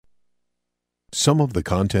Some of the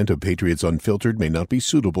content of Patriots Unfiltered may not be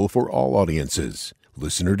suitable for all audiences.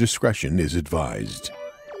 Listener discretion is advised.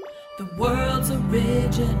 The world's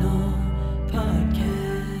original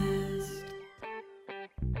podcast.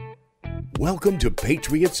 Welcome to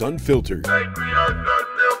Patriots Unfiltered.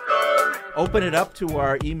 Open it up to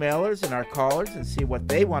our emailers and our callers and see what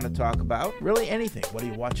they want to talk about. Really anything. What are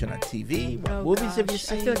you watching on TV? What movies have you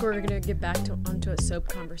seen? I feel like we're going to get back onto a soap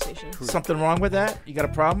conversation. Something wrong with that? You got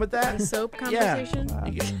a problem with that? A soap conversation?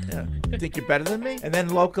 Yeah. You think you're better than me? And then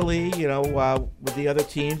locally, with the other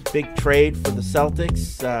teams, big trade for the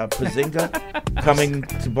Celtics, Bazinga coming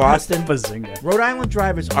to Boston. Bazinga. Rhode Island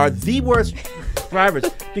drivers are the worst drivers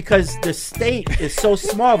because the state is so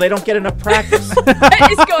small, they don't get enough practice.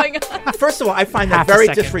 What is going on? First of all, I find that very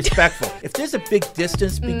disrespectful. If there's a big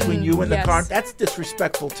distance between you and the car, that's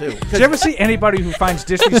disrespectful too. Did you ever see anybody who finds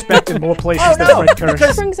disrespect in more places than Fred Kerr?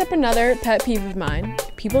 This brings up another pet peeve of mine.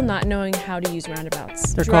 People not knowing how to use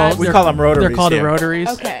roundabouts. We call them rotaries. They're called rotaries.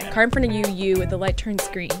 Okay. Car in front of you, the light turns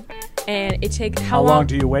green. And it takes how long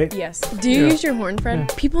do you wait? Yes. Do you use your horn, Fred? Yeah.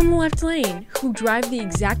 People in the left lane who drive the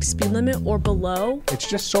exact speed limit or below. It's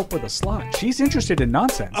just soap with a slot. She's interested in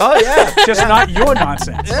nonsense. Oh, yeah. Just not your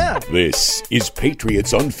nonsense. Yeah. This is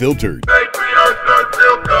Patriots Unfiltered.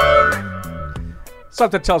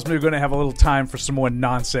 Something tells me we're going to have a little time for some more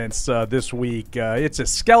nonsense this week. It's a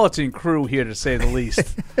skeleton crew here, to say the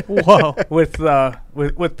least. Whoa. With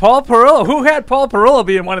Paul Perillo. Who had Paul Perillo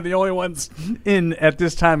being one of the only ones in at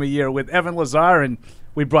this time of year? With Evan Lazar, and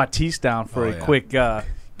we brought Tease down for a quick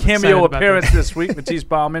cameo appearance this week. Matisse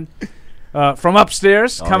Bauman from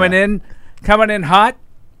upstairs coming in hot.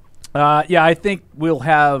 I think we'll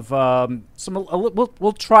have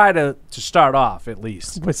we'll try to start off at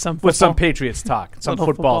least with some Patriots talk, some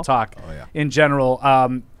football talk in general.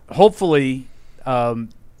 Hopefully, the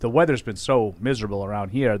weather's been so miserable around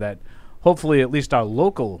here that hopefully at least our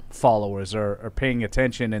local followers are paying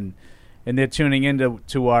attention and they're tuning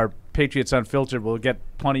into our Patriots Unfiltered. We'll get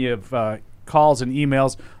plenty of calls and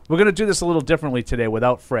emails. We're going to do this a little differently today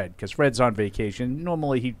without Fred because Fred's on vacation.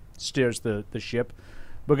 Normally he steers the ship.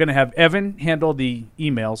 We're going to have Evan handle the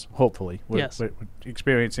emails, hopefully. We're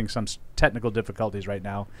experiencing some technical difficulties right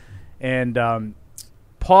now. And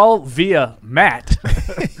Paul via Matt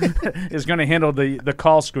is going to handle the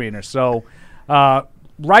call screener. So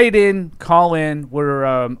write in, call in. We're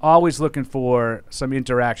always looking for some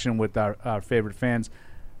interaction with our favorite fans.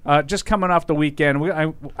 Just coming off the weekend,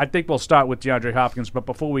 I think we'll start with DeAndre Hopkins. But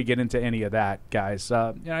before we get into any of that, guys,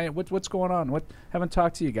 what's going on? Haven't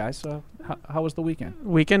talked to you guys. How was the weekend?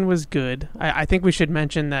 Weekend was good. I think we should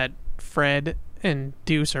mention that Fred and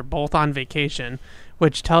Deuce are both on vacation,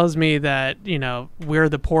 which tells me that we're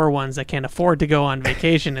the poor ones that can't afford to go on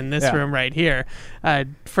vacation in this room right here.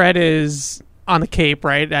 Fred is on the Cape,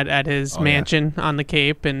 right, at his mansion on the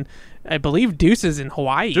Cape, and I believe Deuce is in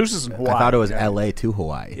Hawaii. I thought it was L.A. to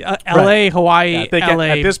Hawaii. L.A., Hawaii, L.A.,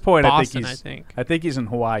 at this point, Boston, I think he's in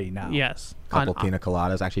Hawaii now. Yes. Couple pina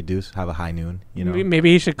coladas. Actually, Deuce have a high noon.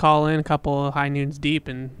 Maybe he should call in a couple of high noons deep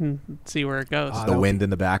and see where it goes. The wind in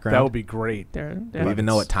the background. That would be great. Do you even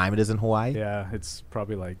know what time it is in Hawaii? Yeah, it's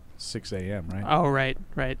probably like 6 a.m., right? Oh,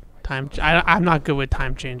 right. Time. I'm not good with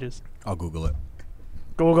time changes. I'll Google it.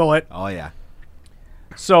 Google it. Oh, yeah.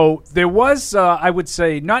 So there was, I would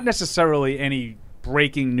say, not necessarily any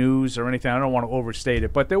breaking news or anything. I don't want to overstate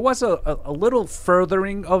it, but there was a little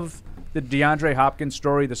furthering of the DeAndre Hopkins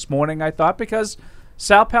story this morning, I thought, because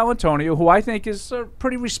Sal Paolantonio, who I think is a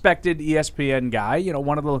pretty respected ESPN guy,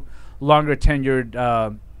 one of the longer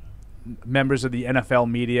tenured members of the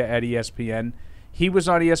NFL media at ESPN, he was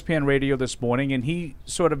on ESPN radio this morning, and he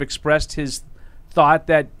sort of expressed his thought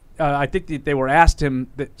that I think that they were asked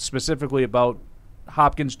him specifically about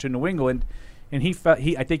Hopkins to New England, and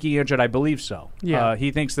I think he answered, I believe so. Yeah.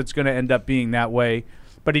 He thinks that's going to end up being that way.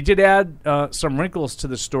 But he did add some wrinkles to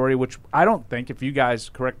the story, which I don't think, if you guys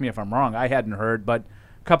correct me if I'm wrong, I hadn't heard, but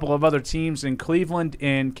a couple of other teams in Cleveland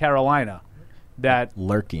and Carolina that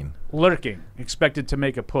lurking, expected to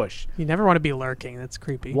make a push. You never want to be lurking. That's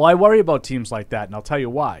creepy. Well, I worry about teams like that, and I'll tell you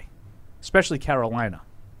why, especially Carolina.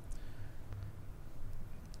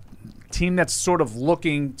 Team that's sort of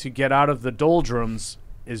looking to get out of the doldrums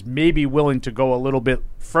is maybe willing to go a little bit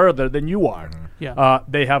further than you are. Yeah.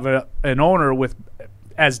 They have an owner with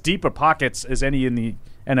as deep a pockets as any in the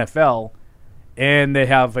NFL, and they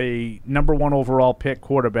have a number 1 overall pick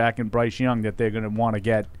quarterback in Bryce Young that they're going to want to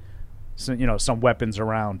get some weapons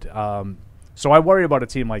around. So I worry about a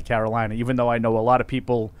team like Carolina, even though I know a lot of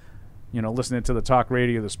people listening to the talk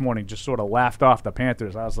radio this morning, just sort of laughed off the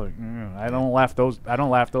Panthers. I was like, I don't laugh those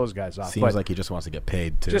guys off. Seems like he just wants to get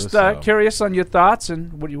paid too. Just curious on your thoughts,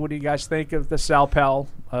 and what do you guys think of the Sal Pell?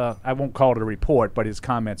 I won't call it a report, but his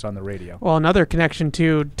comments on the radio. Well, another connection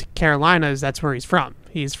to Carolina is that's where he's from.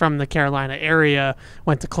 He's from the Carolina area,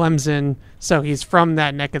 went to Clemson, so he's from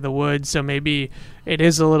that neck of the woods. So maybe it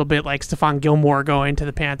is a little bit like Stephon Gilmore going to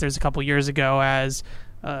the Panthers a couple years ago as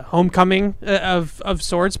homecoming of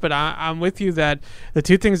sorts. But I'm with you that the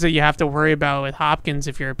two things that you have to worry about with Hopkins,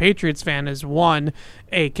 if you're a Patriots fan, is one,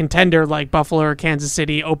 a contender like Buffalo or Kansas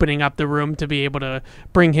City opening up the room to be able to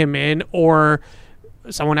bring him in, or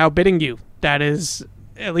someone outbidding you. That is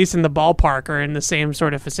at least in the ballpark or in the same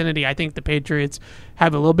sort of vicinity. I think the Patriots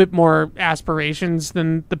have a little bit more aspirations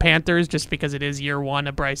than the Panthers, just because it is year one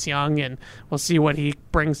of Bryce Young, and we'll see what he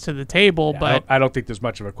brings to the table. But I don't think there's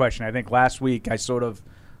much of a question. I think last week I sort of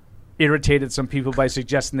irritated some people by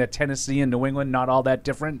suggesting that Tennessee and New England not all that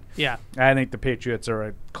different. Yeah, I think the Patriots are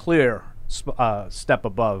a clear step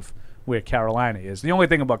above where Carolina is. The only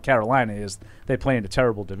thing about Carolina is they play in a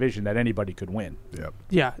terrible division that anybody could win. Yep.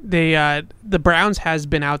 Yeah, the Browns has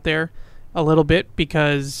been out there a little bit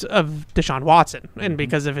because of Deshaun Watson and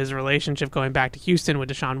because of his relationship going back to Houston with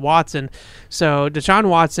Deshaun Watson. So Deshaun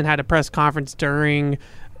Watson had a press conference during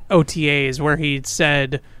OTAs where he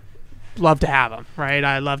said, love to have him, right?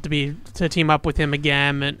 I'd love to team up with him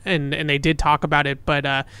again, and they did talk about it,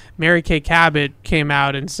 but Mary Kay Cabot came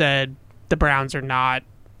out and said the Browns are not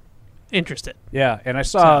interested. Yeah, and I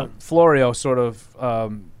saw Florio sort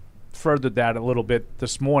of furthered that a little bit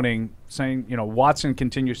this morning, saying, Watson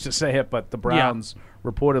continues to say it, but the Browns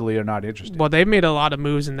reportedly are not interested. Well, they've made a lot of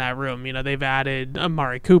moves in that room. They've added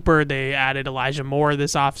Amari Cooper, they added Elijah Moore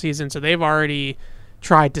this offseason, so they've already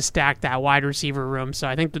tried to stack that wide receiver room. So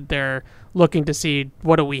I think that they're looking to see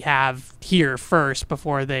what do we have here first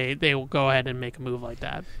before they will go ahead and make a move like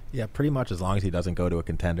that. Yeah, pretty much as long as he doesn't go to a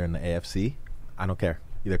contender in the AFC, I don't care.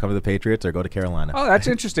 Either come to the Patriots or go to Carolina. Oh, that's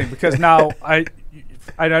interesting because now I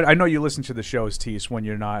know you listen to the shows, Tease, when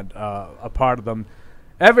you're not a part of them.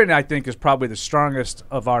 Evan, I think, is probably the strongest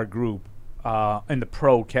of our group in the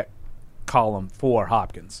pro column for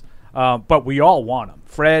Hopkins. But we all want him.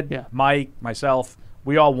 Fred, Mike, myself,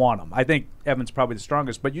 we all want him. I think Evan's probably the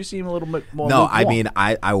strongest, but you seem a little bit more No, lukewarm. I mean,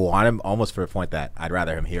 I want him almost for a point that I'd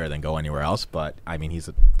rather him here than go anywhere else, but, I mean, he's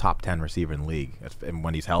a top 10 receiver in the league. And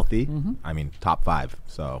when he's healthy, I mean, top 5.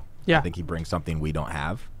 So I think he brings something we don't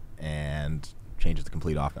have and changes the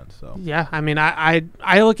complete offense. So yeah, I mean, I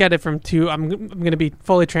look at it from two. I'm going to be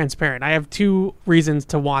fully transparent. I have two reasons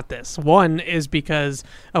to want this. One is because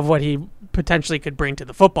of what he potentially could bring to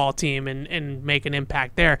the football team and make an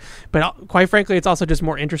impact there. But quite frankly, it's also just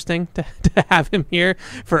more interesting to have him here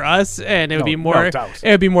for us, and it would be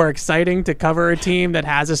more exciting to cover a team that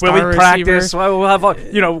has a star receiver. Practice? Well, we'll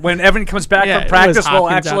have when Evan comes back from practice, we'll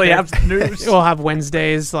actually have news. We'll have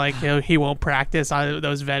Wednesdays, he won't practice on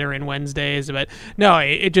those veteran Wednesdays, but no,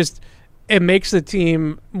 it makes the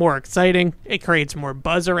team more exciting. It creates more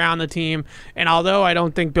buzz around the team. And although I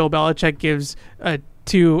don't think Bill Belichick gives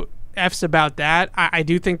two F's about that, I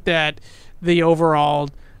do think that the overall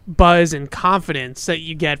buzz and confidence that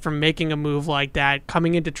you get from making a move like that,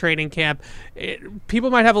 coming into training camp, people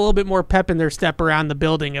might have a little bit more pep in their step around the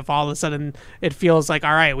building if all of a sudden it feels like,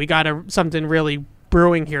 all right, we got something really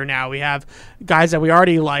brewing here now. We have guys that we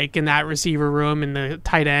already like in that receiver room and the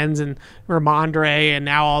tight ends and Ramondre, and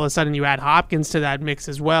now all of a sudden you add Hopkins to that mix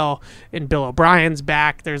as well, and Bill O'Brien's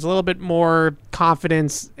back. There's a little bit more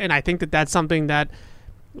confidence, and I think that that's something that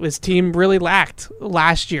this team really lacked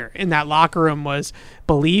last year in that locker room, was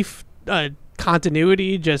belief,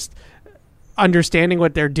 continuity, just understanding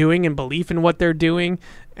what they're doing and belief in what they're doing.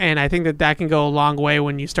 And I think that can go a long way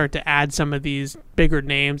when you start to add some of these bigger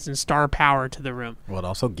names and star power to the room. Well, it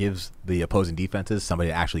also gives the opposing defenses somebody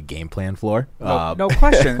to actually game plan for. No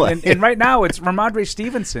question. And right now it's Ramondre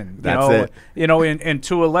Stevenson. That's it. And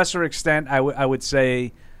to a lesser extent, I would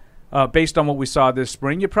say, based on what we saw this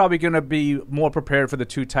spring, you're probably going to be more prepared for the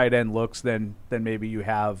two tight end looks than maybe you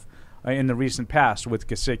have in the recent past with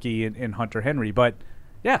Gesicki and Hunter Henry. But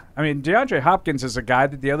yeah, I mean, DeAndre Hopkins is a guy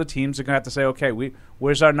that the other teams are going to have to say, okay,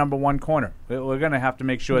 where's our number one corner? We're going to have to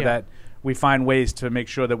make sure that we find ways to make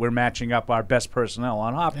sure that we're matching up our best personnel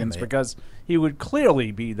on Hopkins, because he would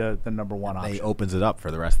clearly be the number one option. He opens it up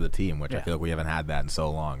for the rest of the team, which I feel like we haven't had that in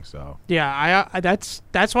so long. So yeah,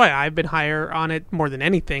 that's why I've been higher on it more than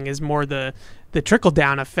anything, is more the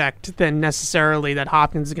trickle-down effect than necessarily that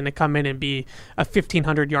Hopkins is going to come in and be a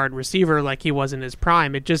 1,500-yard receiver like he was in his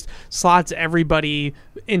prime. It just slots everybody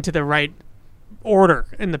into the right order,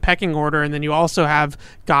 in the pecking order, and then you also have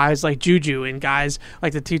guys like Juju and guys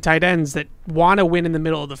like the two tight ends that want to win in the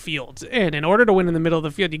middle of the field. And in order to win in the middle of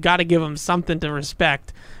the field, you got to give them something to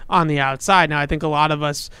respect on the outside. Now, I think a lot of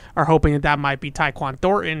us are hoping that might be Tyquan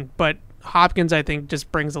Thornton, but Hopkins, I think,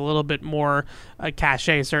 just brings a little bit more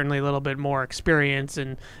cachet, certainly a little bit more experience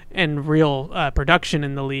and real production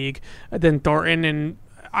in the league than Thornton. And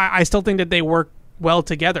I still think that they work well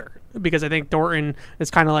together, because I think Thornton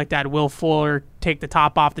is kind of like that Will Fuller, take the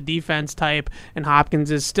top off the defense type, and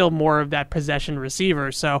Hopkins is still more of that possession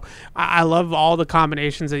receiver. So I love all the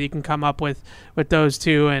combinations that you can come up with those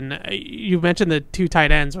two. And you mentioned the two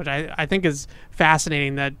tight ends, which I think is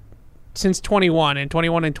fascinating, that since 21 and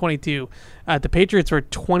 22, the Patriots were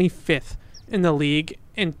 25th in the league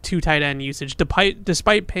in two tight end usage,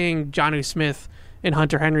 despite paying Jonnu Smith and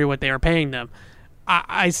Hunter Henry what they were paying them.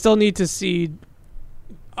 I still need to see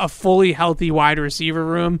a fully healthy wide receiver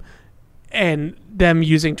room and them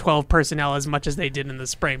using 12 personnel as much as they did in the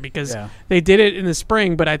spring, because they did it in the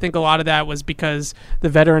spring, but I think a lot of that was because the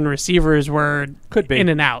veteran receivers were in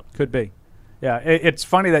and out. Could be. Yeah, it's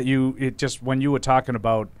funny that when you were talking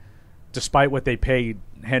about despite what they paid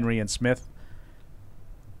Henry and Smith,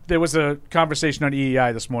 there was a conversation on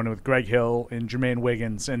EEI this morning with Greg Hill and Jermaine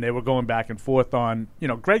Wiggins, and they were going back and forth on,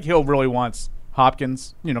 Greg Hill really wants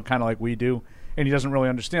Hopkins, kind of like we do. And he doesn't really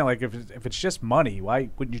understand, like, if it's just money, why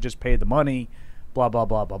wouldn't you just pay the money, blah, blah,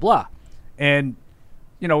 blah, blah, blah. And,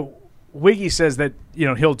 Wiggy says that,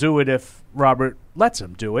 he'll do it if Robert lets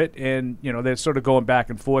him do it. And, they're sort of going back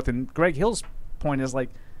and forth. And Greg Hill's point is like,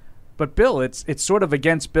 but Bill, it's sort of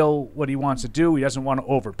against Bill what he wants to do. He doesn't want to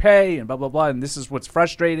overpay and blah, blah, blah. And this is what's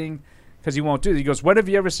frustrating because he won't do it. He goes, when have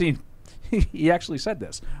you ever seen – he actually said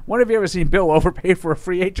this. When have you ever seen Bill overpay for a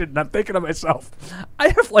free agent? And I'm thinking to myself, I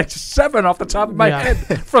have like 7 off the top of my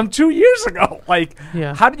head from 2 years ago. Like,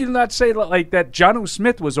 how did you not say like that Jonnu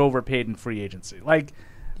Smith was overpaid in free agency? Like,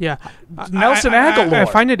 Nelson Aguilar. I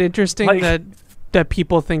find it interesting that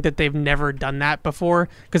people think that they've never done that before,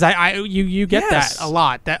 because you get that a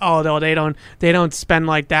lot. That they don't spend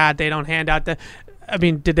like that. They don't hand out the. I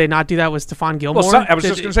mean, did they not do that with Stephon Gilmore? Well, I was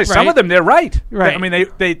just going to say, some of them, they're right. Right. I mean,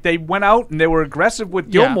 they went out and they were aggressive with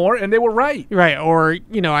Gilmore, and they were right. Right. Or,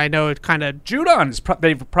 I know it kind of... Judon,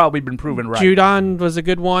 they've probably been proven right. Judon was a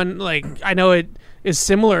good one. Like, I know it is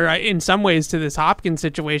similar in some ways to this Hopkins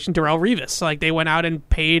situation, Darrelle Revis. Like, they went out and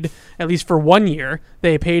paid, at least for 1 year,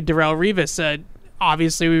 they paid Darrelle Revis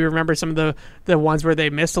obviously, we remember some of the ones where they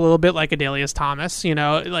missed a little bit, like Adalius Thomas.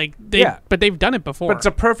 But they've done it before. But it's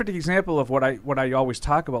a perfect example of what I always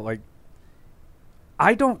talk about. Like,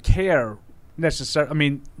 I don't care necessarily. I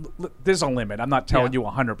mean, there's a limit. I'm not telling you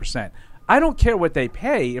 100%. I don't care what they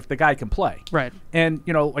pay if the guy can play. Right. And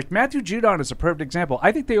like Matthew Judon is a perfect example.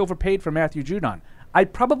 I think they overpaid for Matthew Judon. I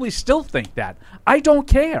probably still think that. I don't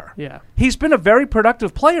care. Yeah. He's been a very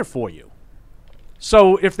productive player for you.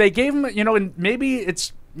 So if they gave him, and maybe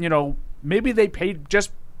it's, maybe they paid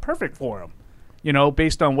just perfect for him,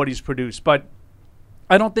 based on what he's produced. But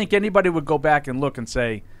I don't think anybody would go back and look and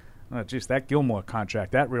say, oh, geez, that Gilmore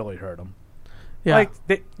contract, that really hurt him. Yeah.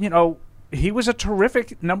 Like, he was a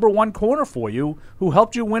terrific number 1 corner for you who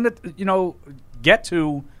helped you win it, get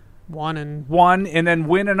to one and then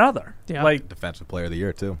win another. Yeah. Like Defensive Player of the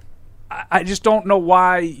Year, too. I just don't know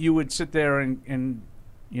why you would sit there and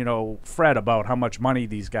fret about how much money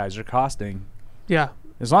these guys are costing. Yeah.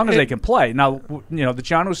 As long as they can play. Now, the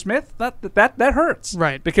Jonnu Smith, that hurts.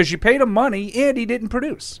 Right. Because you paid him money and he didn't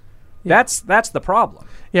produce. Yeah. That's the problem.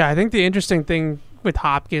 Yeah, I think the interesting thing with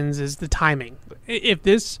Hopkins is the timing.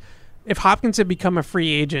 If Hopkins had become a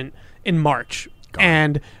free agent in March,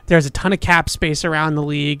 and there's a ton of cap space around the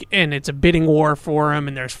league, and it's a bidding war for him,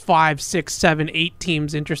 and there's 5, 6, 7, 8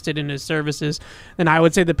 teams interested in his services, then I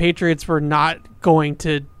would say the Patriots were not going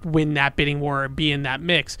to win that bidding war or be in that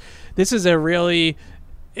mix. This is a really...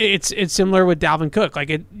 It's similar with Dalvin Cook. Like,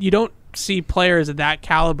 you don't see players of that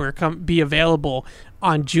caliber be available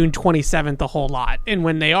on June 27th a whole lot. And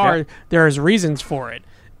when they are, there's reasons for it.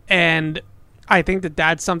 And I think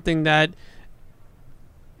that's something that...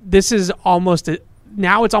 This is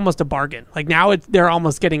now it's almost a bargain. Like, now they're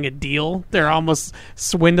almost getting a deal. They're almost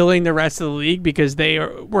swindling the rest of the league because they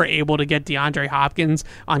were able to get DeAndre Hopkins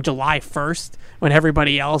on July 1st when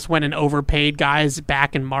everybody else went and overpaid guys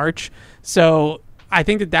back in March. So I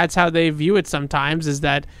think that's how they view it sometimes, is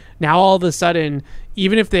that now all of a sudden,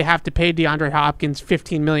 even if they have to pay DeAndre Hopkins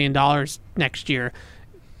 $15 million next year,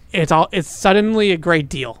 it's suddenly a great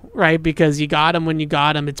deal, right? Because you got him when you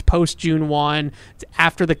got him. It's post June 1. It's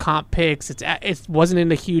after the comp picks. It wasn't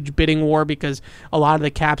in a huge bidding war because a lot of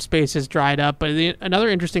the cap space has dried up. But another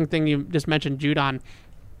interesting thing you just mentioned, Judon.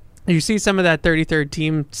 You see some of that 33rd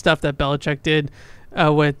team stuff that Belichick did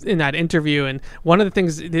in that interview, and one of the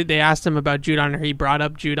things they asked him about Judon, or he brought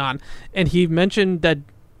up Judon, and he mentioned that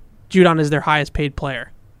Judon is their highest paid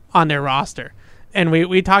player on their roster. And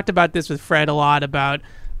we talked about this with Fred a lot about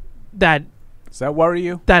that. Does that worry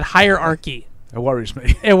you? That hierarchy. It worries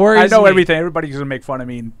me. It worries I know me. everything. Everybody's going to make fun of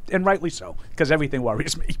me, and rightly so, because everything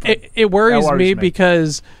worries me. It worries me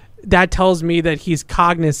because that tells me that he's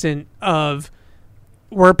cognizant of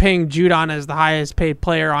we're paying Judon as the highest paid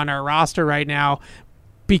player on our roster right now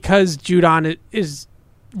because Judon is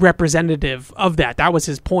representative of that. That was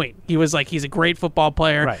his point. He was like, he's a great football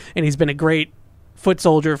player, and he's been a great foot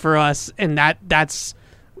soldier for us, and that's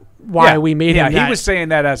why we made him. Yeah, he was saying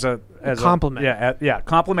that as a compliment.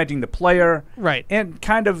 Complimenting the player, right, and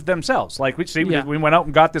kind of themselves. Like we went out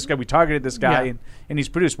and got this guy, we targeted this guy, and he's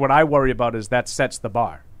produced. What I worry about is that sets the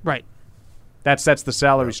bar. Right. That sets the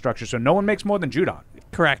salary structure, so no one makes more than Judon.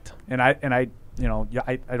 Correct. And I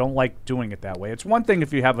don't like doing it that way. It's one thing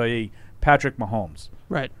if you have a Patrick Mahomes,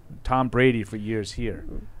 right, Tom Brady for years here,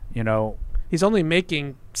 He's only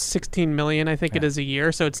making $16 million, I think it is, a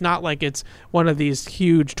year. So it's not like it's one of these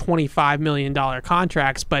huge $25 million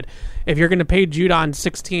contracts. But if you're going to pay Judon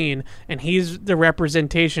 $16, and he's the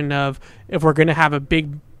representation of if we're going to have a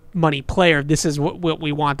big money player, this is what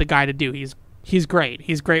we want the guy to do. He's great.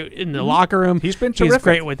 He's great in the locker room. He's been terrific. He's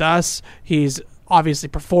great with us. He's obviously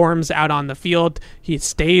performs out on the field. He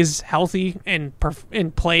stays healthy and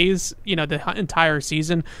plays, the entire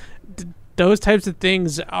season. Those types of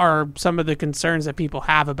things are some of the concerns that people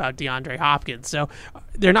have about DeAndre Hopkins. So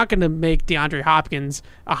they're not going to make DeAndre Hopkins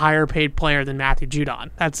a higher paid player than Matthew Judon.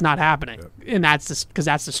 That's not happening. And that's because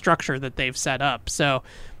that's the structure that they've set up. So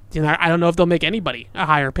I don't know if they'll make anybody a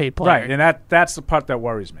higher paid player. Right, and that's the part that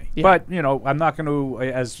worries me. Yeah. But, I'm not going to,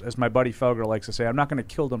 as my buddy Felger likes to say, I'm not going to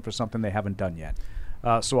kill them for something they haven't done yet.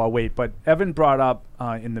 So I'll wait. But Evan brought up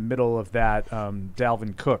in the middle of that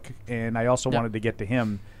Dalvin Cook, and I also wanted to get to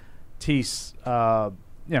him. Tease,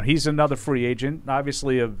 he's another free agent.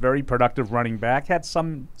 Obviously, a very productive running back. Had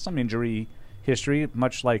some injury history,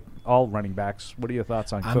 much like all running backs. What are your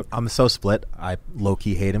thoughts on Cook? I'm so split. I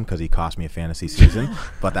low-key hate him because he cost me a fantasy season,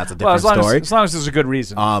 but that's a different story. As long as there's a good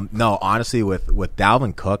reason. No, honestly, with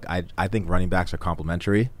Dalvin Cook, I think running backs are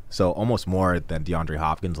complementary. So almost more than DeAndre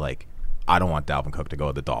Hopkins. Like, I don't want Dalvin Cook to go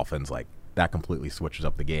to the Dolphins. Like, that completely switches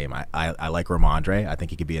up the game. I like Ramondre. I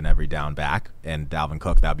think he could be an every down back. And Dalvin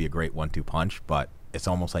Cook, that would be a great 1-2 punch. But it's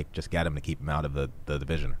almost like just get him to keep him out of the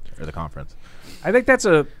division or the conference. I think that's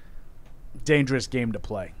a dangerous game to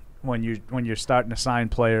play when you're starting to sign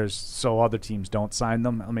players so other teams don't sign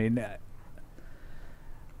them. I mean,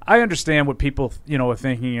 I understand what people are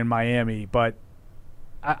thinking in Miami, but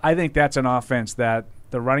I think that's an offense that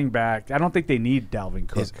the running back. I don't think they need Dalvin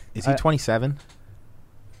Cook. Is he 27?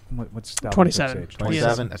 What's Dalvin 27?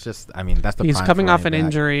 27. That's just. I mean, that's the. He's coming off an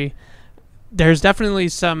injury. There's definitely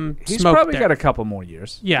some He's smoke probably there. got a couple more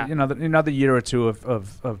years. Yeah. Another year or two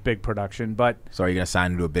of big production. But so are you going to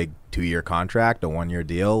sign him to a big 2-year contract, a 1-year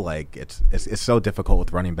deal? Like it's so difficult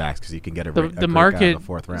with running backs because you can get a market in the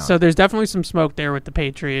fourth round. So there's definitely some smoke there with the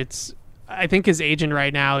Patriots. I think his agent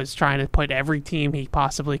right now is trying to put every team he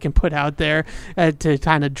possibly can put out there to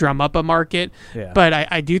kind of drum up a market. Yeah. But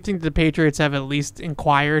I do think the Patriots have at least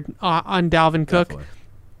inquired on Dalvin Cook. Definitely.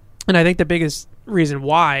 And I think the biggest reason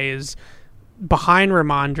why is behind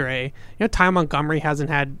Ramondre, Ty Montgomery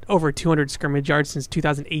hasn't had over 200 scrimmage yards since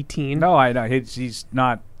 2018. No, I know. He's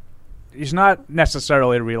not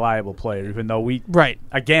necessarily a reliable player, even though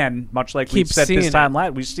again, much like we said this time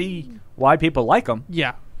last, we see why people like him.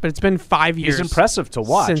 Yeah. But it's been 5 years. He's impressive to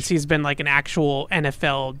watch. Since he's been like an actual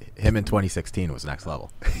NFL. Him in 2016 was next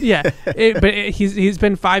level. Yeah. He's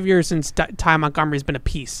been 5 years since Ty Montgomery's been a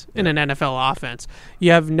piece in an NFL offense.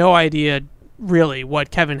 You have no idea really what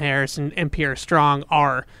Kevin Harris and Pierre Strong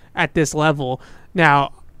are at this level.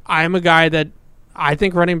 Now, I'm a guy that I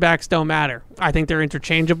think running backs don't matter. I think they're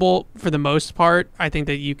interchangeable for the most part. I think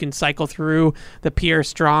that you can cycle through the Pierre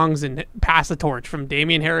Strongs and pass the torch from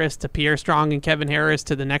Damian Harris to Pierre Strong and Kevin Harris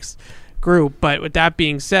to the next group. But with that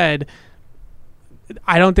being said,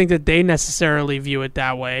 I don't think that they necessarily view it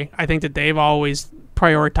that way. I think that they've always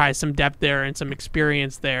prioritized some depth there and some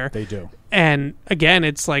experience there. They do. And again,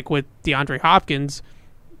 it's like with DeAndre Hopkins,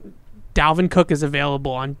 Dalvin Cook is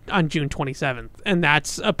available on June 27th. And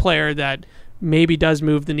that's a player that maybe does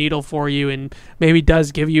move the needle for you and maybe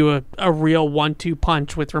does give you a real 1-2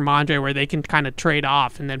 punch with Ramondre where they can kind of trade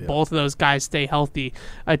off and then both of those guys stay healthy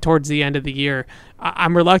towards the end of the year.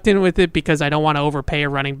 I'm reluctant with it because I don't want to overpay a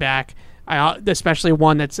running back, especially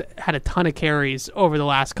one that's had a ton of carries over the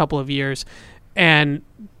last couple of years. And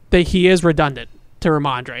he is redundant. to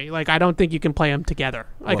Ramondre. Like, I don't think you can play them together.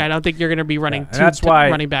 Like, I don't think you're going to be running two that's why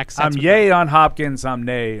running back sets. I'm yay on Hopkins. I'm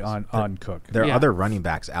nay on Cook. There are other running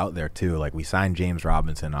backs out there, too. Like, we signed James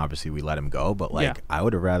Robinson. Obviously, we let him go. But, like, I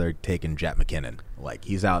would have rather taken Jet McKinnon. Like,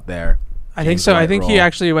 he's out there. I think so. I think he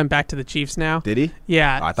actually went back to the Chiefs now. Did he?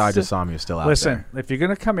 Yeah. I thought I just saw him. He was still out there. Listen, if you're going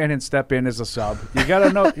to come in and step in as a sub, you got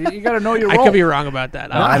to know. You got to know your role. I could be wrong about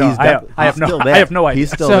that. I have no idea.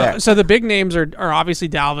 He's still there. So the big names are obviously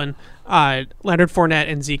Dalvin, Leonard Fournette,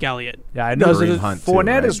 and Zeke Elliott. Yeah, I know.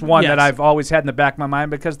 Fournette is one that I've always had in the back of my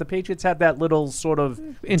mind because the Patriots had that little sort of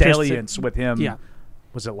dalliance with him. Yeah.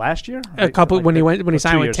 Was it last year? A couple when he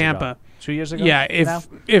signed with Tampa. 2 years ago. Yeah.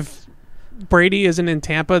 If Brady isn't in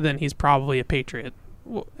Tampa, then he's probably a Patriot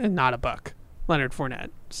and not a Buck. Leonard Fournette.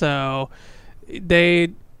 So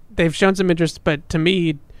they've shown some interest, but to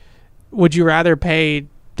me, would you rather pay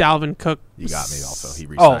Dalvin Cook? You got me. Also, he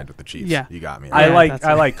re-signed with the Chiefs. Yeah, you got me. I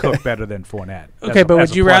like Cook better than Fournette. Okay, but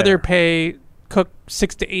would you rather pay Cook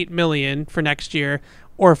 $6 to $8 million for next year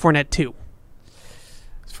or Fournette $2?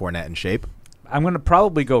 Is Fournette in shape? I'm going to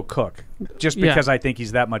probably go Cook, just because I think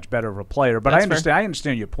he's that much better of a player. But I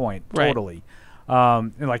understand your point totally.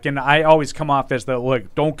 And I always come off as the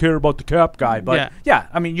don't care about the cap guy, but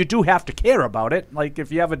I mean you do have to care about it. Like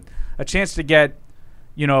if you have a chance to get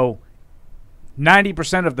 90%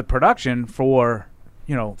 of the production for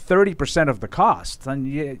 30% of the cost,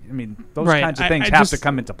 then those kinds of things have to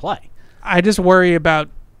come into play. I just worry about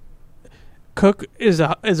Cook is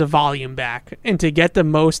a volume back, and to get the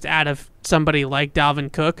most out of somebody like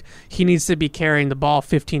Dalvin Cook, he needs to be carrying the ball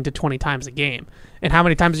 15 to 20 times a game. And how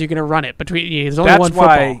many times are you going to run it? There's only one football.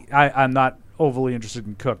 That's why I'm not overly interested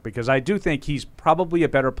in Cook, because I do think he's probably a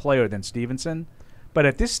better player than Stevenson. But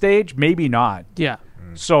at this stage, maybe not. Yeah.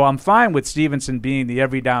 So I'm fine with Stevenson being the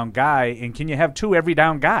every down guy. And can you have two every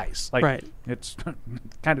down guys? It's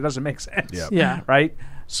kind of doesn't make sense. Yep. Yeah. Right?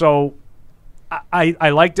 So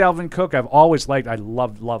I like Dalvin Cook. I've always liked. I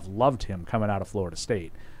loved him coming out of Florida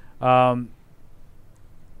State. I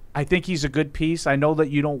think he's a good piece. I know that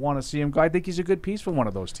you don't want to see him go. I think he's a good piece for one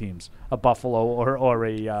of those teams, a Buffalo or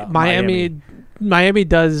a Miami. Miami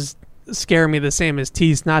does scare me the same as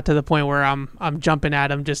Tease, not to the point where I'm jumping at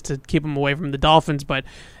him just to keep him away from the Dolphins, but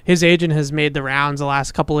his agent has made the rounds the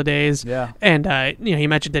last couple of days. Yeah. And he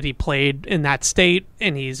mentioned that he played in that state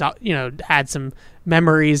and he's had some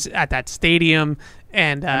memories at that stadium,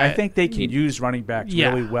 and I think they can use running backs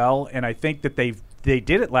really well, and I think that they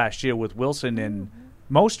did it last year with Wilson and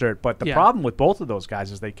Mostert, but the problem with both of those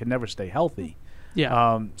guys is they can never stay healthy.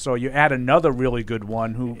 Yeah. So you add another really good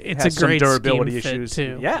one who has some durability scheme issues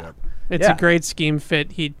fit too. Yeah. It's a great scheme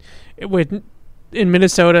fit. In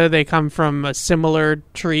Minnesota, they come from a similar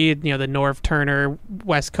tree, the Norv Turner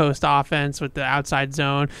West Coast offense with the outside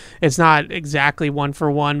zone. It's not exactly one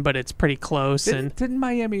for one, but it's pretty close. Didn't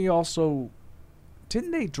Miami also?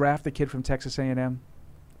 Didn't they draft the kid from Texas A&M,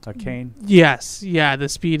 Kane? Yes, yeah, the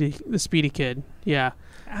speedy kid. Yeah.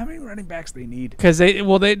 How many running backs they need? Because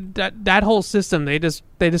that whole system, they just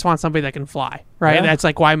want somebody that can fly, right? Yeah. That's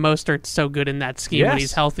like why Mostert's so good in that scheme when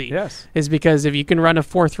he's healthy. Yes, is because if you can run a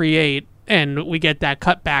 4.38 and we get that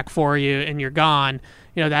cutback for you and you're gone,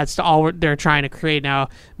 that's all they're trying to create. Now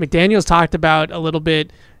McDaniel's talked about a little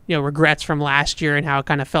bit, regrets from last year and how it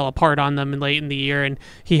kind of fell apart on them late in the year, and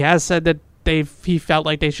he has said that he felt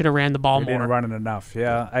like they should have ran the ball more. They didn't run it enough.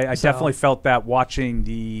 Yeah, I definitely felt that watching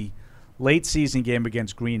the late season game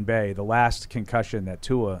against Green Bay, the last concussion that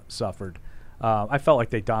Tua suffered. I felt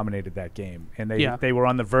like they dominated that game, and they were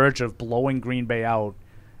on the verge of blowing Green Bay out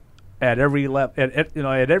at every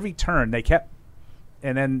at every turn. They kept,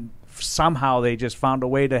 and then somehow they just found a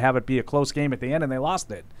way to have it be a close game at the end, and they lost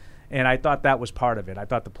it. And I thought that was part of it. I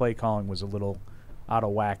thought the play calling was a little out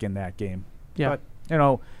of whack in that game. Yeah, but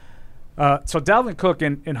so Dalvin Cook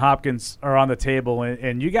and Hopkins are on the table,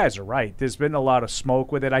 and you guys are right. There's been a lot of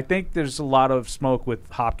smoke with it. I think there's a lot of smoke with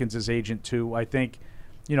Hopkins' agent too. I think,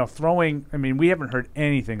 we haven't heard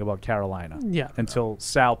anything about Carolina until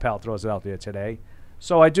Sal Pal throws it out there today.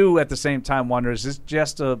 So I do at the same time wonder, is this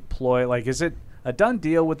just a ploy? Like, is it a done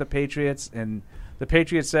deal with the Patriots? And the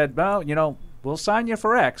Patriots said, well, we'll sign you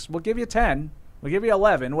for X. We'll give you 10. We'll give you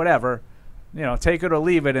 11, whatever. Take it or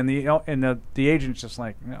leave it, and the agent's just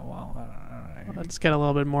like, let's get a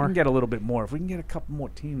little bit more. We can get a little bit more. If we can get a couple more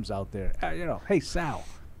teams out there, hey Sal,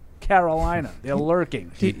 Carolina, they're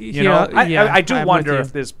lurking. I do wonder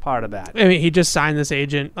if there's part of that. I mean, he just signed this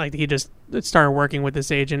agent. Like he just started working with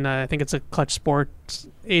this agent. I think it's a Clutch Sports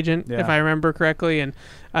agent, if I remember correctly. And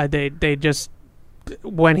they just,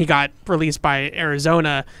 when he got released by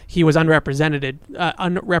Arizona, he was unrepresented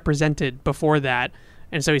before that.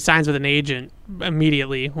 And so he signs with an agent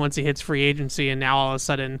immediately once he hits free agency, and now all of a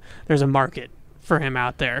sudden there's a market for him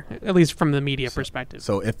out there, at least from the media perspective.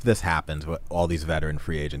 So if this happens, with all these veteran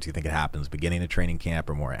free agents, you think it happens beginning of training camp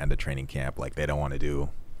or more end of training camp? Like they just don't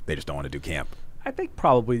want to do camp? I think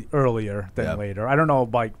probably earlier than later. I don't know,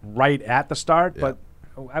 like right at the start, but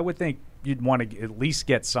I would think you'd want to at least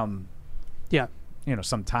get some,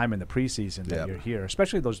 some time in the preseason that you're here,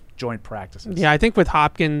 especially those joint practices. Yeah, I think with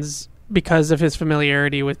Hopkins, because of his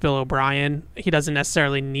familiarity with Bill O'Brien, he doesn't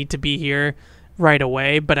necessarily need to be here right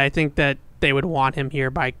away, but I think that they would want him here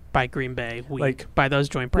by Green Bay week, by those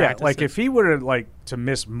joint practices. Yeah, like if he were to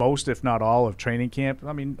miss most, if not all, of training camp,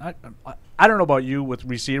 I mean, I don't know about you with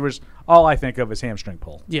receivers. All I think of is hamstring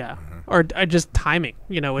pull. Yeah, or just timing,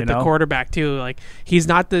 with the quarterback too. Like he's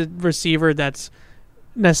not the receiver that's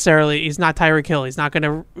necessarily, he's not Tyreek Hill. He's not going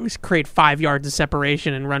to create 5 yards of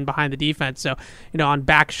separation and run behind the defense. So, on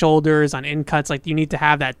back shoulders, on in cuts, like you need to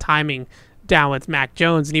have that timing down with Mac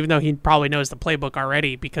Jones. And even though he probably knows the playbook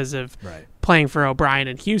already because of playing for O'Brien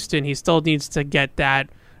in Houston, he still needs to get that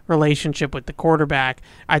relationship with the quarterback.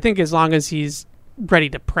 I think as long as he's ready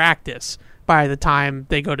to practice by the time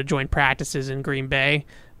they go to joint practices in Green Bay,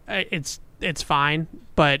 it's fine.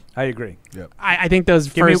 But I agree. Yep. I think those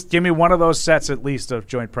give me one of those sets at least of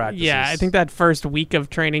joint practices. Yeah, I think that first week of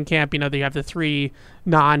training camp, they have the 3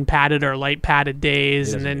 non-padded or light padded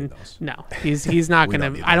days, and then he's not going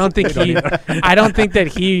to. I don't think that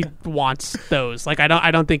he wants those. Like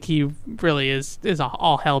I don't think he really is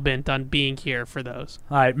all hell bent on being here for those.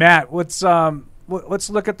 All right, Matt, let's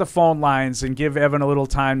look at the phone lines and give Evan a little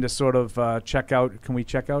time to sort of check out. Can we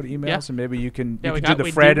check out emails? Yeah. And maybe you can do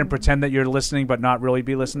the Fred and pretend that you're listening but not really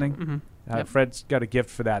be listening. Mm-hmm. Fred's got a gift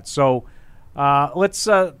for that. So let's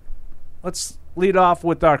lead off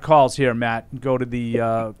with our calls here, Matt, and go to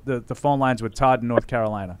the phone lines with Todd in North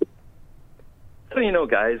Carolina. So,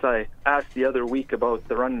 guys, I asked the other week about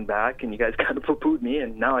the running back, and you guys kind of poo-pooed me,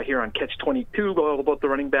 and now I hear on Catch 22 all about the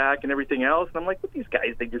running back and everything else, and I'm like, what these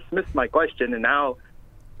guys? They dismissed my question, and now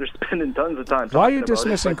they're spending tons of time talking about it. Why are you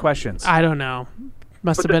dismissing questions? I don't know.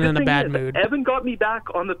 Must have been in a bad mood. Evan got me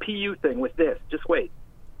back on the PU thing with this. Just wait.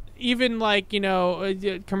 Even,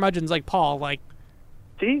 curmudgeons like Paul,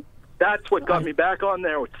 See? That's what got me back on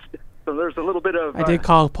there. So there's a little bit of... I did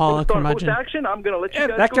call Paul a curmudgeon. Action. I'm going to let you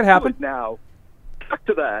guys that could happen now. Back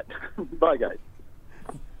to that. Bye, guys.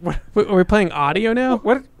 Are we playing audio now?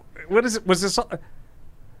 What is it? Was this?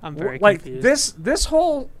 I'm very confused. This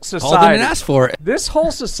whole society. Paul didn't ask for it. This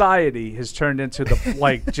whole society has turned into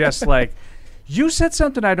the you said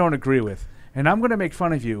something I don't agree with, and I'm going to make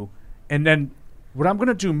fun of you, and then what I'm going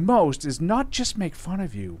to do most is not just make fun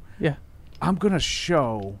of you. Yeah. I'm going to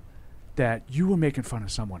show that you were making fun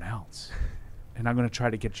of someone else, and I'm going to try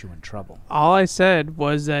to get you in trouble. All I said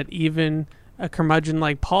was that even a curmudgeon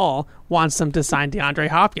like Paul wants them to sign DeAndre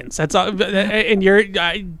Hopkins. That's all, and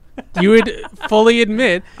you would fully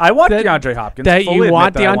admit I want DeAndre Hopkins. That you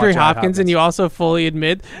want DeAndre Hopkins, and you also fully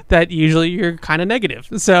admit that usually you're kind of negative.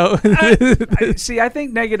 So, I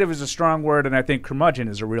think negative is a strong word, and I think curmudgeon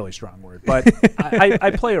is a really strong word. But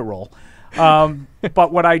I play a role.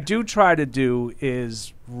 But what I do try to do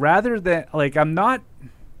is rather than I'm not.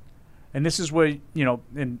 And this is where,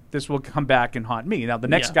 and this will come back and haunt me. Now, the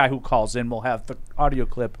next guy who calls in will have the audio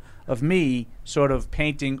clip of me sort of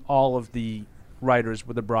painting all of the writers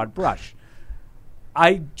with a broad brush.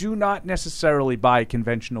 I do not necessarily buy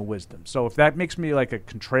conventional wisdom. So if that makes me like a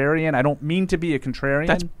contrarian, I don't mean to be a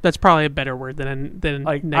contrarian. That's probably a better word than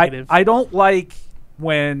negative. I don't like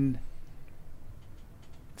when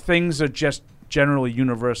things are just generally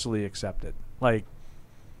universally accepted.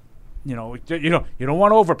 You don't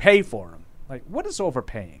want to overpay for them. Like, what is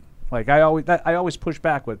overpaying? I always push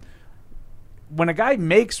back with when a guy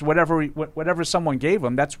makes whatever someone gave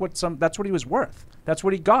him. That's what he was worth. That's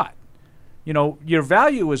what he got. Your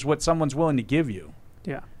value is what someone's willing to give you.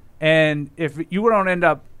 Yeah. And if you don't end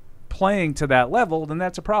up playing to that level, then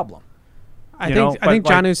that's a problem. I think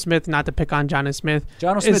Jonnu Smith, not to pick on Jonnu Smith.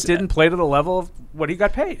 Jonnu Smith didn't play to the level of what he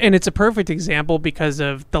got paid. And it's a perfect example because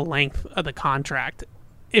of the length of the contract.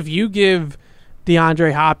 If you give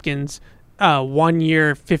DeAndre Hopkins a 1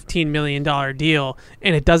 year, $15 million deal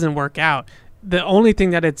and it doesn't work out, the only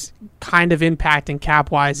thing that it's kind of impacting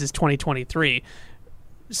cap-wise is 2023.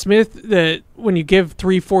 Smith, when you give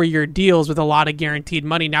 3-4 year deals with a lot of guaranteed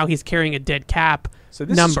money, now he's carrying a dead cap So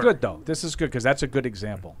this is good, though. This is good because that's a good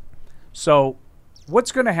example. So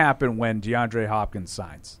what's going to happen when DeAndre Hopkins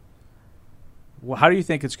signs? Well, how do you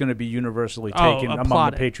think it's going to be universally taken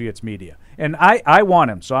among the Patriots media? And I want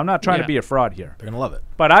him, so I'm not trying to be a fraud here. They're going to love it.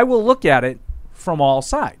 But I will look at it from all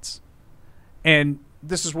sides. And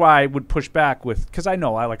this is why I would push back with, because I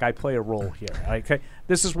know I play a role here. Okay,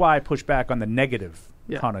 this is why I push back on the negative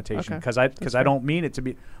connotation, because I don't mean it to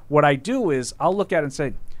be. What I do is I'll look at it and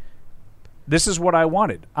say, this is what I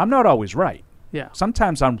wanted. I'm not always right. Yeah.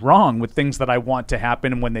 Sometimes I'm wrong with things that I want to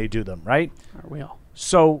happen and when they do them, right? Aren't we all?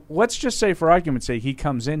 So let's just say, for argument's sake, he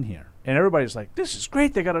comes in here and everybody's like, this is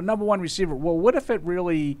great. They got a number one receiver. Well, what if it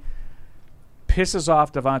really pisses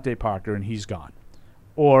off Devontae Parker and he's gone?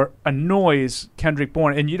 Or annoys Kendrick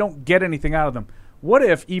Bourne and you don't get anything out of them? What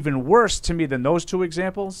if, even worse to me than those two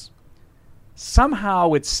examples,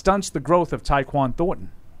 somehow it stunts the growth of Tyquan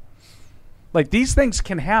Thornton? Like, these things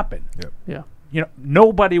can happen. Yep. Yeah. You know,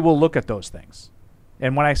 nobody will look at those things.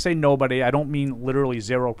 And when I say nobody, I don't mean literally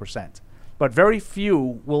 0%. But very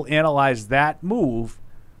few will analyze that move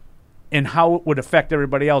and how it would affect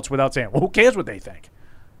everybody else without saying, well, who cares what they think?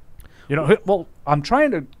 You know, well, I'm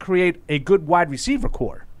trying to create a good wide receiver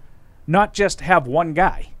core, not just have one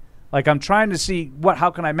guy. Like, I'm trying to see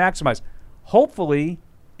how can I maximize. Hopefully,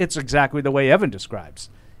 it's exactly the way Evan describes.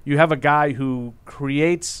 You have a guy who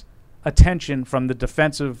creates attention from the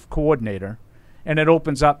defensive coordinator, and it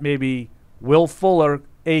opens up maybe Will Fuller,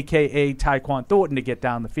 a.k.a. Tyquan Thornton, to get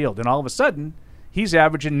down the field. And all of a sudden, he's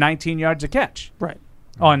averaging 19 yards a catch. Right.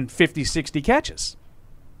 On 50, 60 catches.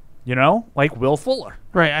 You know, like Will Fuller.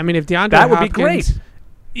 Right. I mean, if DeAndre that would Hopkins, be great.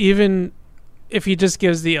 Even if he just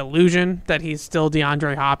gives the illusion that he's still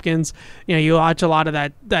DeAndre Hopkins, you know, you watch a lot of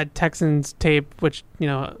that Texans tape, which, you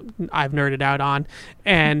know, I've nerded out on,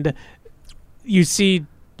 and you see,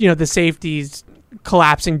 you know, the safeties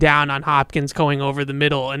collapsing down on Hopkins going over the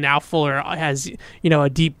middle, and now Fuller has, you know, a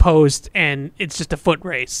deep post, and it's just a foot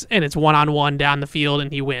race, and it's one-on-one down the field,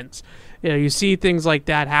 and he wins. You know, you see things like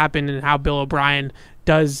that happen, and how Bill O'Brien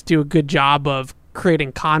does do a good job of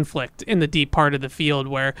creating conflict in the deep part of the field,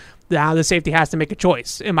 where now the safety has to make a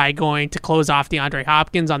choice. Am I going to close off DeAndre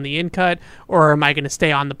Hopkins on the in cut, or am I going to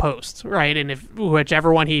stay on the post, right? And if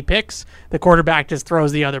whichever one he picks, the quarterback just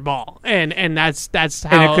throws the other ball, and that's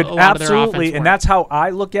how and it could a lot of their offense absolutely, and that's how I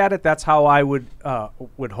look at it. That's how I would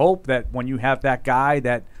hope that when you have that guy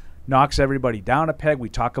that knocks everybody down a peg. We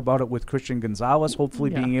talk about it with Christian Gonzalez, hopefully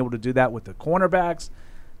being able to do that with the cornerbacks.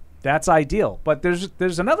 That's ideal. But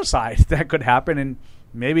there's another side that could happen, and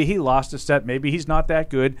maybe he lost a step. Maybe he's not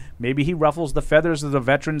that good. Maybe he ruffles the feathers of the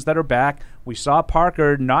veterans that are back. We saw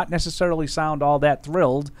Parker not necessarily sound all that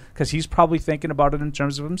thrilled because he's probably thinking about it in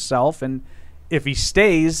terms of himself. And if he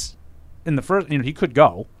stays in the first, he could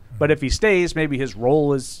go. But if he stays, maybe his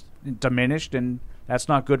role is diminished, and that's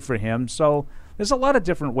not good for him. So there's a lot of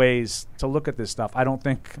different ways to look at this stuff. I don't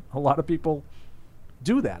think a lot of people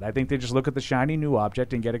do that. I think they just look at the shiny new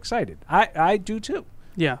object and get excited. I do too.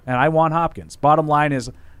 Yeah. And I want Hopkins. Bottom line is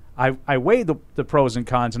I weigh the pros and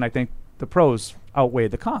cons, and I think the pros outweigh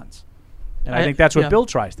the cons. And I think that's what Bill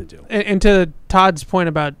tries to do. And to Todd's point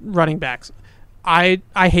about running backs, I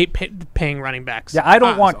hate paying running backs. Yeah, I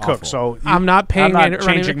don't want Cook, so I'm not paying. I'm not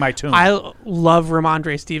changing my tune. I love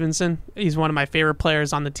Ramondre Stevenson. He's one of my favorite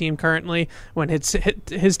players on the team currently. When it's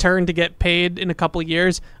his turn to get paid in a couple of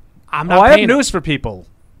years, I'm not. I have news for people.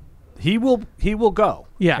 He will go.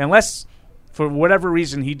 Yeah, unless for whatever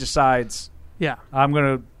reason he decides. Yeah,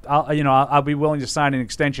 I'll be willing to sign an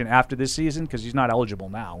extension after this season because he's not eligible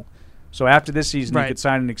now. So after this season, he could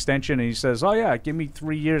sign an extension, and he says, "Oh yeah, give me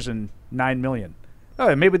 3 years and $9 million."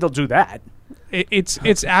 Oh, maybe they'll do that.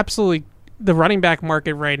 It's absolutely the running back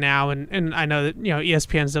market right now, and I know that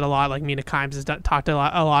ESPN's did a lot. Like Mina Kimes has talked a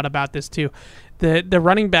lot about this too. The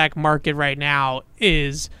running back market right now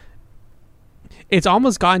it's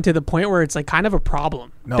almost gotten to the point where it's like kind of a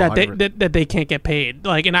problem that they can't get paid.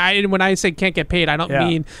 Like, and when I say can't get paid, I don't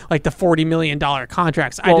mean like the $40 million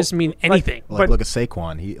contracts. I just mean anything. Like look at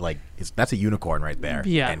Saquon. That's a unicorn right there.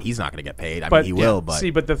 Yeah, and he's not going to get paid. I mean, he will. But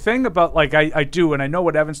but the thing about I do, and I know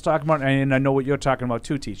what Evan's talking about, and I know what you're talking about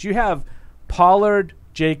too, Teach. You have Pollard,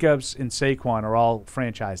 Jacobs, and Saquon are all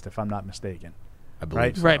franchised, if I'm not mistaken. I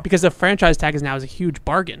believe so. Right, because the franchise tag is now a huge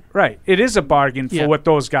bargain. Right, it is a bargain for what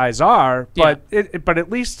those guys are, but but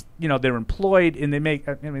at least they're employed and they make.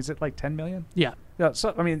 I mean, is it like $10 million? Yeah.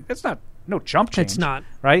 So I mean, it's no chump change. It's not,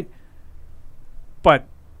 right. But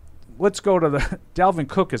let's go to the Dalvin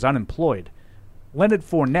Cook is unemployed. Leonard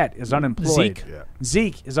Fournette is unemployed.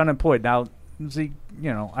 Zeke is unemployed now. Zeke,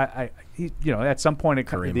 at some point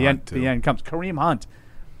the end comes. Kareem Hunt,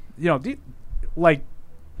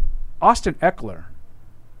 Austin Eckler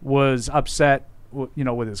was upset,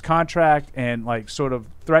 with his contract and sort of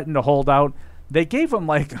threatened to hold out. They gave him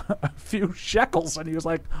a few shekels, and he was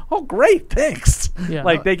like, "Oh, great, thanks."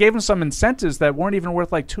 Yeah. They gave him some incentives that weren't even worth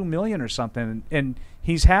 $2 million or something, and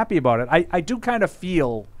he's happy about it. I do kind of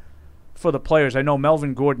feel for the players. I know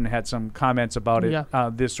Melvin Gordon had some comments about it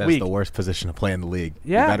this week. That's the worst position to play in the league.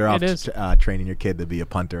 Yeah, you're better off training your kid to be a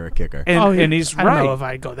punter or a kicker. And he's right. I don't know if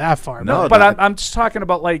I'd go that far. No, but I'm just talking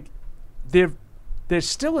about like they're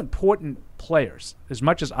still important players. As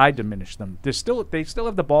much as I diminish them, they still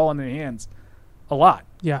have the ball in their hands a lot.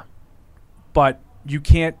 Yeah, but you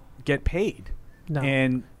can't get paid. No,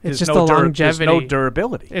 and it's just the longevity. There's no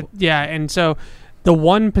durability. And so the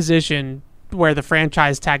one position where the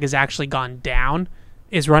franchise tag has actually gone down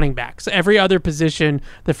is running backs. Every other position,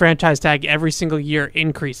 the franchise tag every single year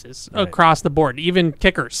increases across the board. Even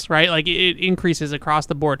kickers, right? Like it increases across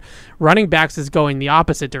the board. Running backs is going the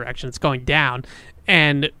opposite direction. It's going down,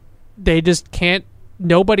 and they just can't.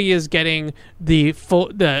 Nobody is getting the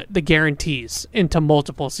guarantees into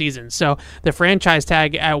multiple seasons. So the franchise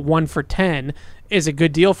tag at 1 for 10 is a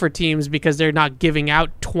good deal for teams because they're not giving out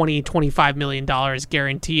 $20-25 million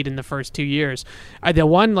guaranteed in the first 2 years. The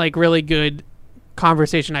one like really good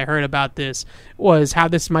conversation I heard about this was how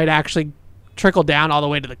this might actually trickle down all the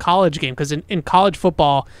way to the college game, because in college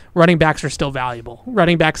football, running backs are still valuable.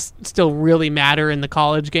 Running backs still really matter in the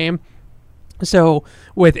college game. So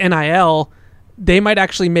with NIL, they might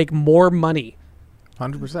actually make more money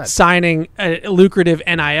 100% signing a lucrative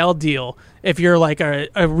NIL deal if you're like a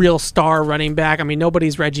real star running back. I mean,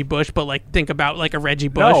 nobody's Reggie Bush, but like think about like a Reggie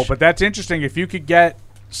Bush. No, but that's interesting. If you could get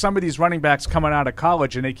some of these running backs coming out of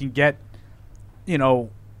college and they can get,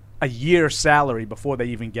 a year's salary before they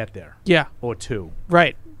even get there. Yeah. Or 2.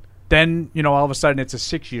 Right. Then, all of a sudden it's a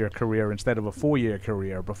 6-year career instead of a 4-year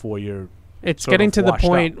career before you're It's getting to the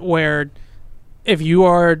point where if you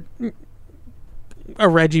are a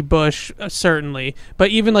Reggie Bush, certainly, but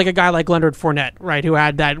even like a guy like Leonard Fournette, right, who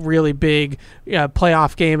had that really big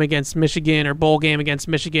playoff game against Michigan or bowl game against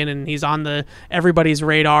Michigan, and he's on everybody's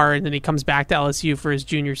radar, and then he comes back to LSU for his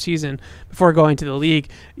junior season before going to the league.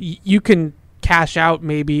 You can cash out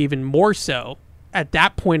maybe even more so at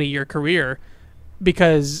that point of your career,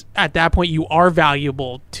 because at that point you are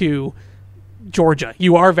valuable to Georgia,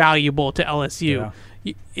 you are valuable to LSU.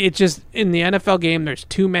 Yeah. It's just in the NFL game, there's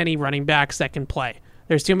too many running backs that can play.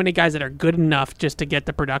 There's too many guys that are good enough just to get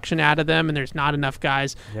the production out of them, and there's not enough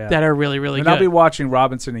guys that are really, really good. I'll be watching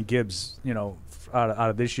Robinson and Gibbs, out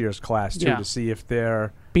of this year's class too, to see if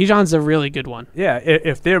they're. Bijan's a really good one. Yeah,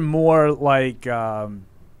 if they're more like, I'm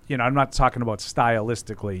not talking about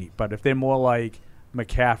stylistically, but if they're more like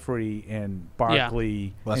McCaffrey and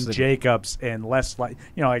Barkley and Jacobs, and less like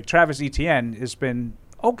like Travis Etienne has been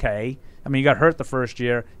okay. I mean, he got hurt the first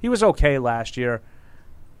year. He was okay last year.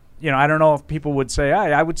 I don't know if people would say,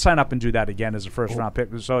 I would sign up and do that again as a first-round pick.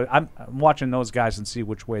 So I'm watching those guys and see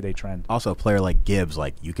which way they trend. Also, a player like Gibbs,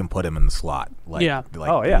 like you can put him in the slot.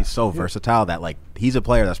 He's so versatile that like he's a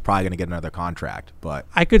player that's probably going to get another contract. But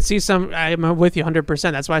I could see I'm with you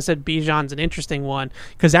 100%. That's why I said Bijan's an interesting one,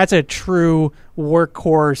 because that's a true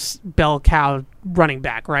workhorse bell cow running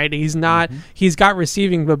back, right? He's not. He's got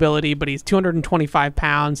receiving ability, but he's 225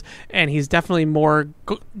 pounds, and he's definitely more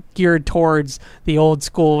geared towards the old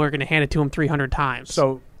school. We're going to hand it to him 300 times.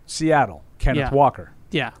 So Seattle, Kenneth Walker.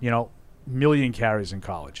 Yeah. Million carries in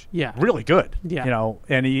college. Yeah. Really good. Yeah.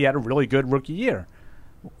 And he had a really good rookie year.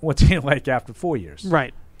 What's he like after 4 years?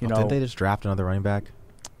 Right. Didn't they just draft another running back?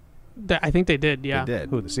 I think they did. Yeah. They did.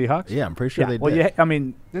 Who, the Seahawks? Yeah, I'm pretty sure they did. Well, I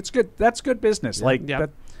mean, it's good. That's good business. Yeah.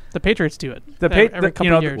 The Patriots do it. Every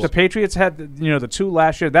couple of years. The Patriots had the 2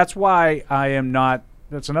 last year. That's why I am not.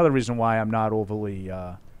 That's another reason why I'm not overly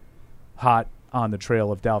hot on the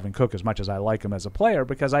trail of Dalvin Cook as much as I like him as a player,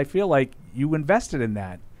 because I feel like you invested in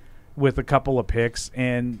that with a couple of picks,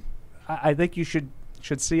 and I think you should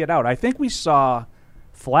see it out. I think we saw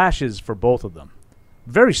flashes for both of them,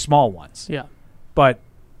 very small ones. Yeah, but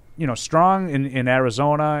Strong in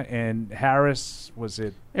Arizona, and Harris, was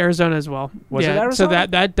it Arizona as well? Was it Arizona? So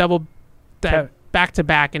that double back to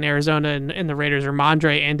back in Arizona and the Raiders,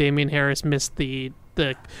 Ramondre and Damian Harris missed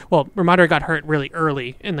Ramondre got hurt really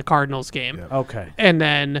early in the Cardinals game. Yeah. Okay, and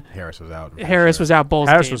then Harris was out. Harris was out both.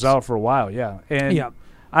 Harris games. was out for a while. Yeah, and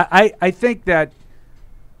I think that.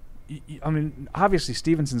 I mean, obviously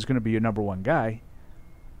Stevenson's going to be your number one guy,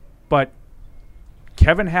 but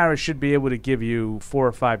Kevin Harris should be able to give you 4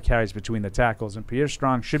 or 5 carries between the tackles, and Pierre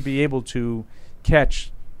Strong should be able to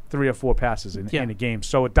catch 3 or 4 passes in a game,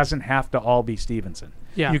 so it doesn't have to all be Stevenson.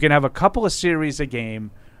 Yeah. You can have a couple of series a game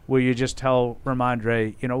where you just tell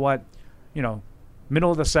Ramondre, you know what,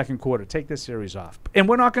 middle of the second quarter, take this series off. And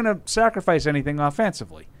we're not going to sacrifice anything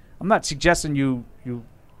offensively. I'm not suggesting you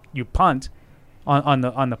punt on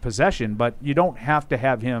the possession, but you don't have to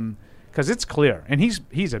have him, because it's clear, and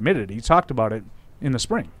he's admitted, he talked about it in the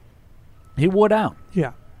spring. He wore down.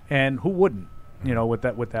 Yeah. And who wouldn't? with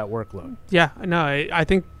that workload. Yeah, no, I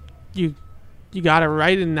think you got it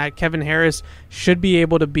right in that Kevin Harris should be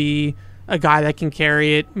able to be a guy that can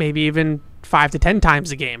carry it maybe even 5 to 10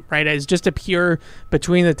 times a game, right? As just a pure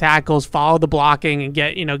between the tackles, follow the blocking, and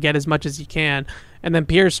get as much as you can. And then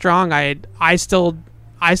Pierre Strong, I still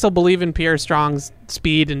believe in Pierre Strong's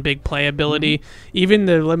speed and big playability. Mm-hmm. Even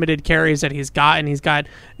the limited carries that he's got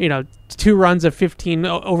 2 runs of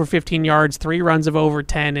over 15 yards, 3 runs of over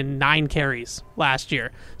 10, and 9 carries last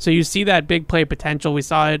year. So you see that big play potential. We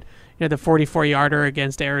saw it, the 44-yarder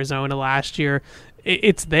against Arizona last year.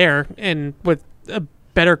 It's there, and with a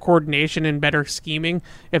better coordination and better scheming,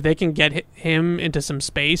 if they can get him into some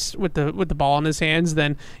space with the ball in his hands,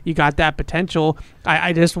 then you got that potential.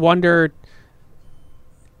 I just wonder.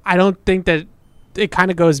 I don't think that it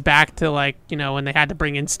kind of goes back to when they had to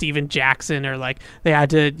bring in Steven Jackson, or they had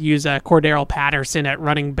to use Cordero Patterson at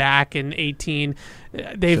running back in 2018.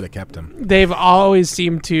 Should have kept him. They've always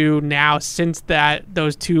seemed to now, since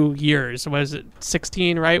those 2 years, was it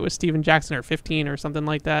 16, right, with Steven Jackson, or 15 or something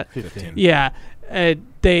like that? 15. Yeah.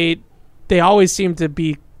 They always seem to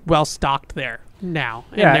be well stocked there now,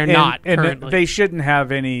 and they're not currently. They shouldn't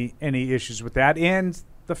have any issues with that. And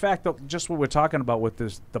the fact that just what we're talking about with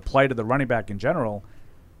the plight of the running back in general,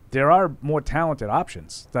 there are more talented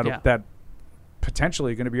options that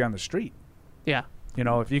potentially are going to be on the street. Yeah.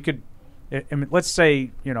 If you could, let's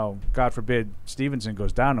say, God forbid, Stevenson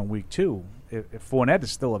goes down in week 2. If Fournette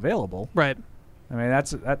is still available, right? I mean,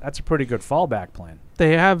 that's a pretty good fallback plan.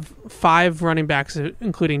 They have 5 running backs,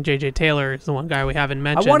 including J.J. Taylor is the one guy we haven't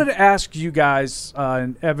mentioned. I wanted to ask you guys,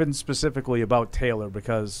 and Evan specifically, about Taylor,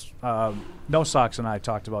 because No Socks and I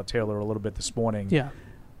talked about Taylor a little bit this morning. Yeah.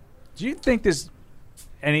 Do you think there's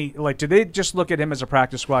any, do they just look at him as a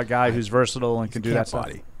practice squad guy who's versatile and can do that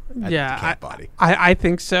stuff? Yeah, I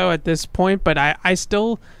think so at this point, but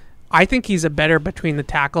I think he's a better between the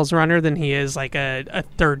tackles runner than he is a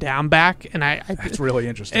third down back, and that's really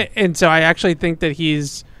interesting. And so I actually think that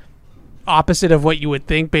he's opposite of what you would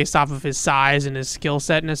think based off of his size and his skill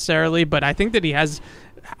set necessarily. But I think that he has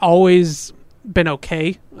always been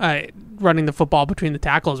okay running the football between the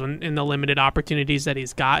tackles in the limited opportunities that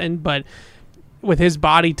he's gotten. But with his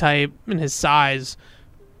body type and his size,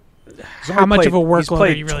 how much of a workload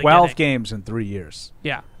are you really getting? He's played 12 games in 3 years.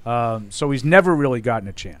 Yeah. So he's never really gotten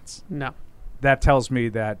a chance. No. That tells me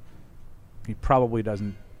that he probably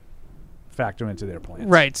doesn't factor into their plans.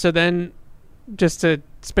 Right. So then, just to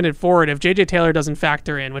spin it forward, if J.J. Taylor doesn't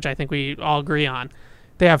factor in, which I think we all agree on,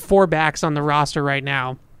 they have 4 backs on the roster right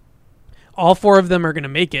now. All 4 of them are going to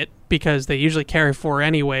make it because they usually carry 4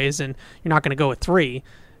 anyways, and you're not going to go with 3.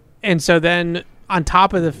 And so then, on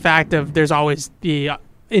top of the fact of there's always the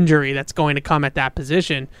injury that's going to come at that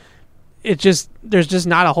position, there's just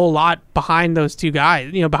not a whole lot behind those 2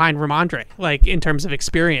 guys, behind Ramondre, in terms of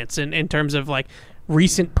experience and in terms of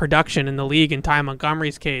recent production in the league. In Ty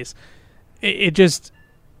Montgomery's case, it just,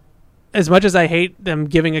 as much as I hate them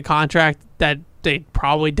giving a contract that they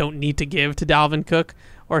probably don't need to give to Dalvin Cook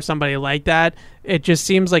or somebody like that, it just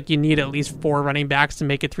seems like you need at least 4 running backs to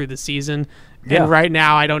make it through the season. Yeah. And right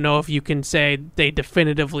now, I don't know if you can say they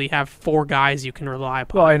definitively have 4 guys you can rely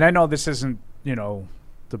upon. Well, and I know this isn't,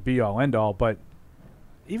 the be-all, end-all, but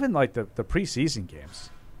even the preseason games.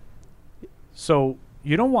 So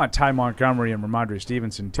you don't want Ty Montgomery and Ramondre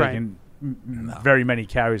Stevenson taking very many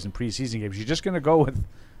carries in preseason games. You're just going to go with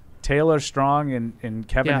Taylor, Strong, and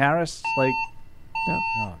Kevin Harris?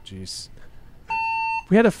 Oh, jeez.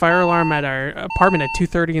 We had a fire alarm at our apartment at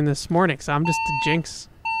 2:30 in this morning, so I'm just a jinx.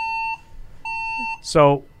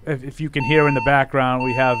 So if you can hear in the background,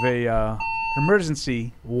 we have a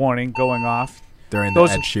emergency warning going off. During the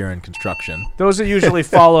Ed Sheeran construction. Those are usually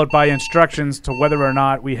followed by instructions to whether or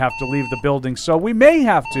not we have to leave the building. So we may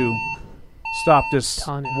have to stop this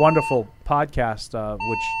wonderful podcast,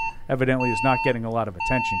 which evidently is not getting a lot of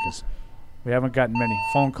attention because we haven't gotten many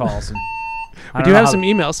phone calls. And we do have some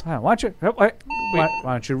emails. Why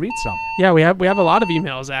don't you read some? Yeah, we have a lot of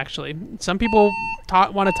emails, actually. Some people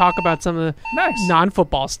want to talk about some of the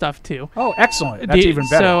non-football stuff, too. Oh, excellent. That's even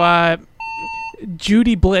better. So,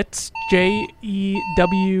 Judy Blitz, Jewdy,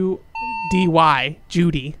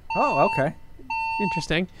 Judy. Oh, okay.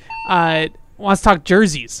 Interesting. Wants to talk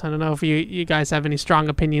jerseys. I don't know if you guys have any strong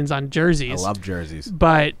opinions on jerseys. I love jerseys.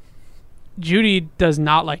 But Judy does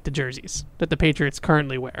not like the jerseys that the Patriots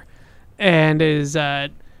currently wear. And is,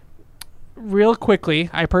 real quickly,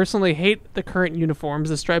 I personally hate the current uniforms.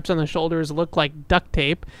 The stripes on the shoulders look like duct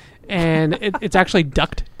tape. And it's actually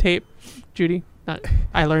duct tape, Judy.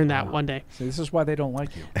 I learned that one day. See, this is why they don't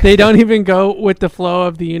like you. They don't even go with the flow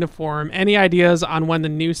of the uniform. Any ideas on when the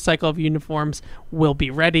new cycle of uniforms will be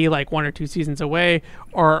ready, like 1 or 2 seasons away,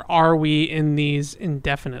 or are we in these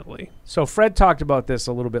indefinitely? So Fred talked about this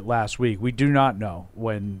a little bit last week. We do not know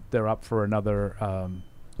when they're up for another,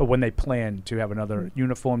 or when they plan to have another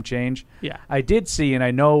uniform change. Yeah. I did see, and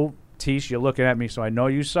I know, Tish, you're looking at me, so I know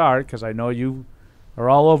you saw it because I know you are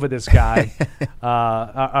all over this guy.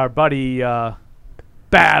 Our buddy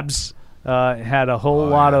Babs had a whole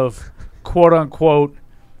lot of quote-unquote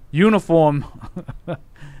uniform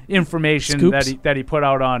information that he put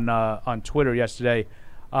out on Twitter yesterday.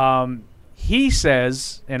 He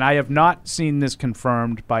says, and I have not seen this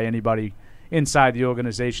confirmed by anybody inside the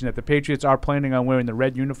organization, that the Patriots are planning on wearing the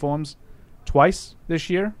red uniforms twice this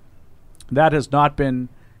year. That has not been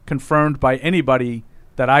confirmed by anybody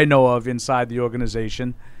that I know of inside the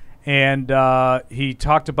organization. And he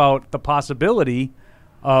talked about the possibility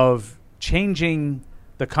of changing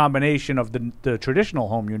the combination of the traditional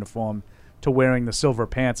home uniform to wearing the silver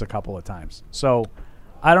pants a couple of times. So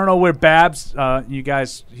I don't know where Babs, you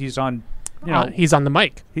guys, he's on, he's on the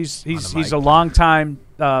mic. He's a longtime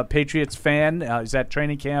Patriots fan. He's at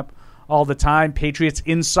training camp all the time. Patriots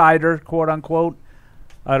insider, quote unquote.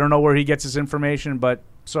 I don't know where he gets his information, but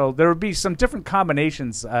so there would be some different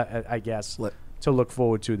combinations, I guess, to look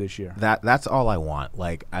forward to this year. That's all I want.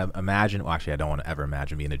 Like, I imagine. Well, actually, I don't want to ever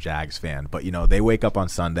imagine being a Jags fan. But they wake up on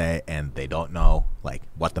Sunday and they don't know like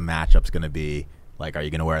what the matchup's going to be. Like, are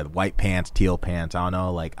you going to wear the white pants, teal pants? I don't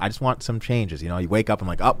know. Like, I just want some changes. You wake up and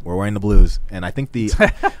like, oh, we're wearing the blues. And I think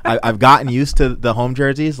I've gotten used to the home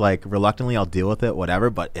jerseys. Like, reluctantly, I'll deal with it,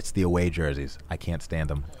 whatever. But it's the away jerseys. I can't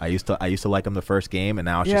stand them. I used to like them the first game, and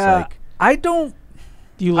now it's just like I don't.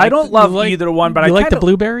 I don't love either one, but I like the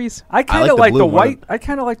blueberries. I kind of like the white. I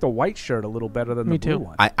kind of like the white shirt a little better than the blue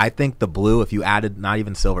one. I think the blue, if you added not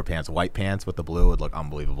even silver pants, white pants with the blue would look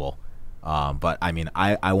unbelievable. But I mean,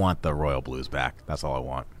 I want the royal blues back. That's all I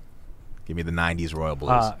want. Give me the '90s royal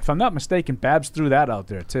blues. If I'm not mistaken, Babs threw that out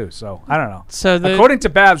there too. So I don't know. So according to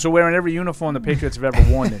Babs, we're wearing every uniform the Patriots have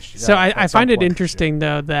ever worn this year. So I find it interesting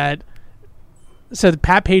though that the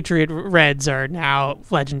Pat Patriot Reds are now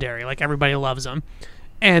legendary. Like, everybody loves them.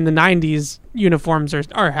 And the 90s uniforms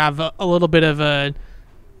have a little bit of a,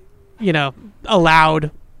 a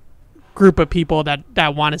loud group of people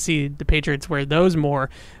that want to see the Patriots wear those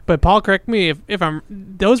more. But Paul, correct me if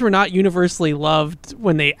those were not universally loved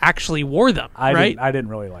when they actually wore them, right? I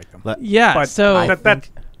didn't really like them. But so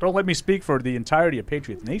don't let me speak for the entirety of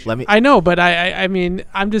Patriots Nation. I know, but I mean,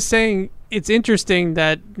 I'm just saying it's interesting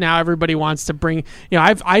that now everybody wants to bring.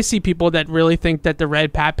 I see people that really think that the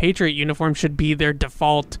red Pat Patriot uniform should be their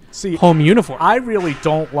default home uniform. I really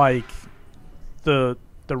don't like the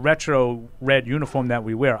retro red uniform that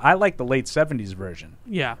we wear. I like the late 70s version.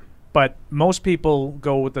 Yeah. But most people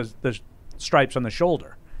go with the stripes on the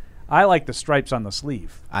shoulder. I like the stripes on the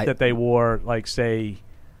sleeve that they wore, like, say,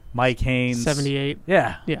 Mike Haynes. 78.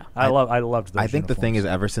 Yeah. I loved those I think uniforms. the thing is,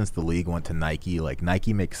 ever since the league went to Nike, like,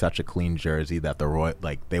 Nike makes such a clean jersey that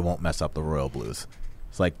they won't mess up the royal blues.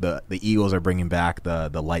 It's like the Eagles are bringing back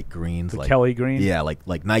the light greens. The Kelly green? Yeah,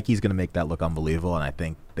 like Nike's going to make that look unbelievable, and I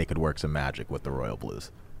think they could work some magic with the royal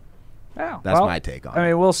blues. Yeah, that's my take on it. I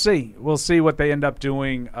mean, we'll see. We'll see what they end up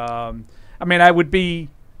doing. I mean, I would be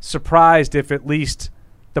surprised if at least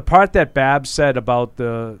the part that Babs said about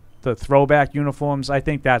the throwback uniforms, I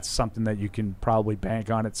think that's something that you can probably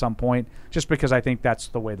bank on at some point, just because I think that's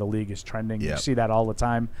the way the league is trending. Yep. You see that all the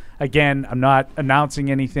time. Again, I'm not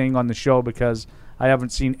announcing anything on the show because I haven't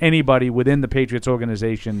seen anybody within the Patriots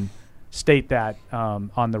organization state that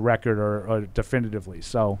on the record or definitively.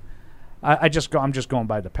 So I'm just going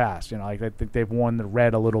by the past. I think they've worn the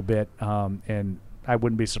red a little bit, and I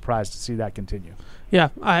wouldn't be surprised to see that continue. Yeah,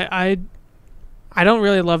 I don't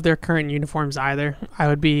really love their current uniforms either. I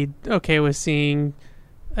would be okay with seeing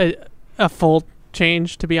a full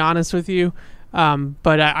change, to be honest with you.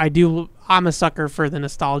 But I'm a sucker for the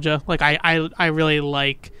nostalgia. Like, I really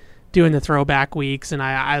like doing the throwback weeks, and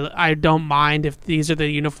I don't mind if these are the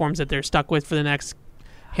uniforms that they're stuck with for the next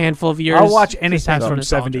handful of years. I'll watch anything from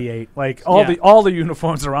 78. Like, all the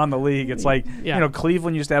uniforms around the league. It's like,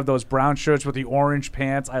 Cleveland used to have those brown shirts with the orange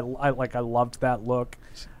pants. I loved that look.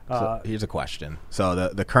 So here's a question. So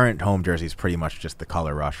the current home jersey is pretty much just the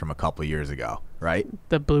color rush from a couple years ago, right?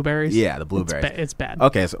 The blueberries? Yeah, the blueberries. It's bad.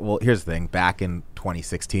 Okay, so here's the thing. Back in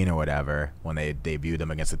 2016 or whatever, when they debuted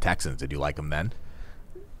them against the Texans, did you like them then?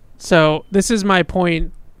 So this is my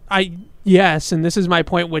point. Yes, and this is my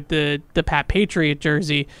point with the Pat Patriot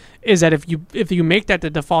jersey, is that if you make that the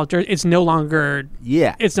default jersey, it's no longer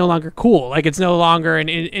cool. Like, it's no longer an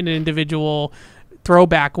individual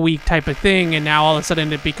throwback week type of thing, and now all of a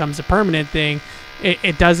sudden it becomes a permanent thing.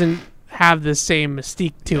 It doesn't have the same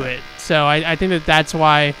mystique to it. So I think that's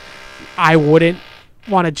why I wouldn't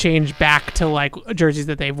want to change back to like jerseys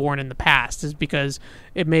that they've worn in the past, is because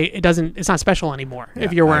it's not special anymore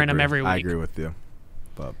if you're wearing them every week. I agree with you.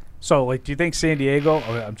 But so, like, do you think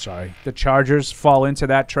the Chargers fall into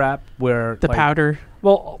that trap where the powder?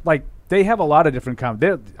 Well, like, they have a lot of different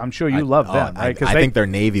I'm sure you love them, right? I think their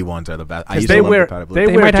navy ones are the best. They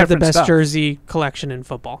might have the best jersey collection in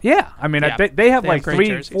football. Yeah, I mean, they have like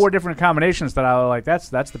 3-4 different combinations that I like. That's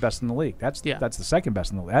the best in the league. That's the second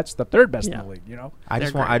best in the league. That's the third best in the league. You know, I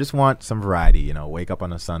just want some variety. You know, wake up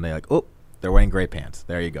on a Sunday like, oh, they're wearing gray pants.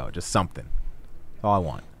 There you go, just something. That's all I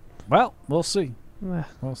want. Well, we'll see.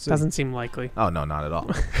 We'll see. Doesn't seem likely. Oh no, not at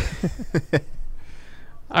all.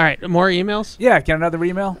 All right, more emails? Yeah, get another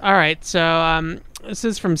email. All right, so this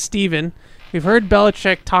is from Steven. We've heard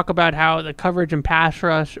Belichick talk about how the coverage and pass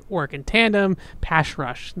rush work in tandem. Pass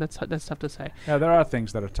rush, that's tough to say. Yeah, there are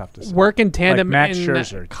things that are tough to say. Work in tandem like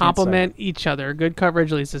and complement each other. Good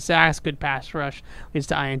coverage leads to sacks. Good pass rush leads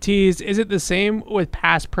to INTs. Is it the same with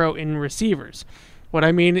pass pro in receivers? What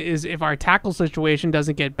I mean is, if our tackle situation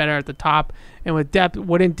doesn't get better at the top and with depth,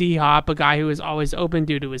 wouldn't D-Hop, a guy who is always open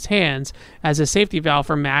due to his hands, as a safety valve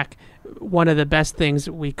for Mac, one of the best things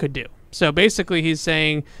we could do? So basically he's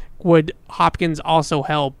saying, would Hopkins also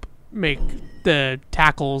help make the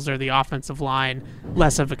tackles or the offensive line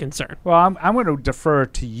less of a concern? Well, I'm going to defer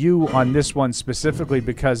to you on this one specifically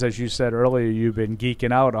because, as you said earlier, you've been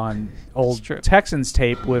geeking out on old Texans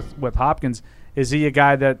tape with Hopkins. Is he a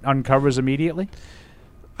guy that uncovers immediately?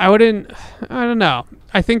 I don't know.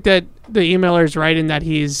 I think that the emailer's right in that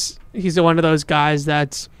he's one of those guys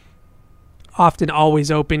that's often always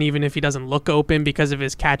open, even if he doesn't look open because of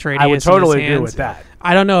his catch radius. I would totally agree with that.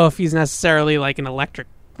 I don't know if he's necessarily like an electric,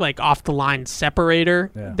 like off the line separator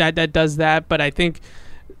that does that, but I think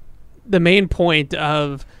the main point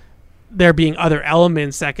of there being other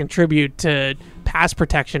elements that contribute to pass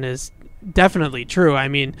protection is definitely true. I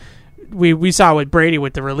mean, we saw with Brady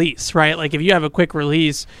with the release, right? Like, if you have a quick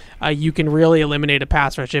release, you can really eliminate a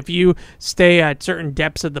pass rush. If you stay at certain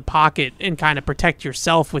depths of the pocket and kind of protect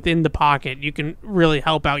yourself within the pocket, you can really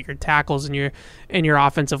help out your tackles and your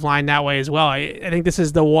offensive line that way as well. I think this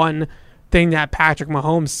is the one thing that Patrick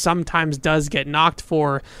Mahomes sometimes does get knocked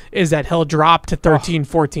for, is that he'll drop to 13,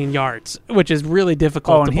 14 yards, which is really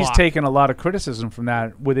difficult to block. He's taken a lot of criticism from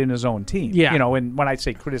that within his own team. Yeah. You know, and when I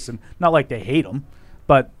say criticism, not like they hate him,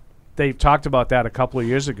 but they've talked about that a couple of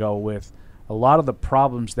years ago with a lot of the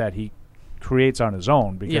problems that he creates on his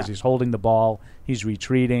own because he's holding the ball, he's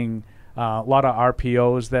retreating, a lot of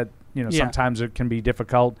RPOs that, sometimes it can be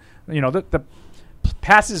difficult. You know, the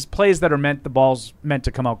plays that are the ball's meant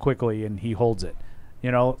to come out quickly and he holds it.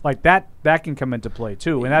 You know, like that can come into play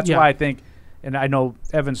too. And that's why I think, and I know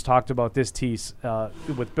Evans talked about this tease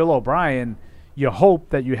with Bill O'Brien, you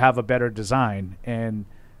hope that you have a better design and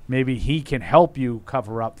maybe he can help you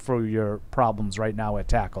cover up for your problems right now at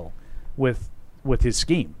tackle with his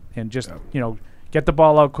scheme and just, get the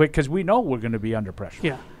ball out quick because we know we're going to be under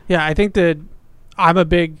pressure. Yeah, I think that I'm a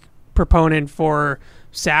big proponent for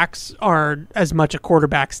sacks are as much a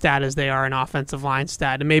quarterback stat as they are an offensive line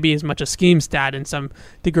stat, and maybe as much a scheme stat in some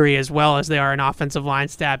degree as well as they are an offensive line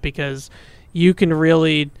stat, because you can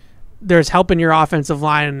really – there's helping your offensive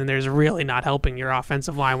line and then there's really not helping your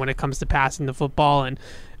offensive line when it comes to passing the football. And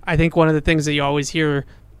I think one of the things that you always hear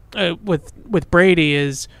with Brady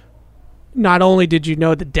is not only did you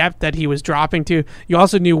know the depth that he was dropping to, you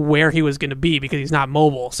also knew where he was going to be because he's not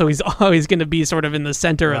mobile. So he's always going to be sort of in the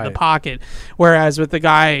center of the pocket. Whereas with the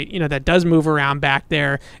guy, that does move around back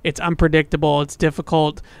there, it's unpredictable. It's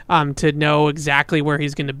difficult to know exactly where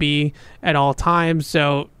he's going to be at all times.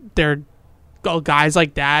 So they're guys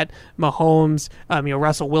like that, Mahomes,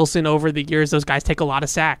 Russell Wilson over the years, those guys take a lot of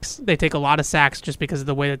sacks. They take a lot of sacks just because of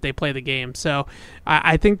the way that they play the game. So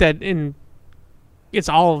I think that it's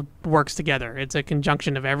all works together. It's a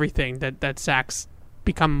conjunction of everything that sacks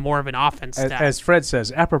become more of an offense stat. As Fred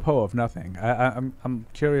says, apropos of nothing, I'm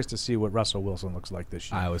curious to see what Russell Wilson looks like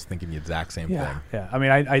this year. I was thinking the exact same thing. Yeah, I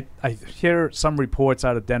mean, I hear some reports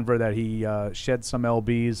out of Denver that he shed some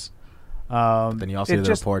LBs. Then you also hear the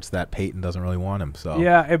reports that Peyton doesn't really want him. So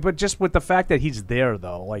yeah, but just with the fact that he's there,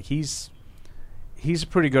 though, like he's a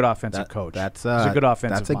pretty good offensive coach. He's a good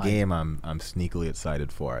offensive mind. That's a game I'm sneakily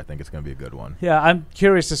excited for. I think it's going to be a good one. Yeah, I'm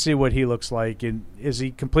curious to see what he looks like. And is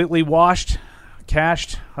he completely washed,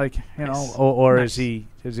 cashed, or is he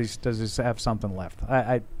Does he have something left?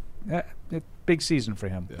 Big season for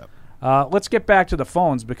him. Yeah. Let's get back to the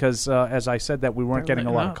phones because, as I said, that we weren't getting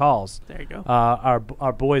a lot of calls. There you go.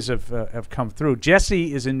 Our boys have come through.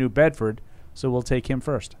 Jesse is in New Bedford, so we'll take him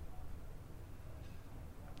first.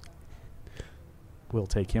 We'll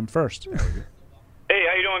take him first. Hey,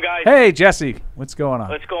 how you doing, guys? Hey, Jesse. What's going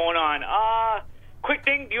on? Quick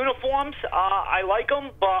thing, uniforms. I like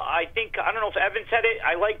them, but I don't know if Evan said it.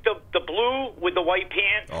 I like the blue with the white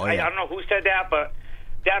pants. Oh, yeah. I don't know who said that, but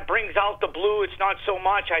that brings out the blue. It's not so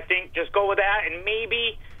much. I think just go with that, and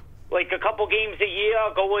maybe like a couple games a year,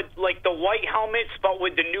 go with like the white helmets, but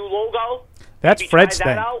with the new logo. That's maybe Fred's try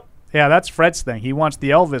thing. that out. Yeah, that's Fred's thing. He wants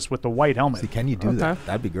the Elvis with the white helmet. See, can you do that?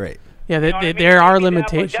 That'd be great. Yeah, You know what I mean? there are Maybe that,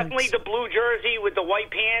 but limitations. definitely the blue jersey with the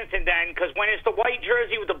white pants, and then because when it's the white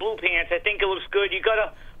jersey with the blue pants, I think it looks good. You got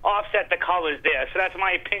to offset the colors there. So that's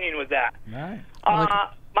my opinion with that. Right.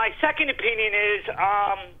 My second opinion is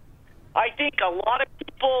I think a lot of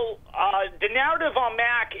people, the narrative on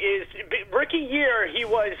Mac is rookie year. He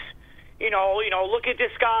was, look at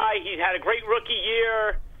this guy. He's had a great rookie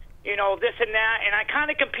year. This and that. And I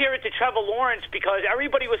kind of compare it to Trevor Lawrence because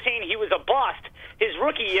everybody was saying he was a bust his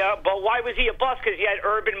rookie year, but why was he a bust? Because he had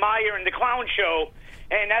Urban Meyer and the Clown Show,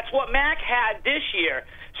 and that's what Mac had this year.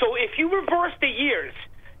 So if you reverse the years,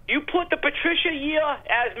 you put the Patricia year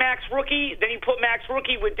as Mac's rookie, then you put Mac's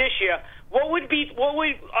rookie with this year, what would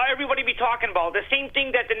everybody be talking about? The same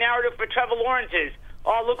thing that the narrative for Trevor Lawrence is.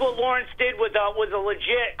 Oh, look what Lawrence did with a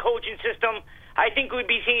legit coaching system. I think we'd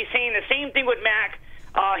be saying the same thing with Mac.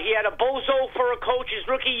 He had a bozo for a coach his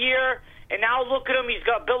rookie year, and now look at him. He's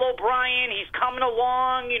got Bill O'Brien. He's coming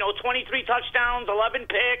along, 23 touchdowns, 11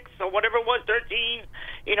 picks, or whatever it was, 13.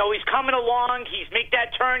 He's coming along. He's made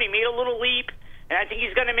that turn. He made a little leap, and I think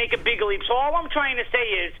he's going to make a big leap. So all I'm trying to say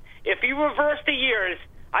is if you reverse the years,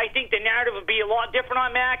 I think the narrative would be a lot different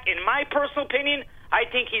on Mac. In my personal opinion, I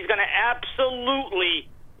think he's going to absolutely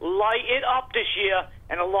light it up this year,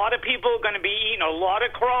 and a lot of people are going to be eating a lot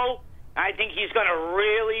of crow. I think he's going to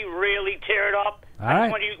really, really tear it up. All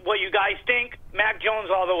right. What you guys think? Mac Jones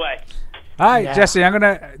all the way. All right, Jesse, I'm going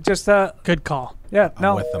to just... Good call. Yeah,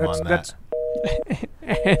 I'm with them on that.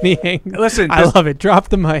 Listen, I love it. Drop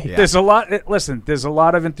the mic. Yeah. There's a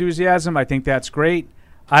lot of enthusiasm. I think that's great.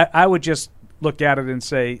 I would just look at it and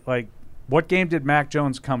say, like, what game did Mac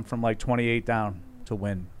Jones come from like 28 down to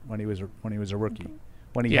win when he was a rookie?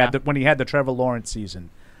 When he had the Trevor Lawrence season.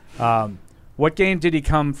 What game did he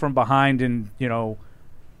come from behind and,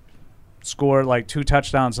 score like 2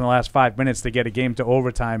 touchdowns in the last 5 minutes to get a game to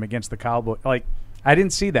overtime against the Cowboys? Like, I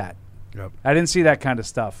didn't see that. Yep. I didn't see that kind of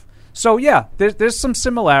stuff. So, yeah, there's some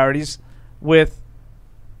similarities with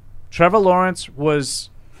Trevor Lawrence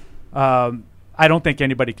was I don't think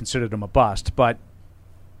anybody considered him a bust, but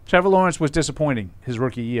Trevor Lawrence was disappointing his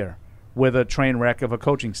rookie year with a train wreck of a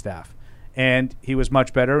coaching staff. And he was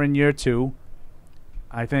much better in year 2,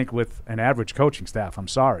 I think, with an average coaching staff. I'm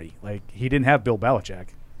sorry. Like, he didn't have Bill Belichick.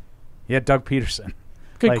 He had Doug Peterson.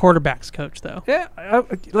 Good quarterbacks coach, though. Yeah.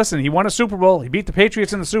 Listen, he won a Super Bowl. He beat the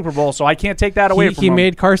Patriots in the Super Bowl, so I can't take that away from him. He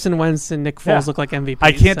made Carson Wentz and Nick Foles look like MVP.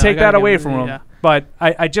 I can't take that away from him. Yeah. But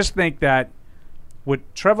I just think that what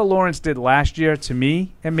Trevor Lawrence did last year to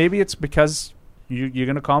me, and maybe it's because you're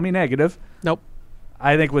going to call me negative. Nope.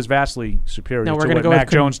 I think was vastly superior to what Mac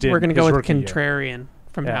Jones did. We're going to go with contrarian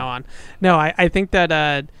from now on. No, I think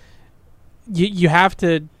that you have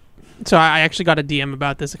to. So I actually got a DM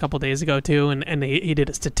about this a couple days ago too, and he did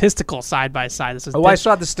a statistical side by side. I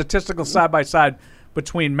saw the statistical side by side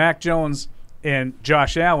between Mac Jones and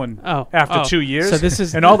Josh Allen after 2 years. So this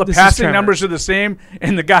is and all the passing numbers are the same.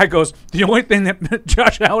 And the guy goes, "The only thing that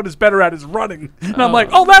Josh Allen is better at is running." And I'm like,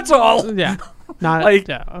 "Oh, that's all." Yeah, not like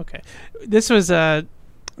okay. This was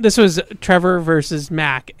Trevor versus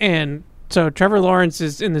Mac, and so Trevor Lawrence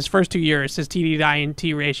is in his first 2 years. His TD to INT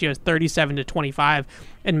ratio is 37-25.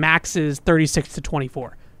 And Max is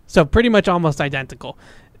 36-24. So pretty much almost identical.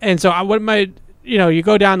 And so you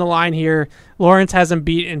go down the line here. Lawrence hasn't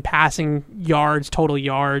beat in passing yards, total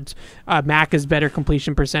yards. Mac is better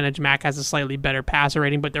completion percentage. Mac has a slightly better passer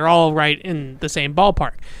rating, but they're all right in the same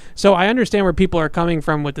ballpark. So I understand where people are coming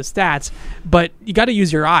from with the stats, but you got to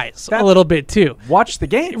use your eyes a little bit too. Watch the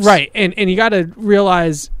games. Right. And you got to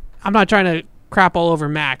realize, I'm not trying to crap all over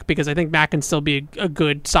Mac because I think Mac can still be a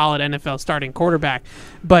good, solid NFL starting quarterback.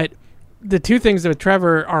 But the two things with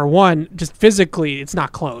Trevor are, one, just physically, it's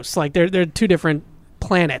not close. Like they're two different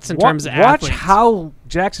planets in terms of athletes. Watch how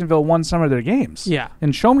Jacksonville won some of their games. Yeah.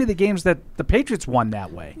 And show me the games that the Patriots won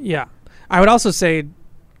that way. Yeah. I would also say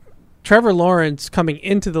Trevor Lawrence coming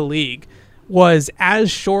into the league was as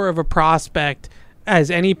sure of a prospect as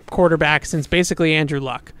any quarterback since basically Andrew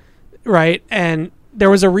Luck, right? And there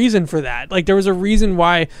was a reason for that. Like, there was a reason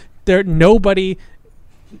why nobody,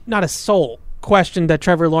 not a soul, questioned that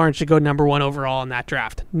Trevor Lawrence should go number 1 overall in that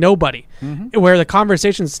draft. Nobody. Where the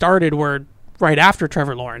conversation started were right after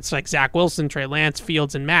Trevor Lawrence, like Zach Wilson, Trey Lance,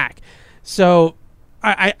 Fields, and Mack. So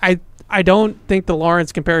I don't think the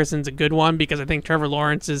Lawrence comparison is a good one, because I think Trevor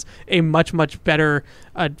Lawrence is a much, much better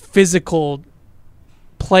physical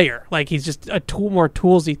player. Like, he's just a more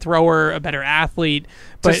toolsy thrower, a better athlete.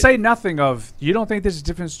 But to say nothing of, you don't think there's a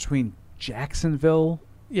difference between Jacksonville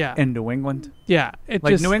and New England? Yeah.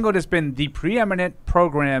 New England has been the preeminent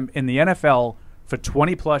program in the NFL for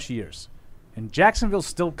 20-plus years. And Jacksonville's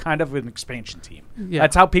still kind of an expansion team. Yeah.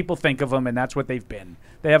 That's how people think of them, and that's what they've been.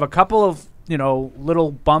 They have a couple of,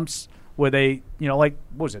 little bumps where they, like,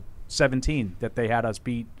 what was it, 17 that they had us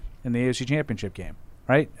beat in the AFC Championship game,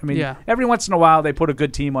 right? I mean, every once in a while they put a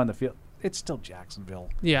good team on the field. It's still Jacksonville.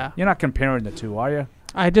 Yeah. You're not comparing the two, are you?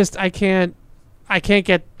 I can't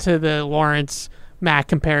get to the Lawrence Mack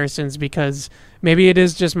comparisons, because maybe it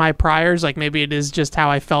is just my priors, like maybe it is just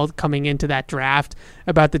how I felt coming into that draft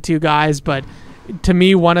about the two guys, but to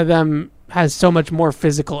me, one of them has so much more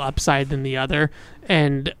physical upside than the other,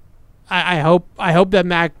 and I hope that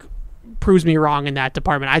Mack proves me wrong in that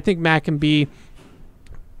department. I think Mack can be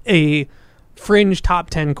a fringe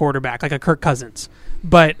top 10 quarterback, like a Kirk Cousins,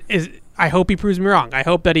 but I hope he proves me wrong. I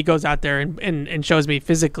hope that he goes out there and shows me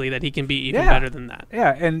physically that he can be even better than that.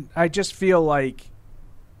 Yeah, and I just feel like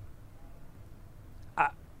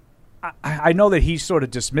I know that he sort of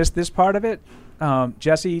dismissed this part of it.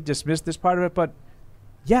 Jesse dismissed this part of it, but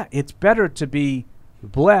yeah, it's better to be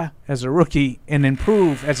bleh as a rookie and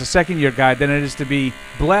improve as a second-year guy than it is to be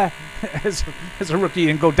bleh as a rookie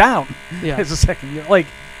and go down as a second year. Like,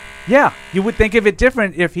 yeah, you would think of it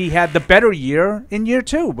different if he had the better year in year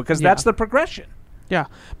 2, because that's the progression. Yeah,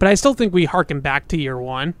 but I still think we harken back to year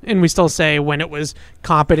 1, and we still say when it was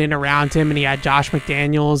competent around him and he had Josh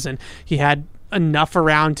McDaniels and he had enough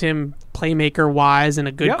around him playmaker-wise and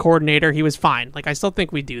a good coordinator, he was fine. Like, I still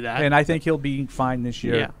think we do that. And I think he'll be fine this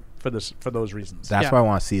year for those reasons. That's why I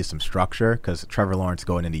want to see some structure, because Trevor Lawrence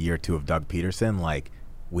going into year 2 of Doug Peterson, like,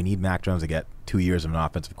 we need Mac Jones to get 2 years of an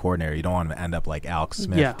offensive coordinator. You don't want him to end up like Alex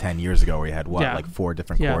Smith 10 years ago, where you had like 4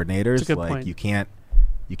 different coordinators. That's a good like point.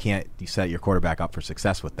 You can't set your quarterback up for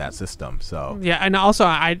success with that system. So and also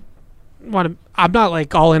I'm not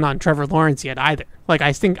like all in on Trevor Lawrence yet either. Like,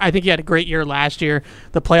 I think he had a great year last year.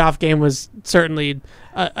 The playoff game was certainly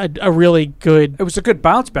a really good. It was a good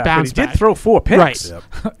bounce back. But he did throw 4 picks. Right.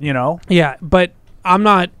 Yep. Yeah, but I'm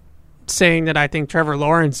not saying that I think Trevor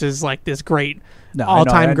Lawrence is like this great.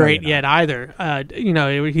 All-time great yet either.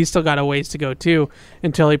 He's still got a ways to go too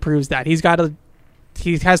until he proves that.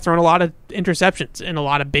 He has thrown a lot of interceptions in a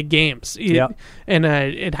lot of big games. And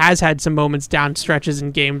it has had some moments down stretches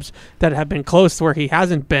in games that have been close where he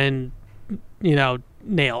hasn't been,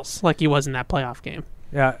 nails like he was in that playoff game.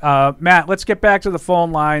 Yeah, Matt, let's get back to the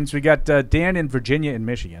phone lines. We got Dan in Virginia and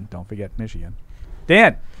Michigan. Don't forget Michigan.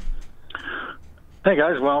 Dan. Hey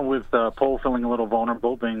guys, well, with Paul feeling a little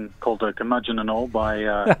vulnerable, being called a curmudgeon and all by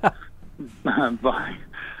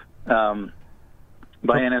NSA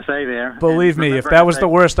there. Believe me, if that was the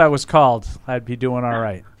worst I was called, I'd be doing all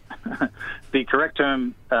right. The correct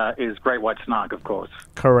term is great white snark, of course.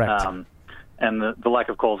 Correct. And the lack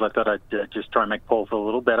of calls, I thought I'd just try and make Paul feel a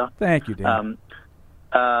little better. Thank you, Dan.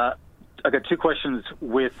 I got 2 questions.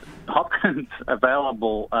 With Hopkins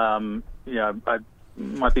available, I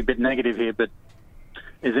might be a bit negative here, but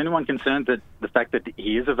is anyone concerned that the fact that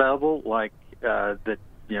he is available, that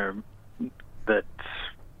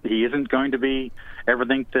he isn't going to be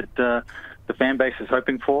everything that the fan base is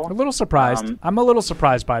hoping for? A little surprised. I'm a little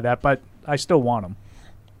surprised by that, but I still want him.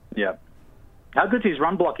 Yeah. How good's his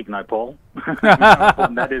run blocking, though, Paul?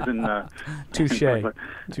 That is in Touche.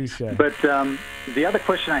 But the other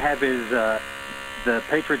question I have is the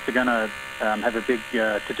Patriots are going to have a big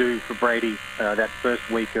to-do for Brady that first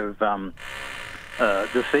week of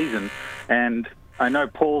the season. And I know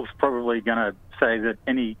Paul's probably going to say that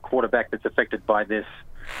any quarterback that's affected by this,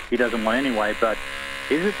 he doesn't want anyway, but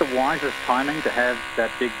is it the wisest timing to have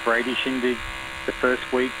that big Brady shindig the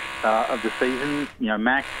first week of the season?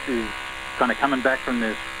 Max is kind of coming back from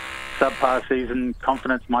this subpar season.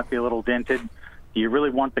 Confidence might be a little dented. Do you really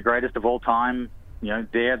want the greatest of all time,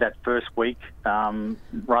 there that first week,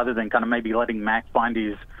 rather than kind of maybe letting Max find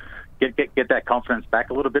his get that confidence back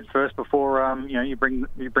a little bit first before you bring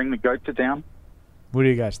the goat to town? What do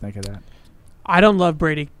you guys think of that? I don't love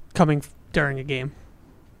Brady coming during a game.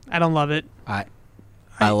 I don't love it. I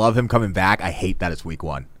love him coming back. I hate that it's week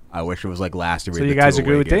 1. I wish it was like last year. So you guys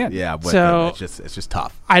agree with Dan? Yeah, but So- it's just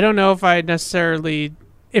tough. I don't know if I necessarily,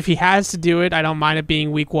 if he has to do it, I don't mind it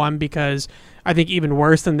being week 1 because I think even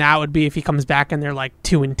worse than that would be if he comes back and they're like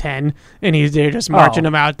 2-10 and they're just marching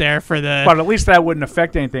him out there for the. But at least that wouldn't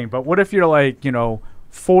affect anything. But what if you're like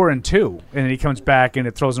 4-2 and he comes back and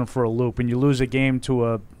it throws him for a loop and you lose a game to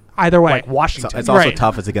a either way like Washington? It's also Right.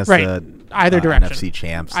 tough. It's against Right. the Either direction. NFC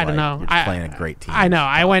champs. I don't know. You're just playing a great team. I know.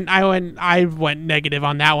 I went negative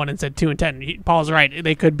on that one and said 2-10. Paul's right.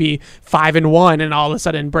 They could be 5-1, and all of a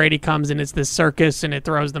sudden Brady comes and it's this circus and it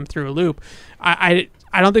throws them through a loop. I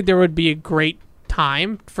don't think there would be a great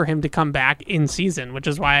time for him to come back in season, which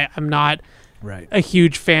is why I'm not a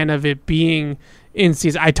huge fan of it being in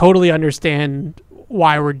season. I totally understand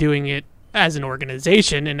why we're doing it as an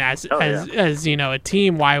organization and as a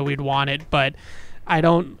team, why we'd want it, but I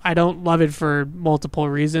don't love it for multiple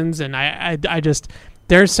reasons. And I just,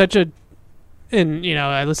 there's such a, and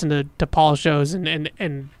I listen to Paul's shows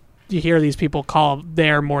and you hear these people call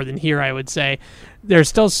there more than here. I would say there's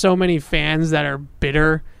still so many fans that are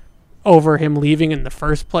bitter over him leaving in the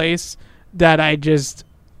first place that I just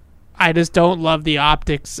don't love the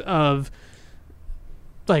optics of,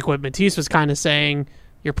 like what Matisse was kind of saying.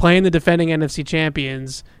 You're playing the defending NFC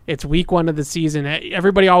champions. It's week 1 of the season.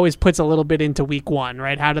 Everybody always puts a little bit into week 1,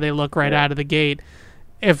 right? How do they look right out of the gate?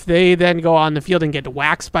 If they then go on the field and get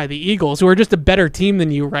waxed by the Eagles, who are just a better team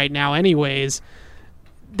than you right now anyways,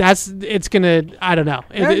 it's going to, I don't know.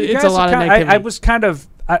 It's a lot of negativity.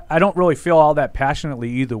 I don't really feel all that passionately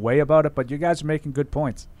either way about it, but you guys are making good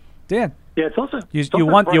points. Dan. Yeah, it's also you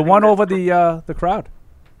won over the crowd.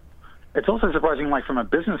 It's also surprising, like from a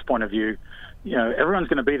business point of view, everyone's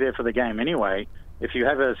going to be there for the game anyway. If you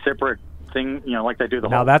have a separate thing, like they do the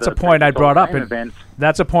whole. Now that's a point I brought up.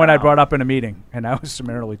 That's a point I brought up in a meeting, and I was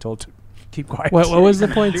summarily told to keep quiet. What was the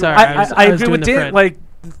point? Sorry, I agree with Dan. Like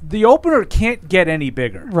the opener can't get any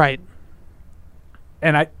bigger, right?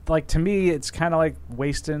 And to me, it's kind of like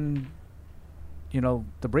wasting,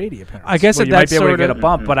 the Brady appearance. I guess you might be able to get a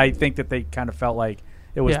bump, mm-hmm. but I think that they kind of felt like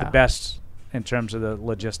it was the best in terms of the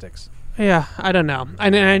logistics. Yeah, I don't know.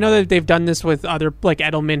 And I know that they've done this with other, like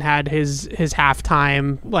Edelman had his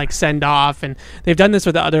halftime send off, and they've done this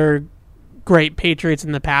with other great Patriots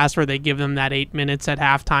in the past where they give them that 8 minutes at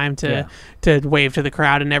halftime to wave to the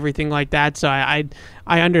crowd and everything like that. So I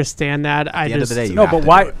understand that. End of the day,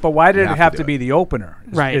 but why did it have to be the opener?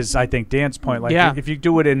 Right. Is I think Dan's point. Like if you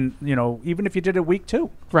do it in even if you did it week 2,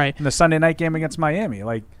 right, in the Sunday night game against Miami,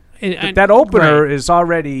 that opener is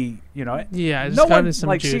already, it's no one,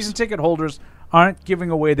 some juice. Season ticket holders aren't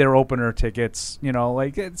giving away their opener tickets,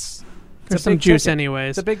 it's there's some juice ticket. anyways.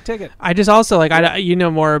 It's a big ticket. I just also you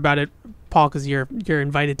know more about it, Paul, because you're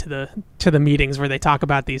invited to the meetings where they talk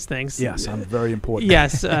about these things. Yes, I'm very important.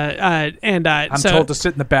 Yes, and I'm told to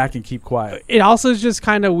sit in the back and keep quiet. It also is just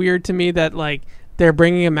kind of weird to me that they're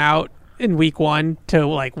bringing him out in week 1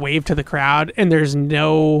 to wave to the crowd, and there's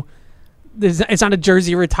no. It's not a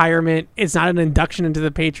jersey retirement. It's not an induction into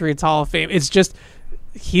the Patriots Hall of Fame. It's just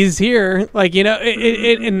he's here.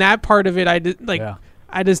 In that part of it, I don't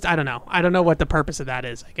know. I don't know what the purpose of that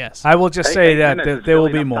is, I guess. I will just say that there will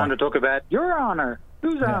be more. Time to talk about your honor.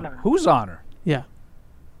 Whose honor? Whose honor? Yeah.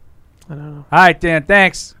 I don't know. All right, Dan.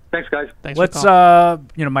 Thanks. Thanks, guys. Thanks. Let's.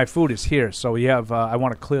 My food is here, so we have. I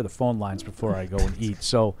want to clear the phone lines before I go and eat.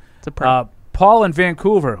 So, Paul in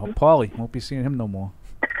Vancouver. Oh, Paulie, won't be seeing him no more.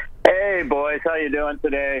 Hey boys, how you doing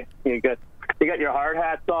today? You got your hard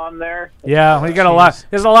hats on there? Yeah, we got a lot.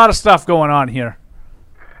 There's a lot of stuff going on here.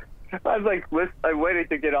 I was I'm waiting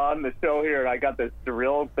to get on the show here, and I got this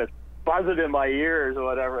drill that's buzzing in my ears or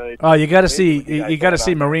whatever. Oh, you got to see. You got to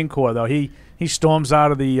see Marine Corps though. He storms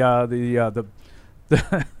out of the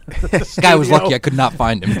This guy was lucky I could not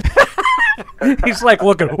find him. He's like,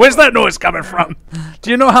 looking, where's that noise coming from?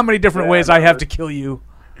 Do you know how many different ways I have to kill you?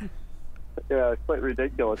 Yeah, it's quite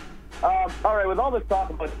ridiculous. All right, with all this talk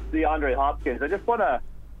about DeAndre Hopkins, I just want to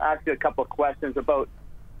ask you a couple of questions about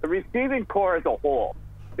the receiving core as a whole,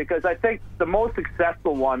 because I think the most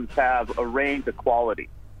successful ones have a range of quality.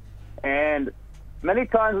 And many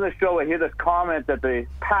times on the show, I hear this comment that the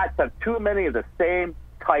Pats have too many of the same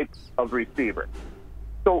types of receiver.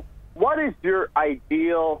 So what is your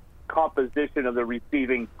ideal composition of the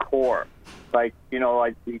receiving core?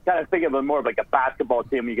 You kind of think of it more like a basketball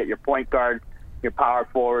team. You get your point guard, your power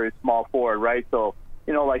forward, your small forward, right? So,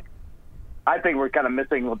 I think we're kind of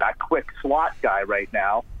missing that quick slot guy right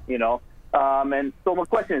now, And so my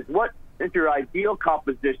question is, what is your ideal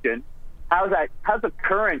composition? How's the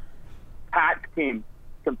current Pats team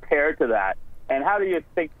compare to that? And how do you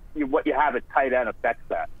think what you have at tight end affects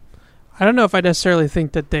that? I don't know if I necessarily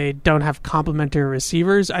think that they don't have complementary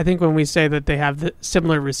receivers. I think when we say that they have the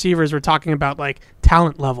similar receivers, we're talking about like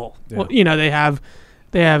talent level. Yeah. Well, you know, they have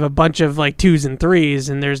a bunch of like 2s and 3s,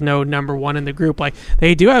 and there's no number one in the group. Like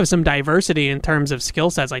they do have some diversity in terms of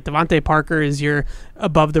skill sets. Like Devontae Parker is your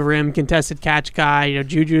above the rim contested catch guy. You know,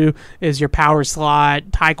 Juju is your power slot.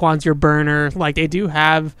 Tyquan's your burner. Like they do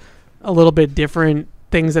have a little bit different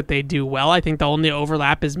things that they do well. I think the only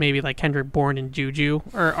overlap is maybe like Kendrick Bourne and Juju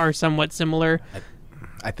are somewhat similar.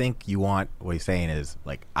 I think you want, what he's saying is,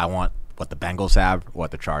 like, I want what the Bengals have,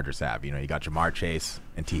 what the Chargers have. You know, you got Jamar Chase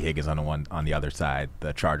and T. Higgins on the other side.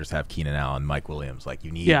 The Chargers have Keenan Allen, Mike Williams. Like,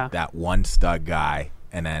 you need that one stud guy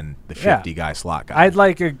and then the shifty guy, slot guy. I'd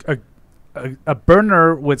like a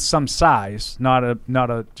burner with some size, not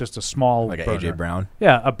a just a small like burner. an A.J. Brown?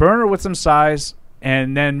 Yeah, a burner with some size,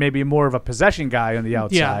 and then maybe more of a possession guy on the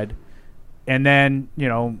outside, and then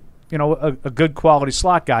a good quality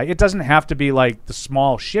slot guy. It doesn't have to be like the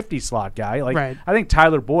small shifty slot guy. Like I think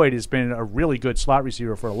Tyler Boyd has been a really good slot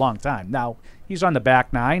receiver for a long time. Now he's on the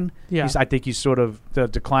back nine. Yeah. I think he's sort of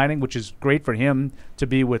declining, which is great for him to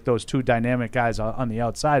be with those two dynamic guys on the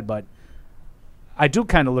outside. But I do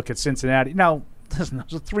kind of look at Cincinnati now. Listen,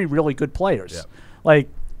 those are three really good players. Yeah.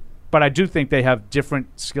 But I do think they have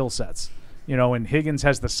different skill sets. You know, and Higgins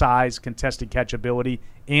has the size, contested catch ability,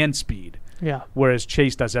 and speed. Yeah. Whereas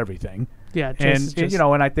Chase does everything. Yeah.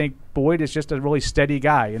 And I think Boyd is just a really steady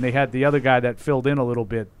guy. And they had the other guy that filled in a little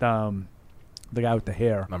bit, the guy with the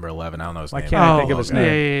hair. Number 11. I don't know his name. I can't think of his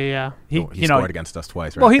name. Yeah. He scored against us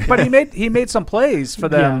twice, right? Well, he made some plays for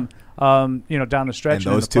them. Down the stretch.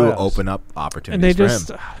 And those two open up opportunities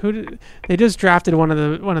for him. They just drafted one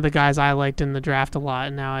of the guys I liked in the draft a lot,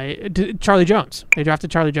 and now Charlie Jones. They drafted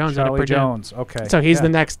Charlie Jones. Okay. So he's the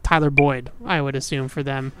next Tyler Boyd, I would assume, for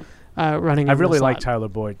them. Running. I really like Tyler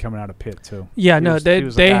Boyd coming out of Pitt too. Yeah,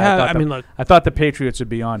 they have. Look, I thought the Patriots would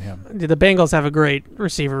be on him. The Bengals have a great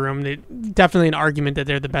receiver room. Definitely an argument that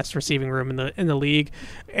they're the best receiving room in the league.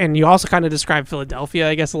 And you also kind of described Philadelphia,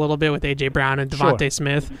 I guess, a little bit with A.J. Brown and Devontae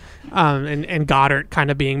Smith, and Goddard kind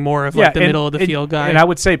of being more of like the middle of the field guy. And I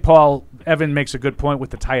would say Paul Evan makes a good point with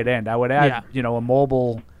the tight end. I would add, a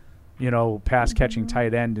mobile, pass-catching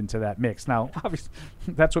tight end into that mix. Now, obviously,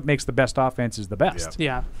 that's what makes the best offenses the best.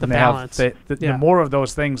 Yeah, the balance. The more of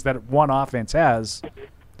those things that one offense has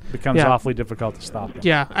becomes awfully difficult to stop them.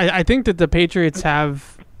 Yeah, I think that the Patriots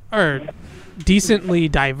are decently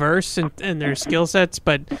diverse in their skill sets,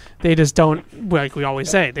 but they just don't, like we always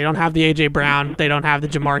say, they don't have the A.J. Brown, they don't have the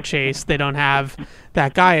Jamar Chase, they don't have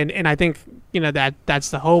that guy. And I think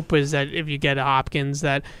that's the hope, is that if you get a Hopkins,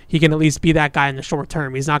 that he can at least be that guy in the short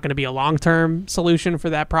term. He's not going to be a long-term solution for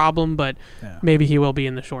that problem, but maybe he will be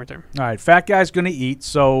in the short term. All right, fat guy's going to eat.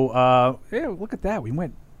 So, look at that. We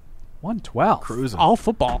went 112. Cruising. All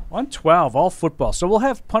football. 112, all football. So we'll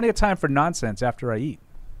have plenty of time for nonsense after I eat.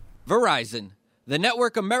 Verizon, the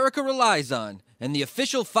network America relies on, and the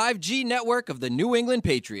official 5G network of the New England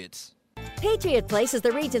Patriots. Patriot Place is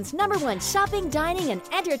the region's #1 shopping, dining, and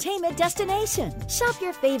entertainment destination. Shop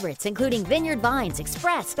your favorites, including Vineyard Vines,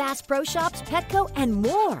 Express, Bass Pro Shops, Petco, and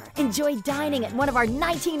more. Enjoy dining at one of our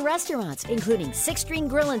 19 restaurants, including Six String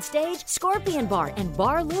Grill and Stage, Scorpion Bar, and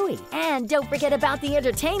Bar Louie. And don't forget about the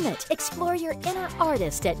entertainment. Explore your inner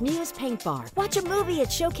artist at Muse Paint Bar. Watch a movie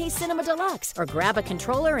at Showcase Cinema Deluxe, or grab a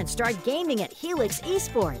controller and start gaming at Helix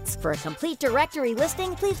Esports. For a complete directory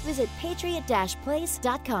listing, please visit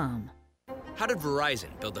patriot-place.com. How did Verizon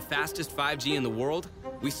build the fastest 5G in the world?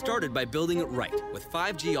 We started by building it right with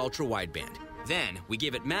 5G Ultra Wideband. Then we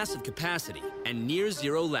gave it massive capacity and near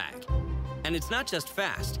zero lag. And it's not just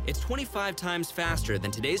fast, it's 25 times faster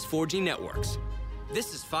than today's 4G networks.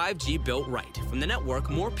 This is 5G built right from the network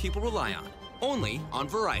more people rely on, only on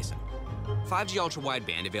Verizon. 5G Ultra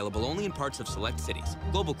Wideband available only in parts of select cities.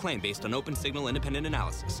 Global claim based on open signal independent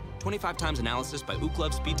analysis. 25 times analysis by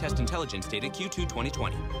Ookla Speed Test Intelligence data Q2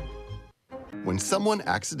 2020. When someone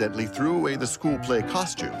accidentally threw away the school play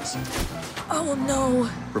costumes. Oh no.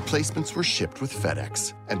 Replacements were shipped with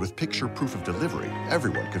FedEx. And with picture proof of delivery,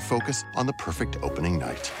 everyone could focus on the perfect opening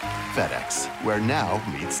night. FedEx, where now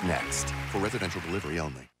meets next. For residential delivery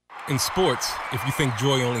only. In sports, if you think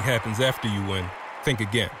joy only happens after you win, think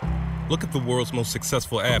again. Look at the world's most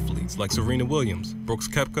successful athletes like Serena Williams, Brooks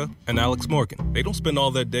Koepka, and Alex Morgan. They don't spend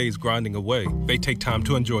all their days grinding away. They take time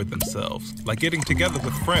to enjoy themselves, like getting together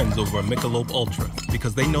with friends over a Michelob Ultra,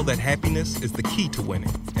 because they know that happiness is the key to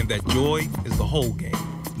winning, and that joy is the whole game,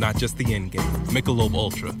 not just the end game. Michelob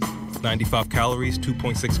Ultra. 95 calories,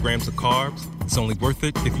 2.6 grams of carbs. It's only worth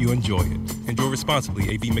it if you enjoy it. Enjoy responsibly.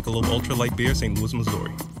 AB Michelob Ultra Light Beer, St. Louis,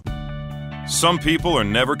 Missouri. Some people are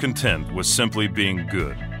never content with simply being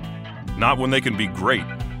good. not when they can be great.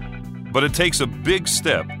 But it takes a big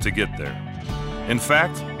step to get there. In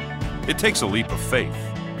fact, it takes a leap of faith,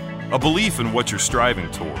 a belief in what you're striving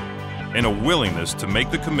toward, and a willingness to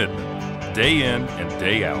make the commitment day in and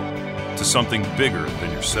day out to something bigger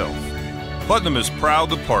than yourself. Putnam is proud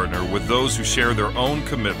to partner with those who share their own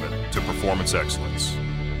commitment to performance excellence.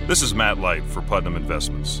 This is Matt Light for Putnam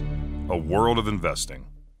Investments, a world of investing.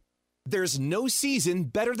 There's no season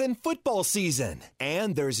better than football season,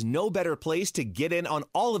 and there's no better place to get in on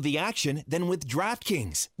all of the action than with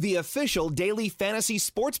DraftKings, the official daily fantasy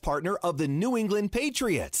sports partner of the New England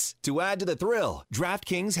Patriots. To add to the thrill,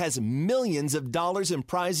 DraftKings has millions of dollars in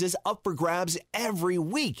prizes up for grabs every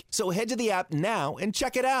week, so head to the app now and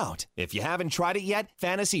check it out. If you haven't tried it yet,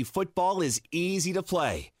 fantasy football is easy to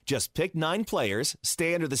play. Just pick 9 players,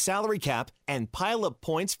 stay under the salary cap, and pile up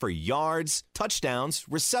points for yards, touchdowns,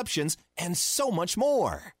 receptions, and so much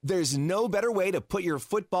more. There's no better way to put your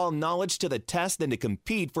football knowledge to the test than to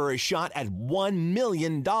compete for a shot at $1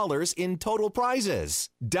 million in total prizes.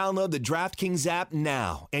 Download the DraftKings app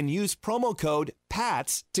now and use promo code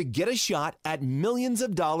PATS to get a shot at millions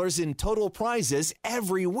of dollars in total prizes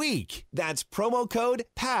every week. That's promo code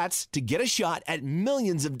PATS to get a shot at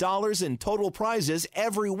millions of dollars in total prizes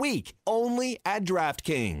every week, only at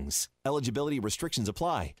DraftKings. Eligibility restrictions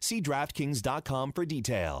apply. See DraftKings.com for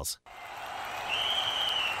details.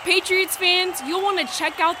 Patriots fans, you'll want to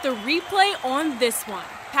check out the replay on this one.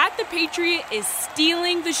 Pat the Patriot is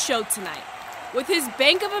stealing the show tonight with his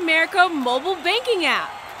Bank of America mobile banking app.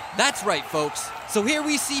 That's right, folks. So here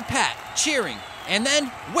we see Pat cheering, and then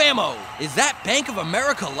whammo! Is that Bank of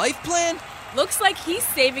America life plan? Looks like he's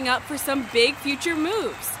saving up for some big future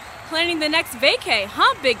moves. Planning the next vacay,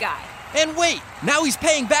 huh, big guy? And wait, now he's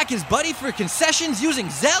paying back his buddy for concessions using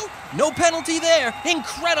Zelle? No penalty there.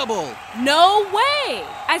 Incredible. No way.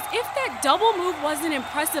 As if that double move wasn't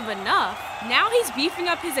impressive enough, now he's beefing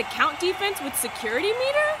up his account defense with security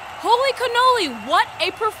meter? Holy cannoli, what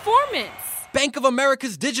a performance. Bank of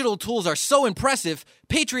America's digital tools are so impressive,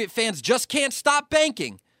 Patriot fans just can't stop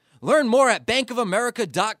banking. Learn more at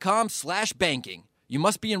bankofamerica.com/banking. You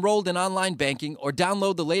must be enrolled in online banking or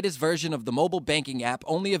download the latest version of the mobile banking app,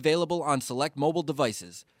 only available on select mobile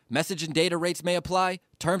devices. Message and data rates may apply.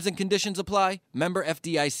 Terms and conditions apply. Member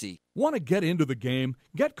FDIC. Want to get into the game?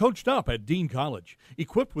 Get coached up at Dean College.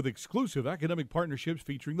 Equipped with exclusive academic partnerships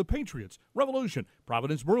featuring the Patriots, Revolution,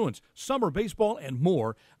 Providence Bruins, summer baseball, and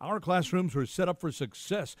more, our classrooms are set up for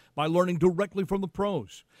success by learning directly from the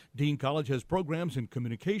pros. Dean College has programs in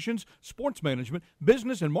communications, sports management,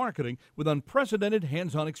 business, and marketing with unprecedented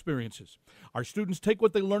hands-on experiences. Our students take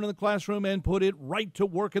what they learn in the classroom and put it right to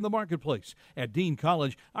work in the marketplace. At Dean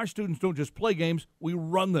College, our students don't just play games, we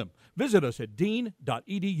run them. Visit us at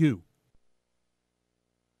dean.edu.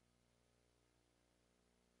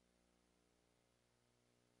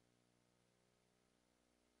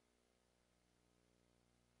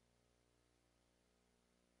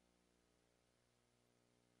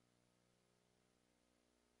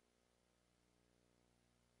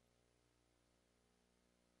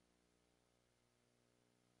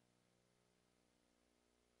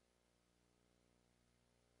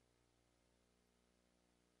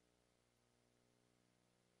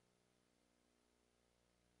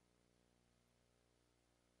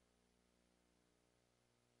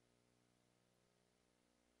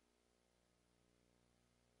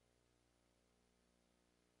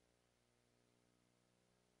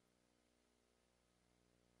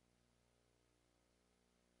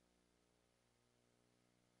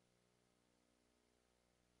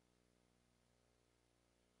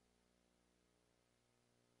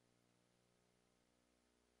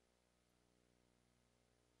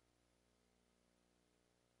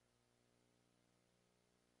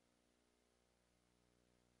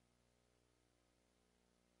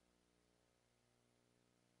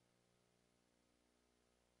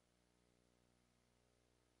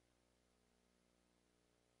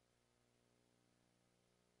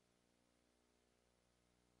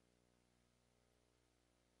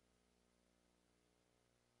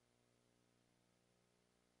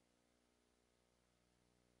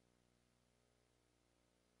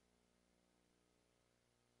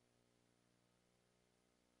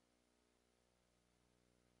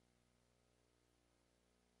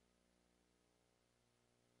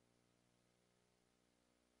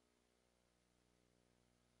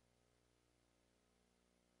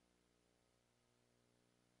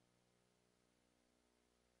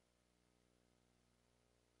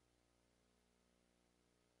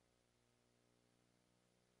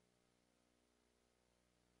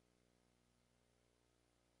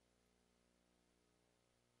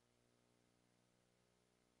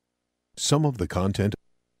 Some of the content.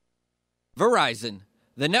 Verizon,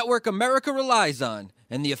 the network America relies on,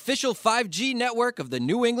 and the official 5G network of the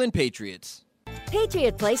New England Patriots.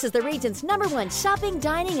 Patriot Place is the region's #1 shopping,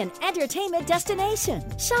 dining, and entertainment destination.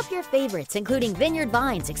 Shop your favorites, including Vineyard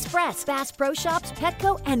Vines, Express, Bass Pro Shops,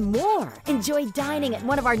 Petco, and more. Enjoy dining at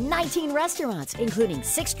one of our 19 restaurants, including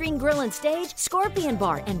Six String Grill and Stage, Scorpion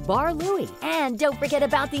Bar, and Bar Louie. And don't forget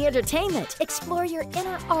about the entertainment. Explore your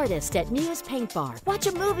inner artist at Muse Paint Bar. Watch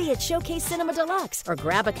a movie at Showcase Cinema Deluxe, or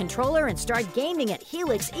grab a controller and start gaming at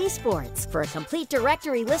Helix Esports. For a complete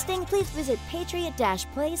directory listing, please visit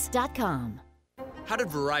patriot-place.com. How did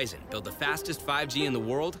Verizon build the fastest 5G in the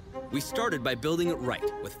world? We started by building it right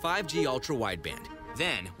with 5G Ultra Wideband.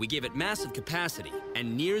 Then we gave it massive capacity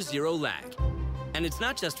and near zero lag. And it's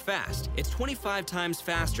not just fast, it's 25 times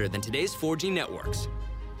faster than today's 4G networks.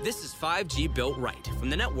 This is 5G built right from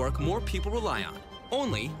the network more people rely on,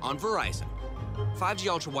 only on Verizon. 5G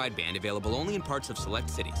Ultra Wideband available only in parts of select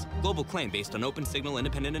cities. Global claim based on open signal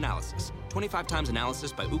independent analysis. 25 times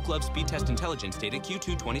analysis by Ookla Speed Test Intelligence data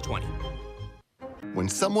Q2 2020. When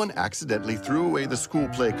someone accidentally threw away the school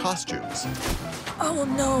play costumes, Oh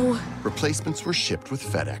no. replacements were shipped with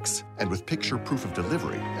FedEx. And with picture proof of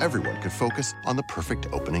delivery, everyone could focus on the perfect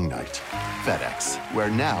opening night. FedEx, where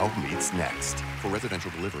now meets next. For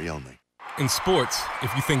residential delivery only. In sports,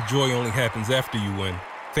 if you think joy only happens after you win,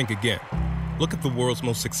 think again. Look at the world's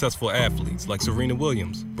most successful athletes like Serena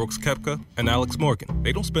Williams, Brooks Koepka, and Alex Morgan.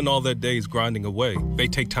 They don't spend all their days grinding away. They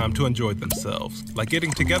take time to enjoy themselves, like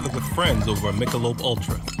getting together with friends over a Michelob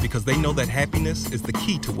Ultra, because they know that happiness is the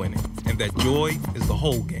key to winning, and that joy is the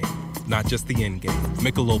whole game, not just the end game.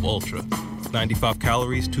 Michelob Ultra. 95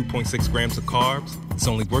 calories, 2.6 grams of carbs. It's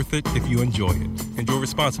only worth it if you enjoy it. Enjoy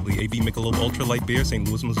responsibly. AB Michelob Ultra Light Beer, St.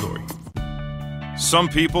 Louis, Missouri. Some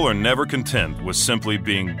people are never content with simply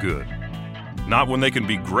being good. Not when they can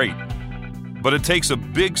be great. But it takes a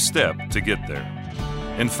big step to get there.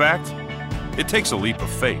 In fact, it takes a leap of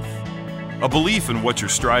faith, a belief in what you're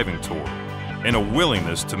striving toward, and a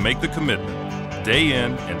willingness to make the commitment, day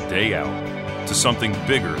in and day out, to something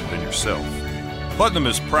bigger than yourself. Putnam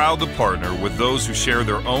is proud to partner with those who share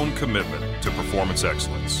their own commitment to performance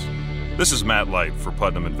excellence. This is Matt Light for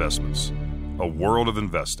Putnam Investments, a world of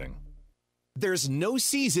investing. There's no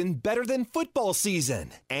season better than football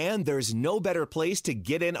season. And there's no better place to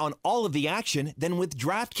get in on all of the action than with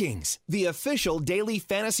DraftKings, the official daily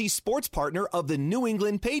fantasy sports partner of the New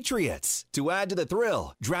England Patriots. To add to the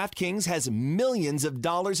thrill, DraftKings has millions of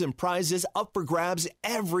dollars in prizes up for grabs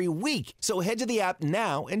every week. So head to the app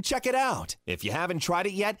now and check it out. If you haven't tried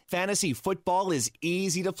it yet, fantasy football is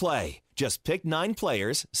easy to play. Just pick 9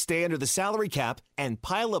 players, stay under the salary cap, and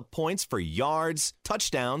pile up points for yards,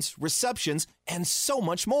 touchdowns, receptions, and so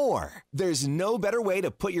much more. There's no better way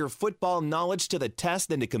to put your football knowledge to the test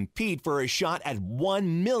than to compete for a shot at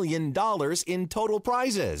 $1 million in total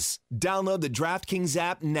prizes. Download the DraftKings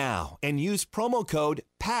app now and use promo code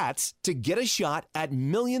PATS to get a shot at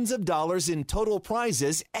millions of dollars in total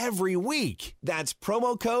prizes every week. That's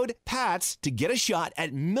promo code PATS to get a shot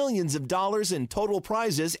at millions of dollars in total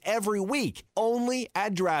prizes every week, only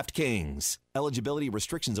at DraftKings. Eligibility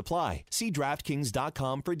restrictions apply. See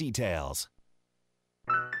DraftKings.com for details.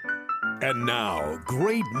 And now,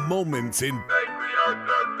 great moments in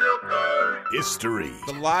history.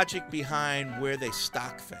 The logic behind where they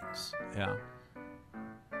stock things. Yeah.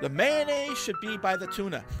 The mayonnaise should be by the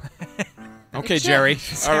tuna. Okay, Jerry.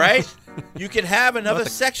 All right? You can have another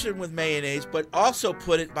section with mayonnaise, but also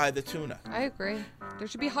put it by the tuna. I agree. There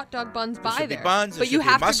should be hot dog buns by there. Buns, but there you should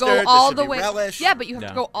be have mustard, to there go all should the be way. relish. Yeah, but you have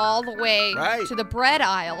to go all the way to the bread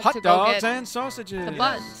aisle Hot to go dogs get and sausages. the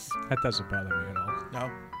buns. That doesn't bother me at all.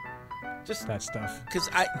 No. Just that stuff. Because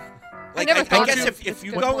I never thought guess of it. if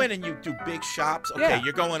you Good go point. in and you do big shops, okay, Yeah.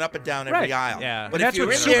 you're going up and down every Right. aisle. Yeah. But And if that's you're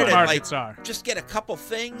what in there to supermarkets are. just get a couple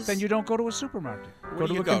things. Then you don't go to a supermarket. Where go do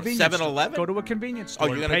to you a go? convenience 7-Eleven? Go to a convenience Oh, store.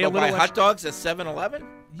 you're and going pay to a go buy little hot extra. dogs at 7-Eleven?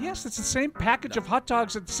 Yes, it's the same package of hot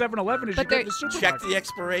dogs at 7-Eleven as But you go to they're- the supermarket. Check the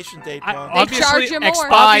expiration date, Paul. Obviously- charge you more.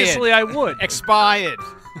 Expired. Obviously, I would. Expired.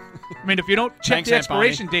 I mean, if you don't check Thanks, the Aunt Bonnie.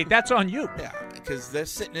 expiration date, that's on you. Yeah, because they're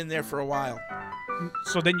sitting in there for a while.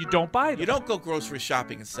 So then you don't buy them. You don't go grocery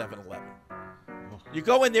shopping at 7-Eleven. You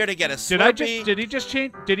go in there to get a Did he just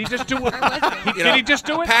change? Did he just do it? You know, Did he just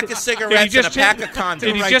do a it? pack of Did he cigarettes just and a pack change- of condoms.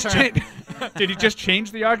 Did he Right just turn. change? Did he just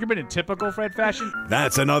change the argument in typical Fred fashion?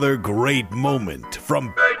 That's another great moment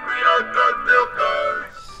from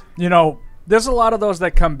You know, there's a lot of those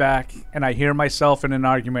that come back, and I hear myself in an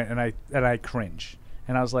argument, and I cringe,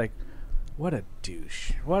 and I was like, "What a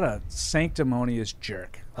douche! What a sanctimonious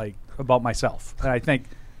jerk!" Like about myself, and I think,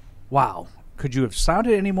 "Wow." could you have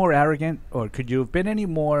sounded any more arrogant, or could you have been any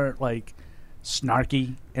more like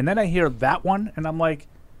snarky? And then I hear that one, and I'm like,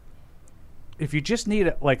 if you just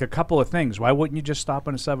need like a couple of things, why wouldn't you just stop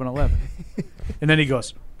in a 7-Eleven? And then he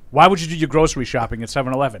goes, why would you do your grocery shopping at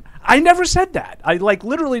 7-Eleven? I never said that. I like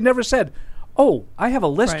literally never said, oh, I have a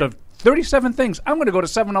list of 37 things. I'm going to go to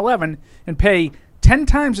 7-Eleven and pay 10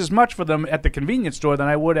 times as much for them at the convenience store than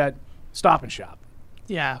I would at Stop and Shop.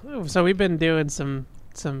 Yeah. So we've been doing some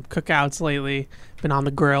cookouts lately. Been on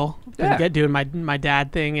the grill. Been doing my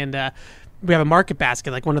dad thing, and we have a market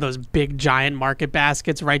basket, like one of those big giant market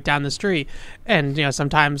baskets right down the street. And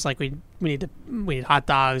sometimes like we need hot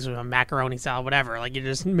dogs or a macaroni salad, whatever. Like you're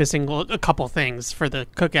just missing a couple things for the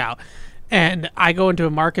cookout. And I go into a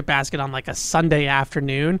market basket on like a Sunday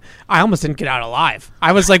afternoon. I almost didn't get out alive.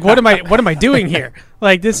 I was like, what am I doing here?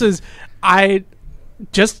 Like I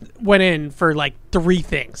just went in for like 3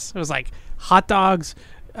 things. It was like hot dogs,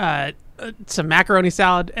 some macaroni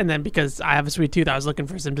salad, and then because I have a sweet tooth, I was looking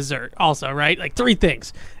for some dessert also, right? Like 3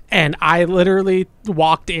 things. And I literally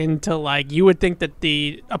walked into like, you would think that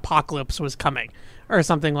the apocalypse was coming or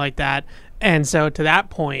something like that. And so to that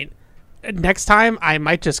point, next time I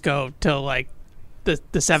might just go to like the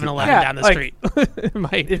 7-Eleven down the street.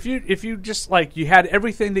 If you just like, you had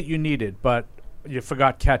everything that you needed, but you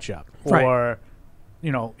forgot ketchup or,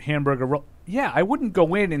 hamburger roll. Yeah, I wouldn't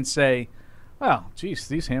go in and say, well, geez,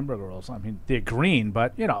 these hamburger rolls, I mean, they're green,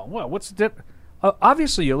 but, what's the dip?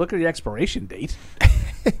 Obviously, you look at the expiration date.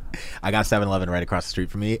 I got 7-Eleven right across the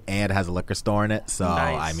street from me, and it has a liquor store in it. So,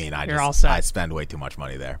 nice. I mean, I spend way too much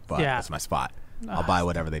money there, but that's my spot. I'll buy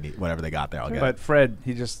whatever they need, whatever they got there. I'll get it. But Fred,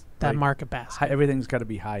 he just that market basket. Everything's got to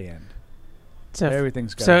be high end. So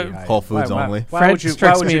everything's got to be high Whole Foods only. Why would you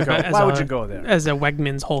go there? As a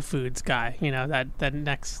Wegmans Whole Foods guy, that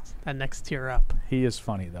next tier up. He is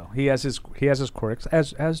funny though. He has his quirks,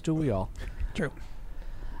 as do we all. True.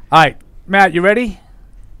 All right, Matt, you ready?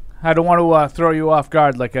 I don't want to throw you off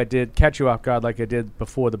guard like I did, catch you off guard like I did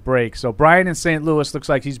before the break. So Brian in St. Louis looks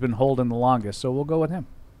like he's been holding the longest, so we'll go with him.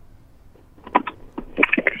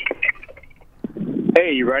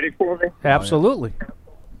 Hey, you ready for me? Absolutely.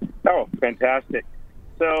 Oh, fantastic.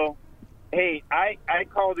 So, hey, I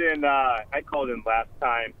called in last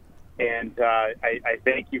time, and I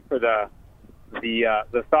thank you for the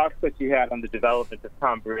thoughts that you had on the development of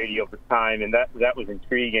Tom Brady over time, and that was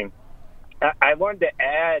intriguing. I wanted to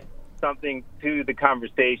add something to the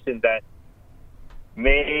conversation that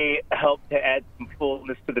may help to add some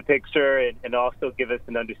fullness to the picture and also give us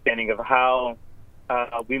an understanding of how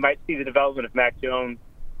we might see the development of Mac Jones.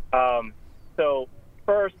 So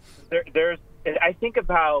first, I think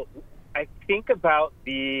about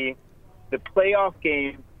the playoff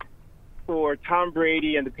game for Tom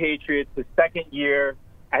Brady and the Patriots, the second year.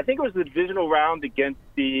 I think it was the divisional round against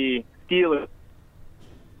the Steelers.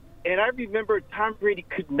 And I remember Tom Brady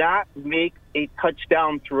could not make a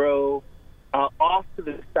touchdown throw off to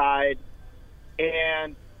the side.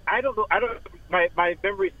 And I don't know. My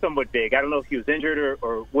memory's somewhat vague. I don't know if he was injured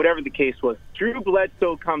or whatever the case was. Drew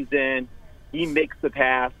Bledsoe comes in. He makes the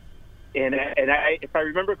pass. And if I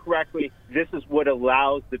remember correctly, this is what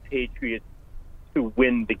allows the Patriots to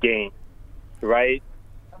win the game, right?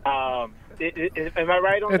 Am I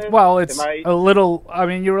right on this? Well, it's a little. I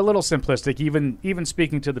mean, you're a little simplistic. Even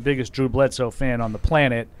speaking to the biggest Drew Bledsoe fan on the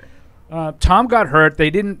planet, Tom got hurt. They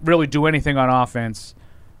didn't really do anything on offense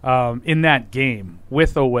in that game,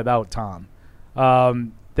 with or without Tom.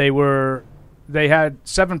 They had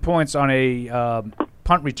 7 points on a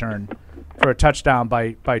punt return for a touchdown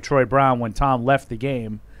by Troy Brown when Tom left the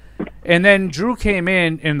game, and then Drew came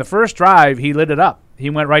in the first drive. He lit it up. He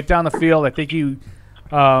went right down the field. I think he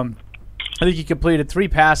completed 3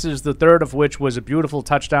 passes, the third of which was a beautiful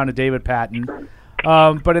touchdown to David Patton.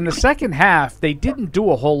 But in the second half, they didn't do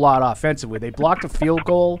a whole lot offensively. They blocked a field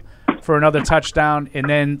goal for another touchdown, and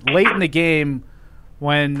then late in the game,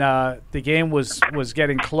 when the game was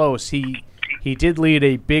getting close, he did lead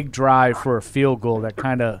a big drive for a field goal that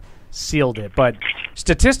kind of sealed it. But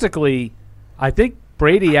statistically, I think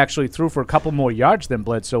Brady actually threw for a couple more yards than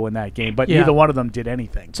Bledsoe in that game, but neither one of them did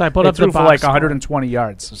anything. So I pulled up the box for like score. 120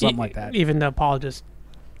 yards or something like that. Even though Paul just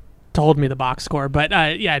told me the box score. But,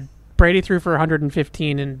 Brady threw for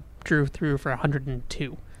 115 and Drew threw for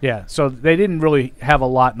 102. Yeah, so they didn't really have a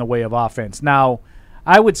lot in the way of offense. Now,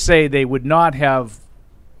 I would say they would not have –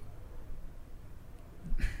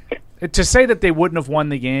 to say that they wouldn't have won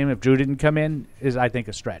the game if Drew didn't come in is, I think,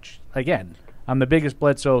 a stretch. Again, I'm the biggest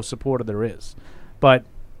Bledsoe supporter there is. But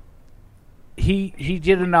he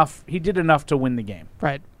did enough to win the game.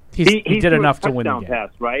 Right. he did enough to win the game. Pass,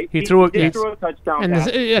 right? He threw a touchdown pass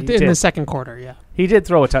in the second quarter. Yeah, he did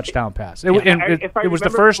throw a touchdown pass. It was the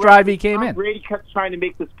first drive he came in. Brady kept trying to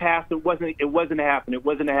make this pass. It wasn't happening.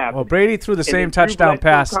 Well, Brady threw the same touchdown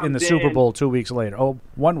pass in the Super Bowl 2 weeks later.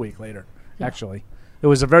 1 week later, actually. It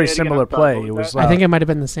was a very similar play. It was. I think it might have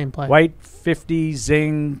been the same play. White 50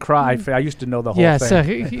 zing cry. I used to know the whole thing.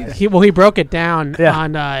 Yeah, so he broke it down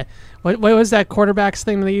on what was that quarterbacks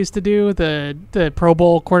thing they used to do? The Pro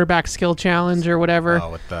Bowl quarterback skill challenge or whatever.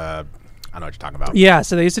 Oh, with the I know what you're talking about. Yeah,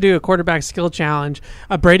 so they used to do a quarterback skill challenge.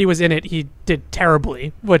 Brady was in it. He did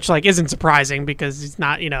terribly, which isn't surprising because he's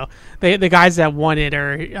not. The guys that won it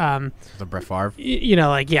are the Brett Favre.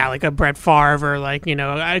 Like a Brett Favre or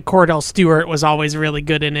Cordell Stewart was always really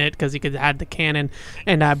good in it because he had the cannon.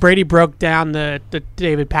 And Brady broke down the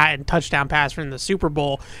David Patton touchdown pass from the Super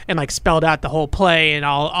Bowl and spelled out the whole play and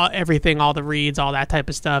everything, all the reads, all that type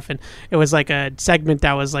of stuff. And it was like a segment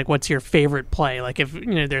that was what's your favorite play? If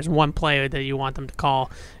there's one play that you want them to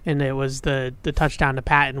call, and it was the touchdown to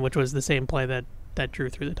Patton, which was the same play that Drew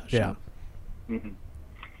threw the touchdown. Yeah. Mm-hmm.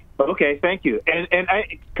 Okay, thank you. And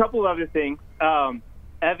a couple of other things.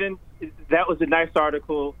 Evan, that was a nice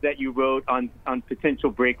article that you wrote on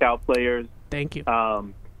potential breakout players. Thank you.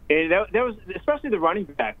 And that was especially the running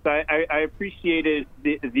backs. I appreciated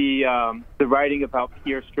the writing about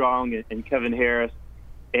Pierre Strong and Kevin Harris.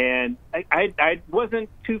 And I wasn't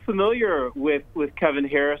too familiar with Kevin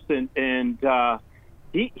Harris, and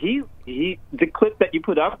he the clip that you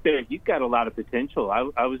put up there, you've got a lot of potential.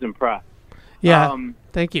 I was impressed. Yeah,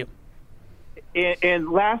 thank you. And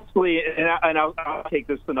lastly, and I'll take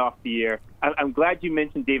this one off the air. I'm glad you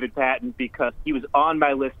mentioned David Patton because he was on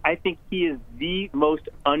my list. I think he is the most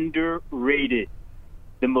underrated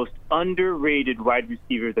wide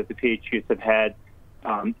receiver that the Patriots have had,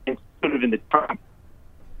 and sort of in the time.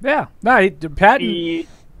 Yeah, no, Patton.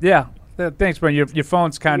 Yeah, thanks, Brent. Your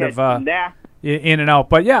phone's kind of in and out,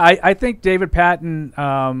 but yeah, I think David Patton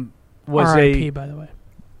was R.I.P., by the way.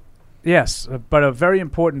 Yes, but a very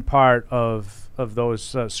important part of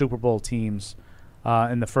those Super Bowl teams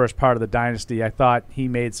in the first part of the dynasty. I thought he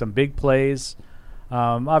made some big plays.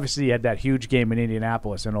 Obviously, he had that huge game in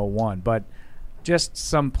Indianapolis in 2001, but just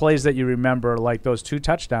some plays that you remember, like those 2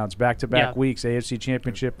 touchdowns back-to-back weeks, AFC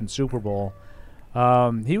Championship and Super Bowl.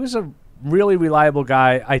 He was a really reliable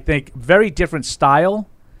guy. I think very different style,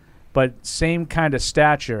 but same kind of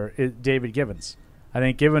stature. David Givens. I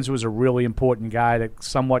think Givens was a really important guy that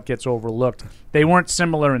somewhat gets overlooked. They weren't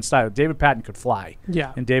similar in style. David Patton could fly,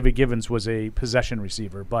 and David Givens was a possession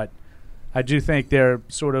receiver. But I do think they're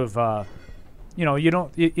sort of,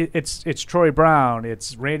 it's Troy Brown,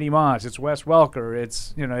 it's Randy Moss, it's Wes Welker,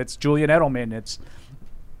 it's Julian Edelman, it's.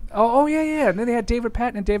 Oh yeah. And then they had David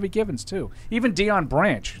Patton and David Givens too. Even Deion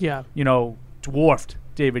Branch, dwarfed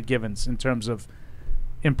David Givens in terms of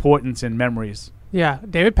importance and memories. Yeah,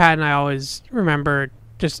 David Patton, I always remember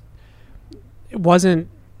it wasn't.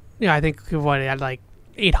 I think he had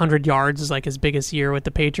 800 yards is his biggest year with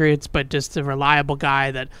the Patriots, but just a reliable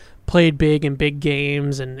guy that played big in big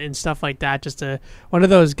games and stuff like that. Just one of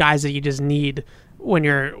those guys that you just need when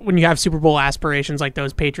you have Super Bowl aspirations like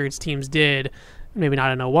those Patriots teams did. Maybe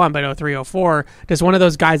not in 2001, but 2003, 2004. Just one of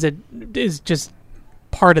those guys that is just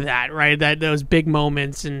part of that, right? That those big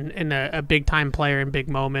moments and a big time player in big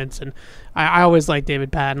moments. And I always like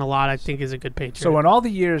David Patton a lot. I think he's a good Patriot. So in all the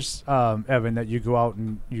years, Evan, that you go out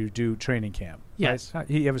and you do training camp, yes, right?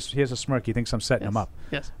 He has a smirk. He thinks I'm setting him up.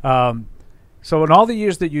 Yes. So in all the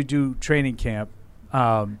years that you do training camp,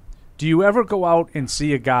 do you ever go out and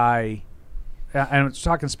see a guy? And I'm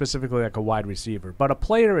talking specifically like a wide receiver, but a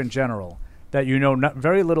player in general that you know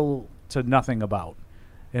very little to nothing about,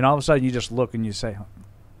 and all of a sudden you just look and you say,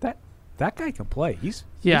 that guy can play. He's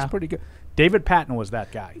pretty good. David Patton was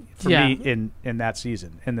that guy for me in that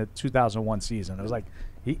season, in the 2001 season. I was like,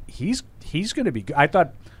 he's going to be good. I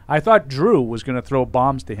thought Drew was going to throw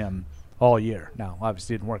bombs to him all year. Now,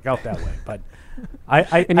 obviously, it didn't work out that way, but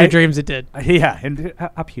in your dreams it did. Yeah, and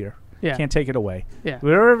up here. Yeah. Can't take it away. Yeah. Were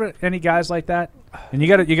there ever any guys like that? And you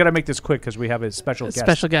got to make this quick because we have a special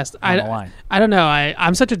guest on the line. I don't know.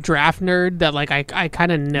 I'm such a draft nerd that I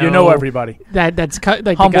kind of know. You know everybody. That's humble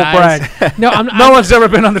the guys. brag. No, no one's ever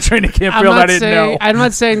been on the training camp field I didn't know. I'm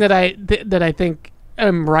not saying that I think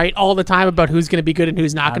I'm right all the time about who's going to be good and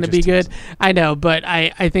who's not going to be good. I know, but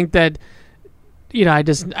I think that I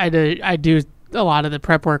do a lot of the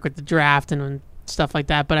prep work with the draft and stuff like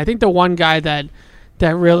that. But I think the one guy that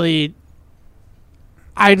really,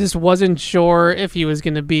 I just wasn't sure if he was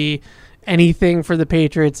going to be anything for the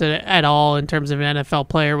Patriots at all in terms of an NFL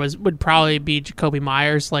player would probably be Jacoby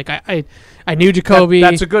Myers. I knew Jacoby.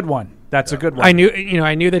 That's a good one. That's a good one. I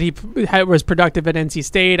knew that he was productive at NC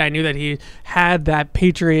State. I knew that he had that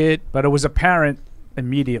Patriot. But it was apparent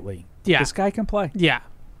immediately. Yeah. This guy can play. Yeah.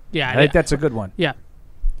 I think that's a good one. Yeah.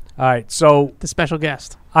 All right, so the special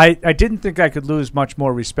guest. I didn't think I could lose much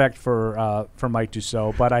more respect for Mike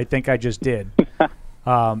Dussault, but I think I just did.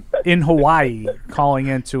 In Hawaii, calling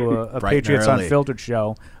into a Patriots Unfiltered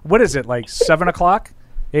show. What is it, like 7 o'clock,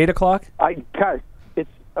 8 o'clock? It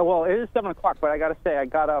is 7 o'clock, but I got to say, I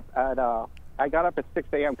got up at 6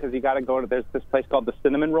 a.m. because you got to go to there's this place called the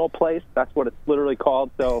Cinnamon Roll Place. That's what it's literally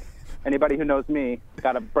called. So anybody who knows me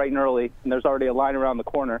got up bright and early, and there's already a line around the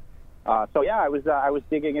corner. I was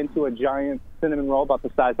digging into a giant cinnamon roll about the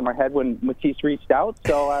size of my head when Matisse reached out.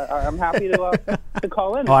 So I'm happy to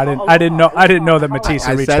call in. Oh, I didn't know that Matisse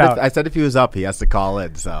reached out. I said if he was up, he has to call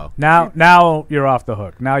in. So now you're off the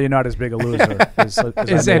hook. Now you're not as big a loser.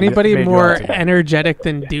 Is anybody more energetic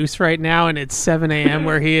than Deuce right now? And it's 7 a.m.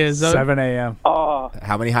 where he is. 7 a.m.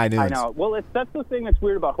 How many high noons? I know. Well, that's the thing that's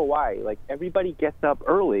weird about Hawaii. Like everybody gets up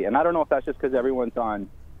early, and I don't know if that's just because everyone's on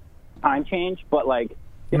time change, but like.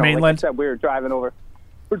 Mainland. Like I said, we're driving to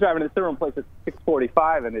the Cinnamon place at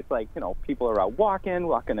 6:45, and it's like people are out walking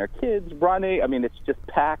their kids, running. I mean, it's just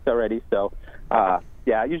packed already. So,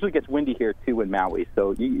 it usually gets windy here too in Maui.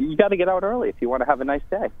 So you got to get out early if you want to have a nice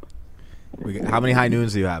day. How many high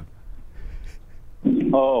noons do you have?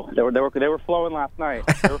 Oh, they were flowing last night.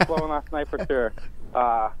 They were flowing last night for sure.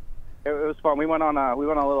 It was fun. We went on a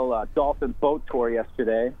little dolphin boat tour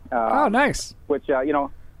yesterday. Oh, nice. Which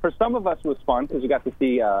for some of us it was fun because we got to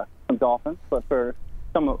see some dolphins, but for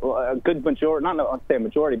some a good majority, not I'll say a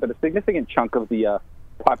majority, but a significant chunk of the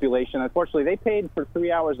population, unfortunately, they paid for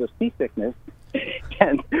 3 hours of seasickness,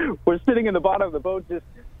 and we're sitting in the bottom of the boat just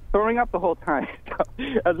throwing up the whole time.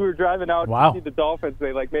 As we were driving out to see the dolphins,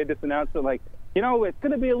 they made this announcement it's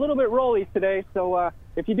going to be a little bit rolly today, so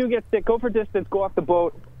if you do get sick, go for distance, go off the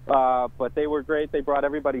boat. But they were great. They brought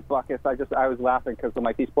everybody buckets. I was laughing because I'm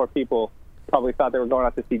like, these poor people probably thought they were going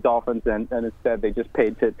out to see dolphins, and instead they just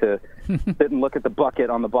paid to sit and look at the bucket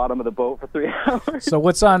on the bottom of the boat for 3 hours. So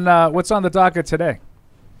what's on the docket today?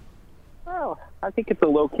 Well, I think it's a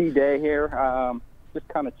low-key day here. Just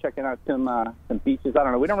kind of checking out some beaches. I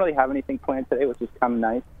don't know. We don't really have anything planned today, which is kind of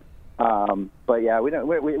nice. But yeah, we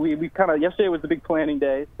kind of yesterday was the big planning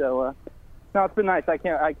day, so. No, it's been nice. I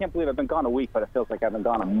can't believe I've been gone a week, but it feels like I've been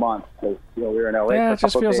gone a month because we were in LA. Yeah, it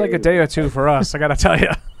just feels like a day or two for us. I got to tell you.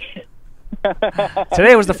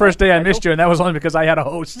 Today was the first day I missed you, and that was only because I had a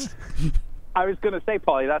host. I was going to say,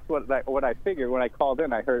 Paulie, that's what I figured when I called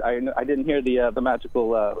in. I didn't hear the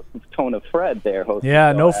magical tone of Fred there hosting.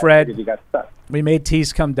 Yeah, so no Fred. You got stuck. We made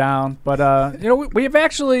Tease come down, but we've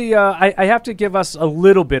actually I have to give us a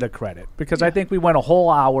little bit of credit because I think we went a whole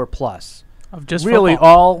hour plus of just really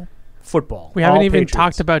football. all football. We haven't even Patriots.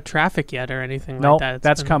 talked about traffic yet or anything like that.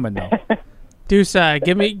 That's coming though. Deuce,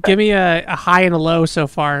 give me a high and a low so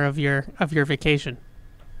far of your vacation.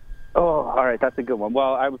 Oh, all right, that's a good one.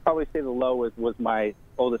 Well, I would probably say the low was my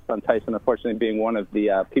oldest son Tyson, unfortunately being one of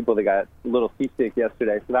the people that got a little seasick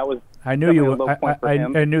yesterday. So that was I knew you.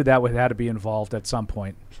 I knew that had to be involved at some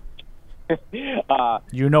point.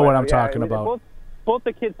 You know what I'm talking about. Both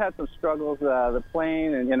the kids had some struggles, the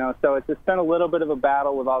plane, and so it's been a little bit of a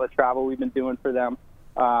battle with all the travel we've been doing for them.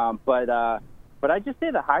 But I just say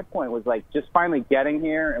the high point was just finally getting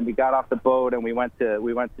here, and we got off the boat and we went to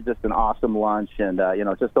just an awesome lunch, and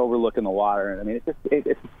just overlooking the water. And I mean,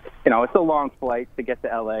 it's a long flight to get to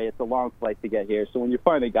LA. It's a long flight to get here. So when you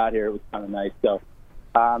finally got here, it was kind of nice. So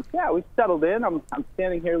we settled in. I'm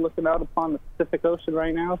standing here looking out upon the Pacific Ocean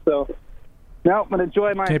right now. So. No, I'm going to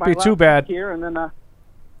enjoy my Can't be last too bad week here, and then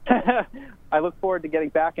I look forward to getting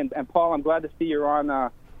back. And Paul, I'm glad to see you're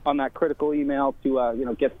on that critical email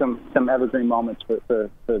to get some evergreen moments for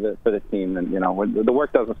the team, and the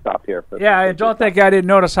work doesn't stop here. I don't think I didn't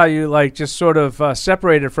notice how you just sort of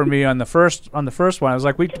separated from me on the first one. I was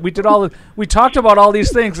like, we did we talked about all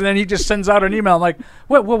these things, and then he just sends out an email. I'm like,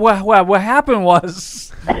 what happened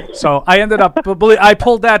was, so I ended up I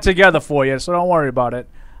pulled that together for you, so don't worry about it.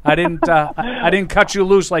 I didn't cut you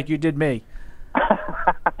loose like you did me.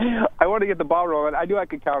 I want to get the ball rolling. I knew I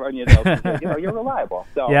could count on you, though. You're reliable.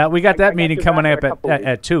 So yeah, we got that meeting coming up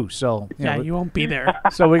at 2. So you won't be there.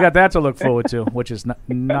 So we got that to look forward to, which is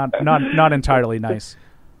not entirely nice.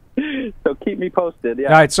 So keep me posted. Yeah.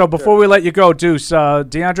 All right. So before we let you go, Deuce,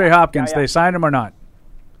 DeAndre Hopkins, they signed him or not?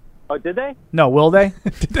 Oh, did they? No, will they?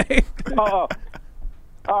 Did they? Oh,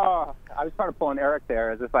 I was trying to pull an Eric there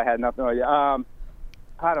as if I had nothing on you.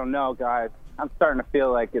 I don't know, guys. I'm starting to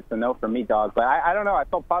feel like it's a no for me, dog. But I don't know. I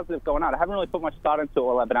felt positive going out. I haven't really put much thought into it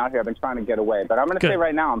while I've been out here. I've been trying to get away. But I'm going to say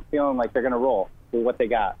right now, I'm feeling like they're going to roll with what they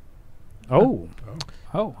got. Oh,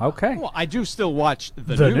 okay. Well, I do still watch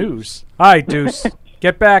the news. All right, Deuce,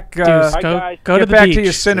 get back. Deuce, go to the back beach. to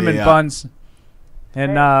your cinnamon buns,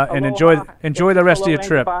 and enjoy the rest of your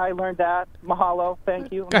trip. I learned that. Mahalo.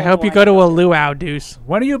 Thank you. I hope you go to a luau, Deuce.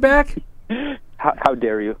 When are you back? How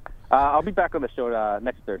dare you? I'll be back on the show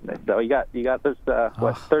next Thursday. So you got this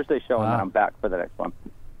Thursday show, and then I'm back for the next one.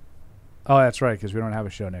 Oh, that's right, because we don't have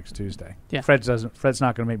a show next Tuesday. Yeah. Fred's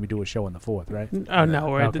not going to make me do a show on the 4th, right? Oh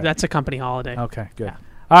no, that's a company holiday. Okay, good. Yeah.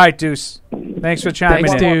 All right, Deuce. Thanks for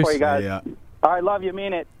chiming in. Deuce. Yeah. I love you.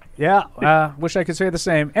 Mean it. Yeah. Wish I could say the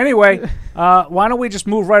same. Anyway, why don't we just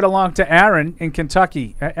move right along to Aaron in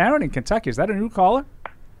Kentucky? Aaron in Kentucky, is that a new caller?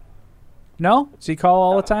 No? Does he call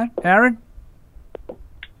all the time? Aaron?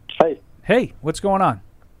 Hey, what's going on?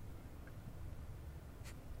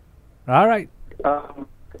 All right.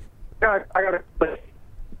 I got it.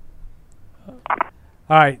 All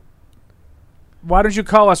right. Why don't you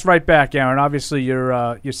call us right back, Aaron? Obviously,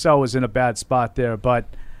 your cell was in a bad spot there, but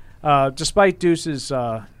despite Deuce's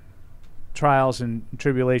trials and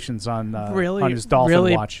tribulations on his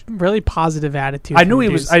dolphin watch, really positive attitude. I knew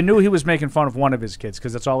he was making fun of one of his kids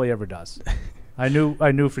because that's all he ever does. I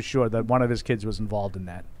knew for sure that one of his kids was involved in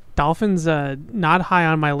that. Dolphins not high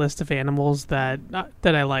on my list of animals that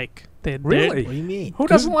I like. Really? What do you mean? Who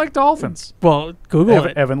doesn't like dolphins? Well, Google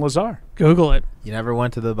it. Evan Lazar. Google it. You never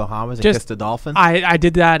went to the Bahamas and kissed a dolphin? I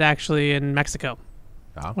did that actually in Mexico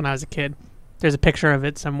Oh. when I was a kid. There's a picture of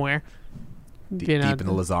it somewhere. Deep in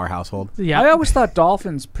the Lazar household. Yeah. I always thought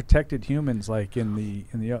dolphins protected humans, like in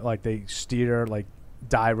the like they steer like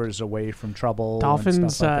divers away from trouble. Dolphins,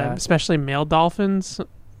 and stuff like that. especially male dolphins,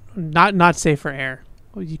 not safe for air.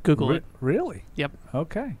 You Google it. Really? Yep.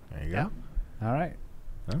 Okay. There you go. All right.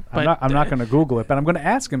 But I'm not going to Google it, but I'm going to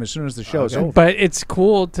ask him as soon as the show's over. But it's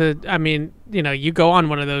cool to, I mean, you go on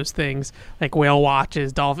one of those things like whale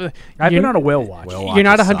watches, dolphin. I've been on a whale watch. You're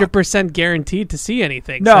not 100% guaranteed to see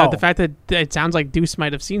anything. No. So the fact that it sounds like Deuce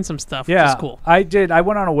might have seen some stuff, which is cool. I did. I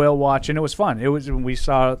went on a whale watch, and it was fun. It was when we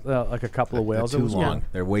saw like a couple of whales. They're too long. Fun.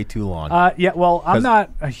 They're way too long. Yeah, well, I'm not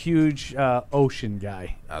a huge ocean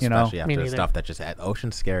guy. Especially after the stuff that just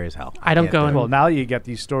ocean's scary as hell. I don't go in. Well, now you get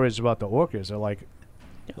these stories about the orcas. They're like,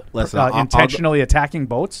 listen, intentionally attacking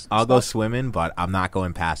boats. I'll go swimming, but I'm not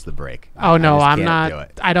going past the break. Oh no, I'm not. Do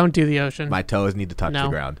it. I don't do the ocean. My toes need to touch the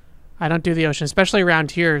ground. I don't do the ocean, especially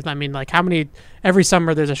around here. I mean, like every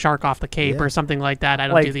summer there's a shark off the Cape or something like that. I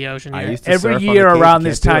don't do the ocean. Every year around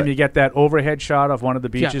this time, you get that overhead shot of one of the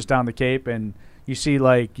beaches down the Cape, and you see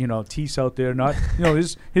Teese out there, not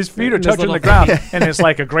his feet are touching the ground, and there's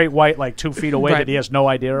like a great white like 2 feet away that he has no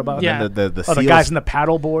idea about. Yeah, the seals, the guys in the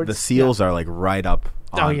paddle boards. The seals are like right up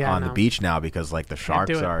on the beach now because like the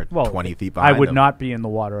sharks are 20 feet behind. I would them. not be in the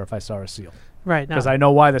water if I saw a seal. Right, because I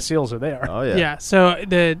know why the seals are there. Oh yeah. Yeah. So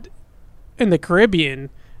in the Caribbean,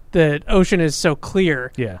 the ocean is so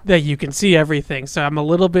clear that you can see everything. So I'm a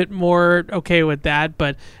little bit more okay with that.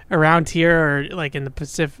 But around here, or like in the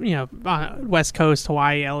Pacific, West Coast,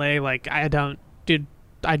 Hawaii, LA, like I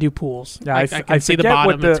do pools. Yeah, I can see the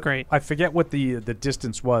bottom. It's great. I forget what the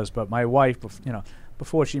distance was, but my wife,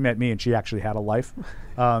 before she met me, and she actually had a life,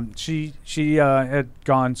 she had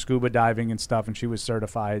gone scuba diving and stuff, and she was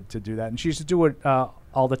certified to do that, and she used to do it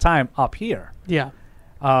all the time up here. Yeah.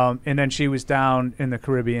 And then she was down in the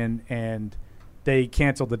Caribbean, and they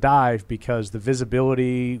canceled the dive because the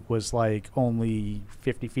visibility was like only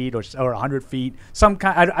 50 feet or 100 feet. Some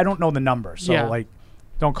kind. I don't know the number, so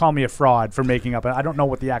don't call me a fraud for making up. I don't know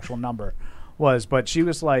what the actual number was, but she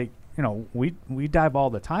was like, we dive all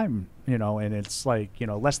the time, and it's like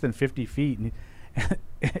less than 50 feet,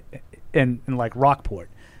 and in like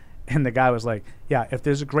Rockport, and the guy was like, yeah, if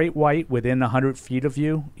there's a great white within 100 feet of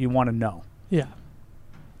you, you want to know. Yeah.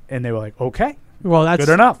 And they were like, okay, well, that's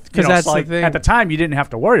good enough. Because that's like, the thing. At the time, you didn't have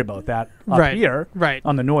to worry about that up here, right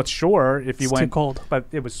on the North Shore. If you it's went too cold, but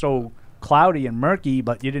it was so cloudy and murky,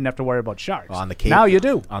 but you didn't have to worry about sharks. Well, on the Cape, now you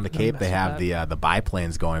do. On the Cape, they have the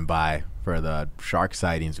biplanes going by for the shark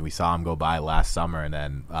sightings. We saw them go by last summer, and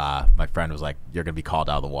then my friend was like, "You're going to be called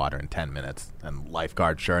out of the water in 10 minutes." And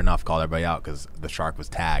lifeguard, sure enough, called everybody out because the shark was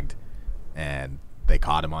tagged, and they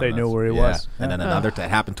caught him on. They knew where he was. And then it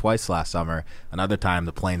happened twice last summer. Another time,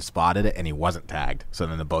 the plane spotted it, and he wasn't tagged. So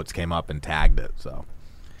then the boats came up and tagged it. So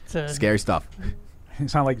scary stuff. You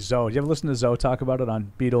sound like Zoe. Did you ever listen to Zoe talk about it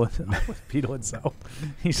on Beetle and Zoe?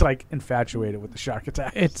 He's like infatuated with the shark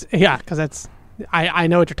attack. It's because that's I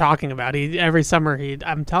know what you're talking about. Every summer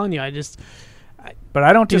I'm telling you, but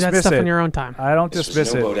I don't do dismiss that stuff it in your own time. I don't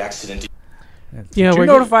dismiss it. Accident. Did you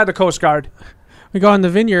notify the Coast Guard? we go on the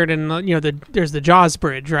Vineyard, and there's the Jaws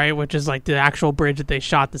Bridge, right, which is like the actual bridge that they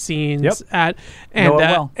shot the scenes at,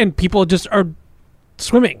 and people just are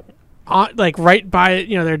swimming, like right by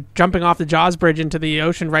they're jumping off the Jaws Bridge into the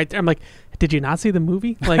ocean right there. I'm like, did you not see the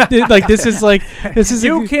movie? Like, this is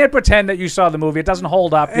you can't pretend that you saw the movie. It doesn't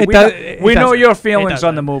hold up. We know your feelings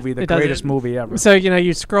on the movie, the greatest movie ever. So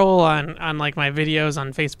you scroll on like my videos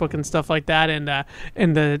on Facebook and stuff like that,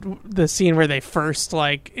 and the scene where they first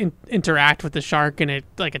like interact with the shark and it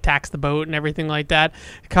like attacks the boat and everything like that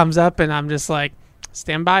comes up, and I'm just like,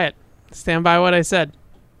 stand by it, stand by what I said.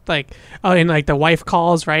 Like, oh, and like the wife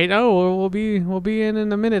calls, right? Oh, we'll be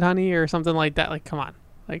in a minute, honey, or something like that. Like, come on.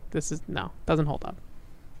 Like, this is doesn't hold up.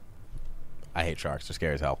 I hate sharks. They're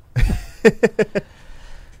scary as hell.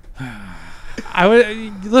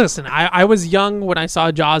 I was young when I saw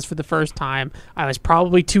Jaws for the first time. I was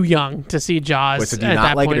probably too young to see Jaws. Wait, so do you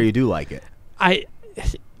not like it, or you do like it?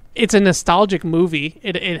 It's a nostalgic movie.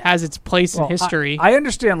 It has its place in history. I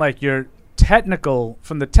understand, like, your technical,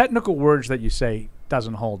 from the technical words that you say,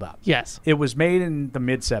 doesn't hold up. Yes. It was made in the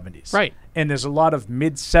mid-'70s. Right. And there's a lot of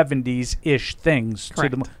mid-'70s-ish things to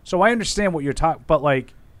the so I understand what you're talking, but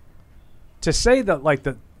like to say that like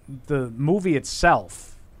the movie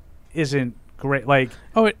itself isn't great, like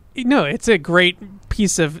it's a great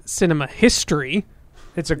piece of cinema history.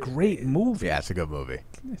 It's a great movie. Yeah, it's a good movie.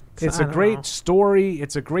 It's a great story.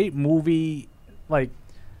 It's a great movie. Like,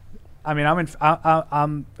 I mean,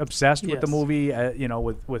 I'm obsessed with the movie.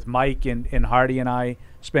 With Mike and Hardy and I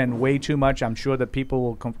spend way too much. I'm sure that people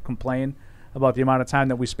will complain about the amount of time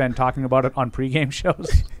that we spend talking about it on pregame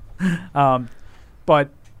shows. But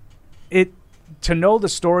to know the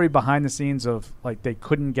story behind the scenes of like they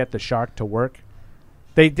couldn't get the shark to work.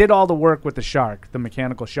 They did all the work with the shark, the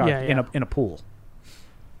mechanical shark, in a pool.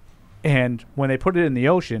 And when they put it in the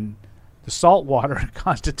ocean, the salt water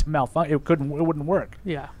caused it to malfunction. It wouldn't work.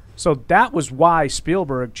 Yeah. So that was why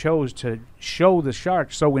Spielberg chose to show the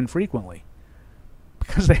shark so infrequently,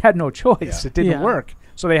 because they had no choice. Yeah. It didn't work.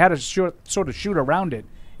 So they had to sort of shoot around it.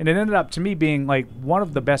 And it ended up, to me, being like one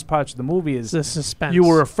of the best parts of the movie is the suspense. You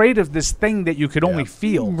were afraid of this thing that you could only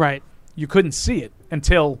feel. Right. You couldn't see it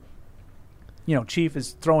until, Chief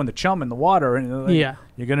is throwing the chum in the water. And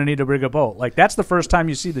you're going to need a bigger boat. Like, that's the first time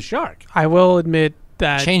you see the shark. I will admit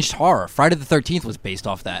that. Changed horror. Friday the 13th was based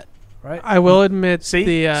off that. Right. I will admit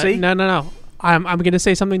See? No. I'm going to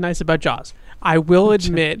say something nice about Jaws. I will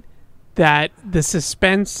admit that the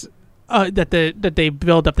suspense that they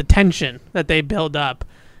build up, the tension that they build up,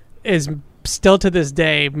 is still to this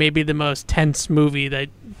day maybe the most tense movie that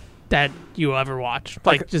you ever watch.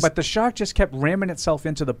 But the shark just kept ramming itself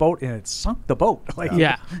into the boat and it sunk the boat. Like,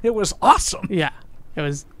 it was awesome. Yeah, it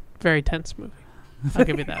was a very tense movie. I'll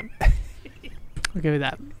give you that. I'll give you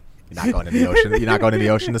that. You're not going in the ocean. You're not going in the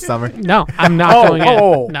ocean this summer? No, I'm not going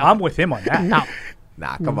in. No. I'm with him on that. No.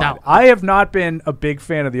 Nah, come on. I have not been a big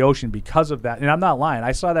fan of the ocean because of that. And I'm not lying.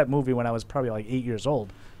 I saw that movie when I was probably like 8 years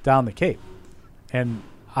old down the Cape. And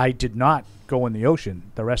I did not go in the ocean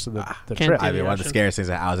the rest of the trip. I mean, one of the scariest things,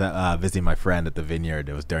 I was visiting my friend at the Vineyard.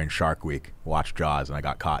 It was during Shark Week. Watched Jaws, and I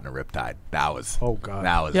got caught in a riptide. That was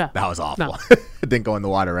that was awful. No. I didn't go in the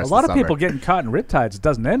water the rest of the summer. A lot of people getting caught in riptides, it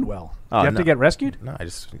doesn't end well. Do you have to get rescued? No, I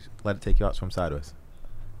just let it take you out, swim sideways.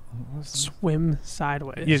 Swim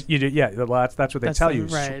sideways. You do, yeah. Well, that's what they tell you.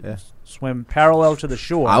 Right. Swim parallel to the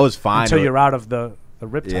shore. I was fine until you're out of the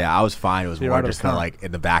riptide. Yeah, I was fine. It was more just kind of like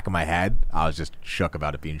in the back of my head. I was just shook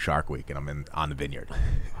about it being Shark Week, and I'm on the Vineyard.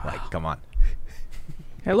 Like, come on.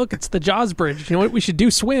 Hey, look, it's the Jaws Bridge. You know what we should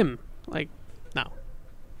do? Swim. Like, no.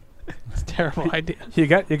 It's a terrible idea. You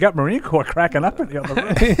got Marine Corps cracking up at you on the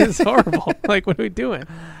road. It's horrible. Like, what are we doing?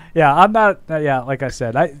 Yeah, I'm not. Like I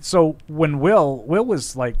said, so when Will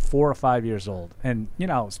was like 4 or 5 years old, and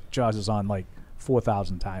Jaws is on like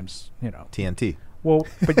 4,000 times. TNT. Well,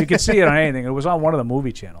 but you could see it on anything. It was on one of the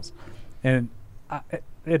movie channels, and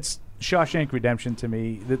it's Shawshank Redemption to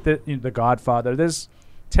me. The Godfather. There's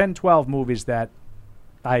 10, 12 movies that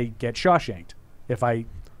I get Shawshanked. If I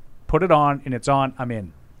put it on and it's on, I'm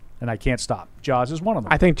in, and I can't stop. Jaws is one of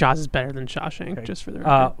them. I think Jaws is better than Shawshank, just for the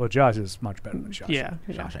record. Well, Jaws is much better than Shawshank. Yeah.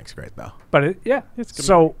 Shawshank's great though. But it's good.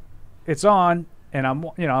 So it's on, and I'm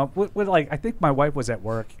with like I think my wife was at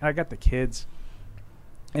work, and I got the kids.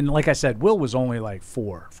 And like I said, Will was only like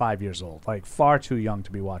 4, 5 years old, like far too young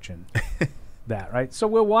to be watching that, right? So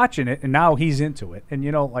we're watching it, and now he's into it. And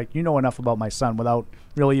enough about my son without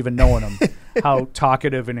really even knowing him, how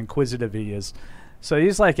talkative and inquisitive he is. So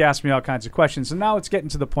he's like asking me all kinds of questions. And now it's getting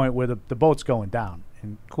to the point where the boat's going down,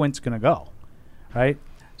 and Quint's going to go, right?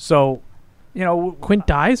 So, Quint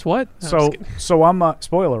dies? What? So I'm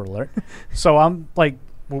spoiler alert. So I'm like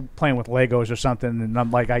we're playing with Legos or something, and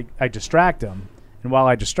I'm like, I distract him, and while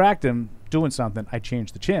I distract him doing something, I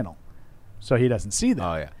change the channel, so he doesn't see that.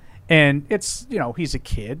 Oh yeah. And it's, he's a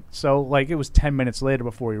kid, so like it was 10 minutes later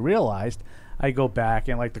before he realized. I go back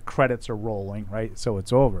and like the credits are rolling, right? So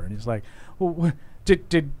it's over, and he's like, "Well,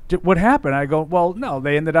 did what happened?" I go, "Well, no,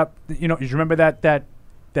 they ended up, you remember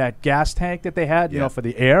that gas tank that they had, for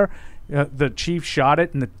the air? The chief shot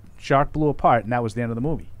it, and the shark blew apart, and that was the end of the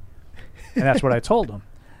movie." And that's what I told him.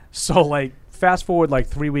 So like, fast forward like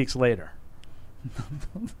 3 weeks later,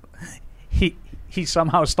 he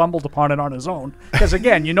somehow stumbled upon it on his own. Because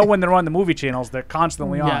again, when they're on the movie channels, they're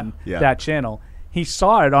constantly on that channel. He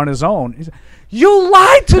saw it on his own. He said, "You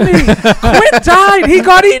lied to me! Quint died! He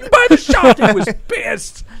got eaten by the shark!" He was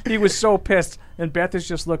pissed. He was so pissed. And Beth is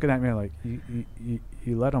just looking at me like,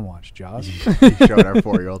 you let him watch Jaws? He showed our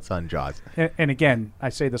 4-year-old son Jaws. And again, I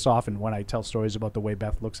say this often when I tell stories about the way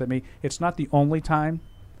Beth looks at me. It's not the only time.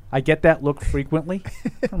 I get that look frequently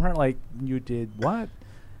from her, like, "You did what?"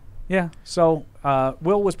 Yeah. So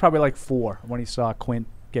Will was probably like 4 when he saw Quint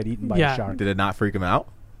get eaten by a shark. Did it not freak him out?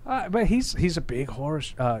 But he's a big horror.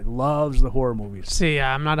 Loves the horror movies. See,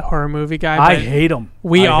 I'm not a horror movie guy. I but hate them.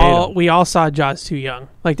 We all saw Jaws too young.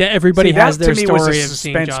 Like that, everybody has their story of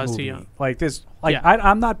seeing Jaws too young. Like this,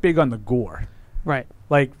 I'm not big on the gore. Right.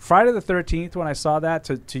 Like Friday the 13th, when I saw that,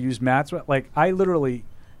 to use Matt's, like I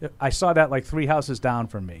saw that like 3 houses down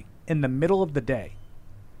from me in the middle of the day.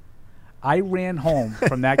 I ran home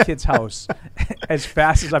from that kid's house as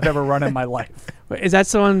fast as I've ever run in my life. Is that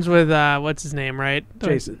the ones with what's his name, right?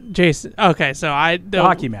 Jason. Okay, so the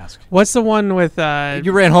hockey mask. What's the one with?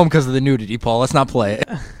 You ran home because of the nudity, Paul. Let's not play it.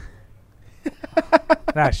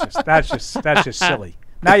 That's just silly.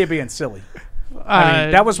 Now you're being silly. I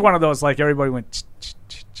mean, that was one of those like everybody went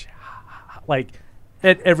like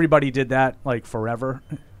everybody did that like forever,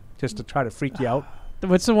 just to try to freak you out.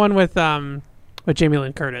 What's the one with Jamie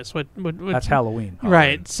Lynn Curtis? What That's Halloween.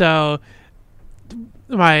 Right. So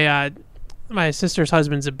my sister's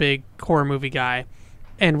husband's a big horror movie guy,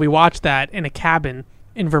 and we watched that in a cabin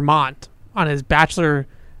in Vermont on his bachelor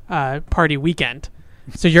party weekend.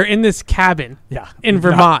 So you're in this cabin in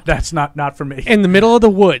Vermont. That's not for me. In the middle of the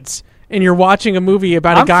woods, and you're watching a movie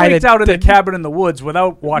about a guy freaked out in a cabin in the woods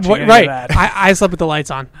without watching any of that. I slept with the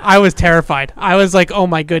lights on. I was terrified. I was like, oh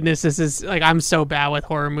my goodness, this is like, I'm so bad with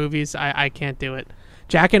horror movies. I can't do it.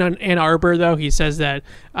 Jack in Ann Arbor, though, he says that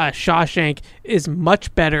Shawshank is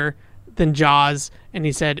much better than Jaws, and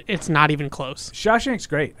he said it's not even close. Shawshank's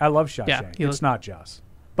great. I love Shawshank. Yeah, it's not Jaws,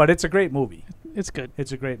 but it's a great movie. It's good.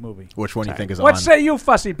 It's a great movie. Which one do you think is on? What say you,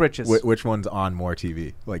 fussy britches? Which one's on more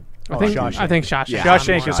TV? Like, I think Shawshank. Yeah,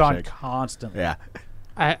 Shawshank is on constantly. Yeah.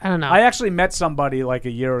 I don't know. I actually met somebody like a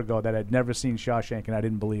year ago that had never seen Shawshank, and I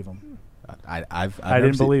didn't believe him. I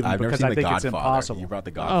didn't believe him I've never because seen I The think Godfather. it's impossible. You brought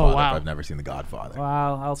The Godfather. Oh, wow. But I've never seen The Godfather.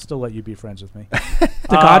 Well, I'll still let you be friends with me. The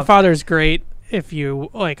Godfather's great. If you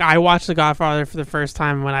like, I watched The Godfather for the first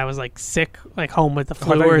time when I was like sick, like home with the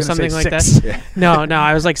flu or something like that. Yeah. No,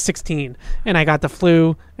 I was like 16, and I got the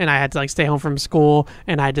flu, and I had to like stay home from school,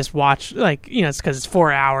 and I just watched like it's because it's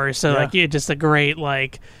 4 hours, so like it's just a great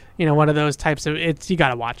like one of those types of you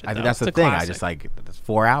got to watch it. I think though. that's It's the a thing. classic. I just like it's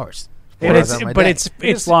 4 hours.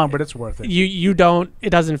 It's long, but it's worth it. You don't.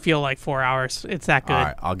 It doesn't feel like 4 hours. It's that good. All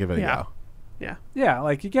right, I'll give it a go. Yeah.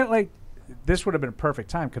 Like you get like. This would have been a perfect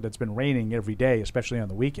time because it's been raining every day, especially on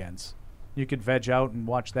the weekends. You could veg out and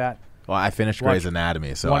watch that. Well, I finished Grey's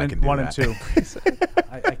Anatomy, so I can do 1 that. and 2.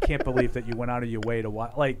 I can't believe that you went out of your way to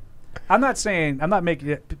watch. Like, I'm not making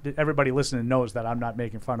it. Everybody listening knows that I'm not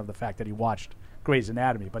making fun of the fact that he watched Grey's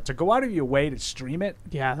Anatomy, but to go out of your way to stream it,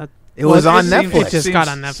 It was on Netflix. It just got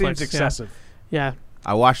on Netflix. Seems excessive. Yeah.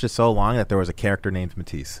 I watched it so long that there was a character named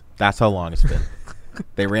Matisse. That's how long it's been.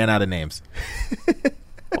 They ran out of names.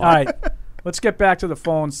 All right. Let's get back to the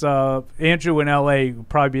phones. Andrew in L.A. will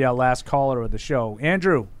probably be our last caller of the show.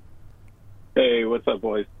 Andrew. Hey, what's up,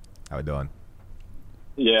 boys? How we doing?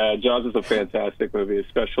 Yeah, Jaws is a fantastic movie,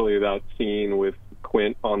 especially that scene with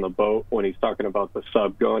Quint on the boat when he's talking about the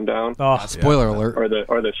sub going down. Oh, spoiler alert. Or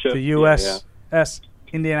the ship. The USS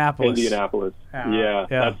Indianapolis. Yeah,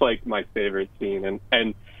 that's like my favorite scene.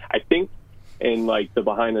 And I think in like the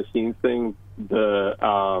behind the scenes thing, the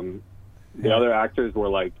other actors were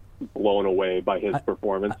like blown away by his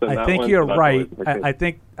performance in that I think one, you're so right. I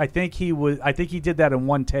think he did that in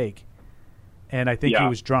one take, and I think he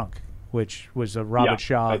was drunk, which was a Robert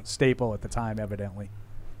Shaw staple at the time, evidently.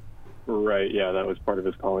 Right. Yeah, that was part of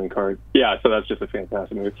his calling card. Yeah, so that's just a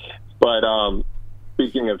fantastic movie. But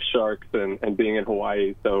speaking of sharks and being in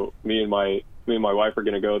Hawaii, so me and my wife are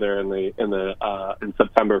going to go there in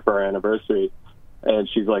September for our anniversary. And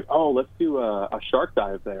she's like, oh, let's do a shark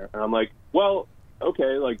dive there. And I'm like, well,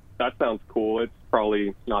 okay, like, that sounds cool. It's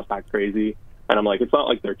probably not that crazy. And I'm like, it's not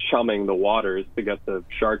like they're chumming the waters to get the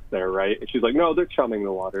sharks there, right? And she's like, no, they're chumming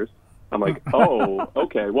the waters. I'm like, oh,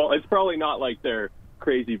 okay. Well, it's probably not like they're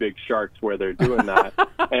crazy big sharks where they're doing that.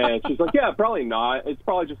 And she's like, yeah, probably not. It's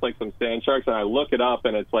probably just like some sand sharks. And I look it up,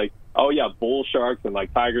 and it's like, oh, yeah, bull sharks and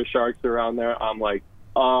like tiger sharks around there. I'm like,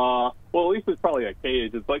 well, at least it's probably a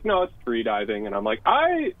cage. It's like, no, it's free diving. And I'm like,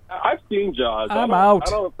 I've seen Jaws. I'm out.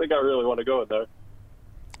 I don't think I really want to go in there.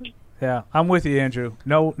 Yeah, I'm with you, Andrew.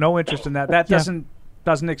 No interest in that. That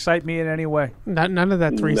doesn't excite me in any way. None of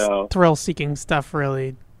that thrill-seeking stuff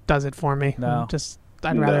really does it for me. No.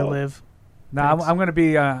 I'd rather live. No, I'm going to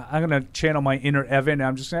be. I'm going to channel my inner Evan. And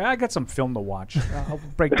I'm just saying, I got some film to watch. I'll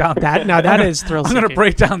break down that. Now that is thrill. I'm going to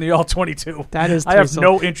break down the All-22. That is. I have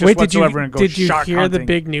no interest whatsoever in going shark hunting. Did you hear the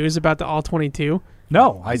big news about the All-22?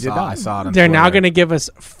 No, I did not. I saw it on They're Twitter. now going to give us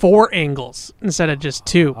 4 angles instead of just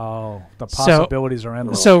 2. Oh, the possibilities are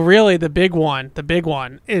endless. So really, the big one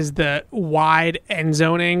is the wide end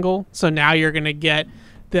zone angle. So now you're going to get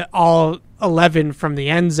the all 11 from the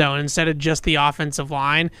end zone instead of just the offensive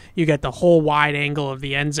line. You get the whole wide angle of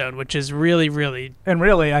the end zone, which is really, really. And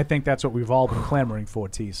really, I think that's what we've all been clamoring for,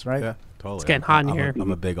 Tease, right? Yeah, totally. It's getting hot in here.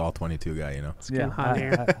 I'm a big All-22 guy, you know. It's getting hot in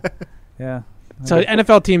here. Yeah. So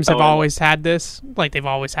NFL teams have always had this, like they've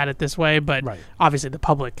always had it this way, but obviously the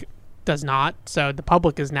public does not. So the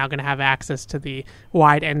public is now going to have access to the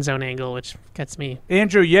wide end zone angle, which gets me.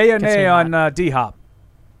 Andrew, yay or nay on D-Hop?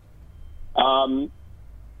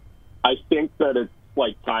 I think that it's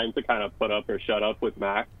like time to kind of put up or shut up with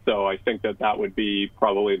Mac. So I think that would be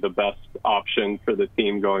probably the best option for the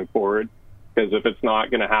team going forward. Because if it's not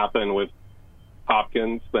going to happen with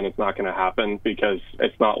Hopkins, then it's not going to happen, because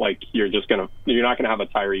it's not like you're not going to have a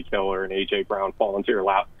Tyreek Hill or an AJ Brown fall into your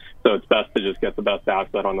lap. So it's best to just get the best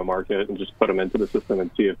asset on the market and just put him into the system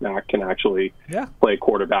and see if Mac can actually play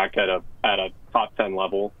quarterback at a top 10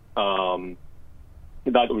 level.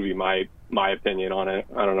 That would be my opinion on it.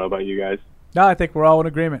 I don't know about you guys. No, I think we're all in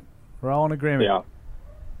agreement. Yeah.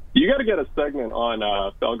 You got to get a segment on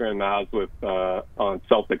Felger and Maz with on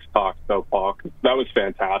Celtics Talk, though, Paul. 'Cause that was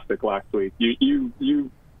fantastic last week.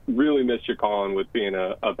 You really missed your calling with being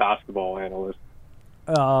a basketball analyst.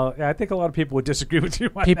 I think a lot of people would disagree with you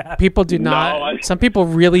on that. People do not. Some people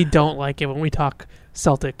really don't like it when we talk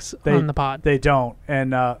Celtics on the pod. They don't.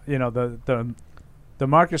 And the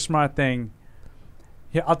Marcus Smart thing.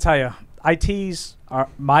 Yeah, I'll tell you. I tease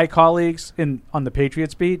my colleagues on the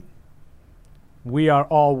Patriots beat. We are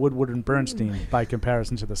all Woodward and Bernstein by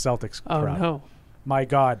comparison to the Celtics crowd. Oh, no. My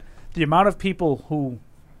God. The amount of people who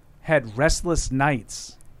had restless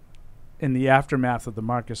nights in the aftermath of the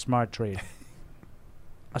Marcus Smart trade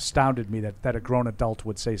astounded me that a grown adult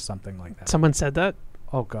would say something like that. Someone said that?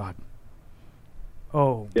 Oh, God.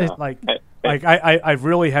 Oh, yeah. I've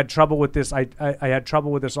really had trouble with this. I had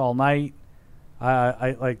trouble with this all night.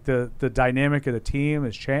 I like the dynamic of the team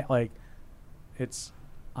is it's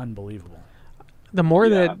unbelievable. The more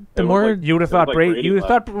you would have thought Brady. You would have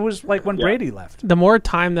thought it was like when Brady left. The more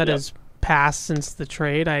time that has passed since the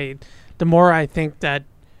trade, the more I think that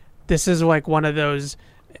this is like one of those.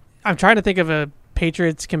 I'm trying to think of a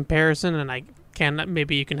Patriots comparison, and I can.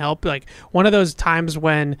 Maybe you can help. Like one of those times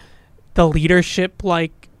when the leadership,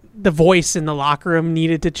 like the voice in the locker room,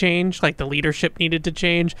 needed to change. Like the leadership needed to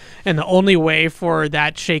change, and the only way for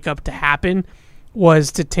that shakeup to happen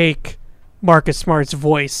was to take Marcus Smart's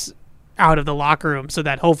voice out of the locker room, so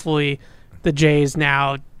that hopefully the Jays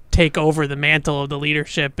now take over the mantle of the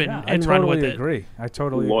leadership and run with it. I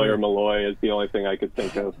totally agree. Lawyer Malloy is the only thing I could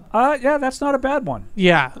think of. Yeah, that's not a bad one.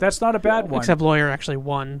 Yeah, that's not a bad one. Except Lawyer actually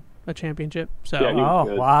won a championship. So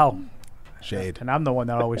wow, shade. And I'm the one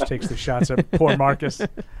that always takes the shots at poor Marcus.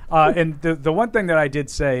 And the one thing that I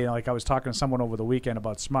did say, like I was talking to someone over the weekend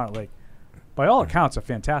about Smart, like by all accounts, a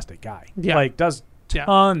fantastic guy. Yeah, like does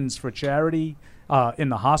tons for charity. In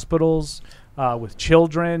the hospitals, with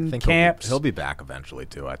children, camps. He'll be back eventually,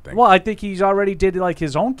 too, I think. Well, I think he's already did like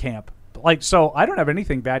his own camp. So I don't have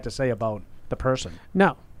anything bad to say about the person.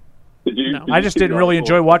 No. I just didn't really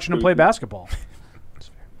enjoy watching him play basketball.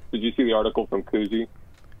 Did you see the article from Kuzi?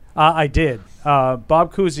 I did.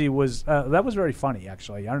 Bob Cousy was that was very funny,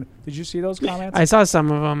 actually. Did you see those comments? I saw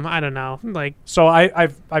some of them. I don't know. So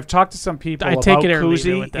I've talked to some people about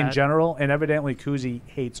Cousy in that. general, and evidently Cousy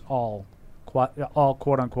hates all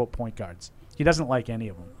quote-unquote point guards. He doesn't like any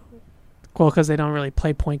of them. Well, because they don't really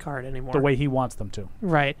play point guard anymore. The way he wants them to.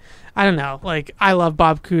 Right. I don't know. Like, I love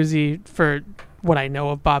Bob Cousy for what I know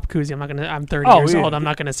of Bob Cousy. I'm 30 years old. I'm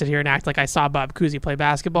not going to sit here and act like I saw Bob Cousy play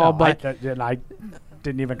basketball. No, but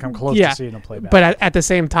didn't even come close to seeing him play bad. But at the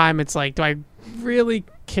same time, it's like, do I really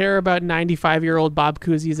care about 95-year-old Bob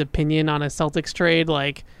Cousy's opinion on a Celtics trade?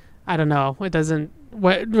 Like, I don't know. It doesn't.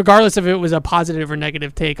 Regardless if it was a positive or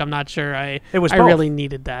negative take, I'm not sure. I really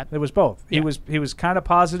needed that. It was both. Yeah. He was kind of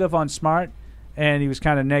positive on Smart, and he was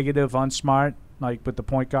kind of negative on Smart, like with the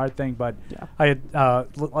point guard thing. But I had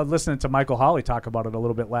listening to Michael Hawley talk about it a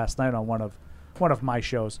little bit last night on one of my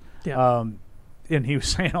shows. Yeah. And he was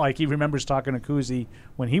saying like he remembers talking to Cousy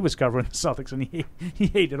when he was covering the Celtics, and he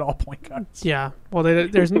hated all point guards. Yeah. Well,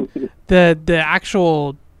 there's the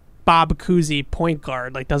actual Bob Cousy point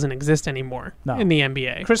guard doesn't exist anymore in the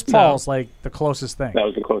NBA. Chris Paul's like the closest thing. That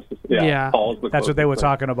was the closest. Yeah. Paul's the That's what they were closest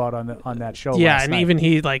talking about on that show. Yeah, last and night. even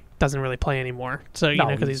he doesn't really play anymore. So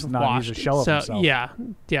because he's washed. He's a shell of himself.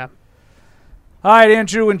 Yeah. All right,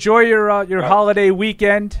 Andrew, enjoy your holiday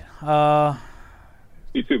weekend.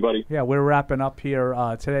 You too, buddy. Yeah, we're wrapping up here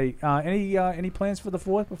today. Any plans for the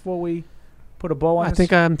 4th before we put a bow on I this?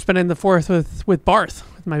 think I'm spending the 4th with Barth,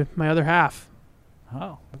 with my other half.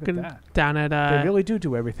 Oh, look at that. Down at they really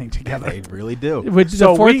do everything together. They really do. The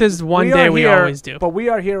 4th is one day we always do. But we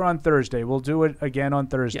are here on Thursday. We'll do it again on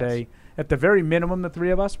Thursday. Yes. At the very minimum, the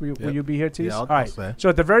three of us. Will you be here, Tease? Yeah, all right. say. So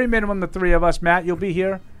at the very minimum, the three of us. Matt, you'll be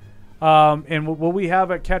here. And will we have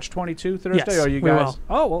a Catch-22 Thursday? Yes, or you we guys? will.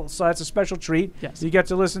 Oh, well, so that's a special treat. Yes. You get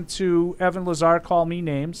to listen to Evan Lazar call me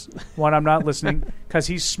names when I'm not listening, because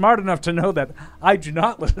he's smart enough to know that I do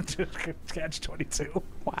not listen to Catch-22.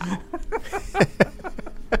 Wow.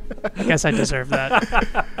 I guess I deserve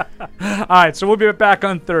that. All right, so we'll be back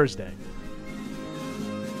on Thursday.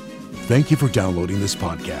 Thank you for downloading this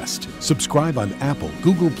podcast. Subscribe on Apple,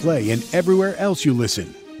 Google Play, and everywhere else you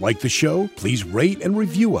listen. Like the show? Please rate and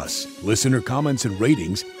review us. Listener comments and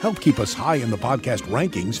ratings help keep us high in the podcast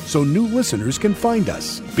rankings so new listeners can find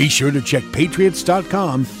us. Be sure to check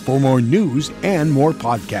Patriots.com for more news and more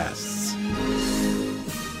podcasts.